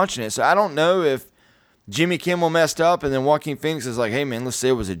were watching it. So I don't know if Jimmy Kimmel messed up and then Joaquin Phoenix is like, hey, man, let's say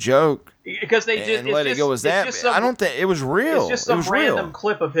it was a joke. Because they just let it go as that. I don't think it was real. It's just some random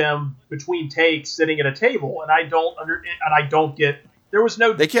clip of him between takes sitting at a table, and I don't get. There was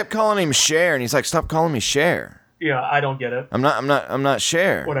no. They kept calling him Cher, and he's like, "Stop calling me Cher." Yeah, I don't get it. I'm not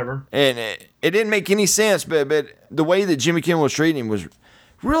Cher. Whatever. And it didn't make any sense, but the way that Jimmy Kimmel was treating him was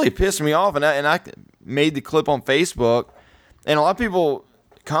really pissed me off, and I made the clip on Facebook, and a lot of people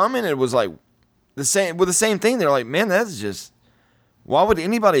commented was like the same thing. They're like, man, that's just. Why would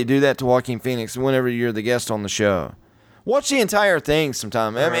anybody do that to Joaquin Phoenix whenever you're the guest on the show? Watch the entire thing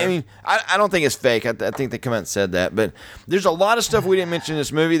sometime. I mean, I don't think it's fake. I think they come out and said that. But there's a lot of stuff we didn't mention in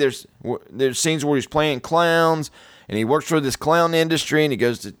this movie. There's scenes where he's playing clowns, and he works for this clown industry, and he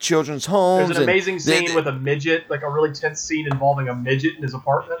goes to children's homes. There's an amazing scene with a midget, like a really tense scene involving a midget in his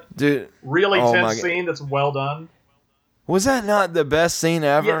apartment. Dude. Really tense scene that's well done. Was that not the best scene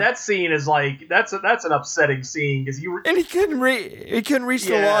ever? Yeah, that scene is like that's an upsetting scene because and he couldn't reach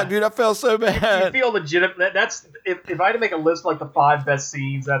the log, dude. I felt so bad. You feel legitimate. That's if I had to make a list of like the 5 best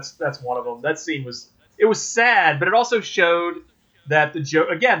scenes, that's one of them. That scene was sad, but it also showed that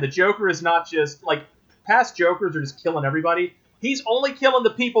the Joker is not just like past Jokers are just killing everybody. He's only killing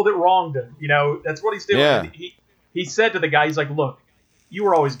the people that wronged him. You know, that's what he's doing. Yeah. He said to the guy, he's like, "Look, you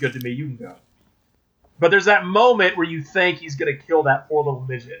were always good to me. You can go." But there's that moment where you think he's going to kill that poor little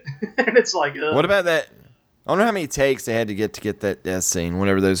midget. And it's like, ugh. What about that? I don't know how many takes they had to get that death scene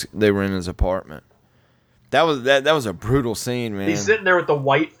whenever they were in his apartment. That was a brutal scene, man. He's sitting there with the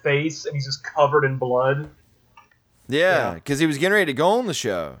white face, and he's just covered in blood. Yeah, because he was getting ready to go on the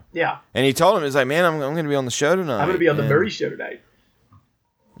show. Yeah. And he told him, he's like, man, I'm going to be on the show tonight. I'm going to be on the Murray show tonight.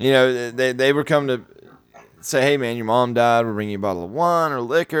 You know, they were coming to say, hey, man, your mom died. We'll bring you a bottle of wine or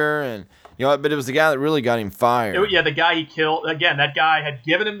liquor. And, you know, but it was the guy that really got him fired. The guy he killed. Again, that guy had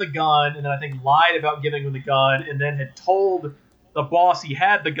given him the gun, and then I think lied about giving him the gun, and then had told the boss he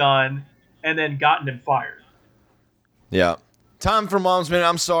had the gun, and then gotten him fired. Yeah. Time for Mom's Minute.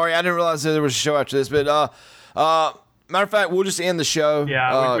 I'm sorry. I didn't realize that there was a show after this, but matter of fact, we'll just end the show.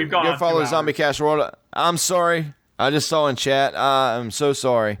 Yeah, we've gone Go on follow 2 Zombie Cast World. I'm sorry. I just saw in chat. I'm so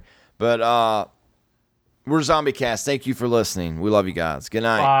sorry. But we're Zombie Cast. Thank you for listening. We love you guys. Good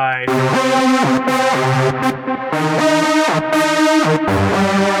night. Bye.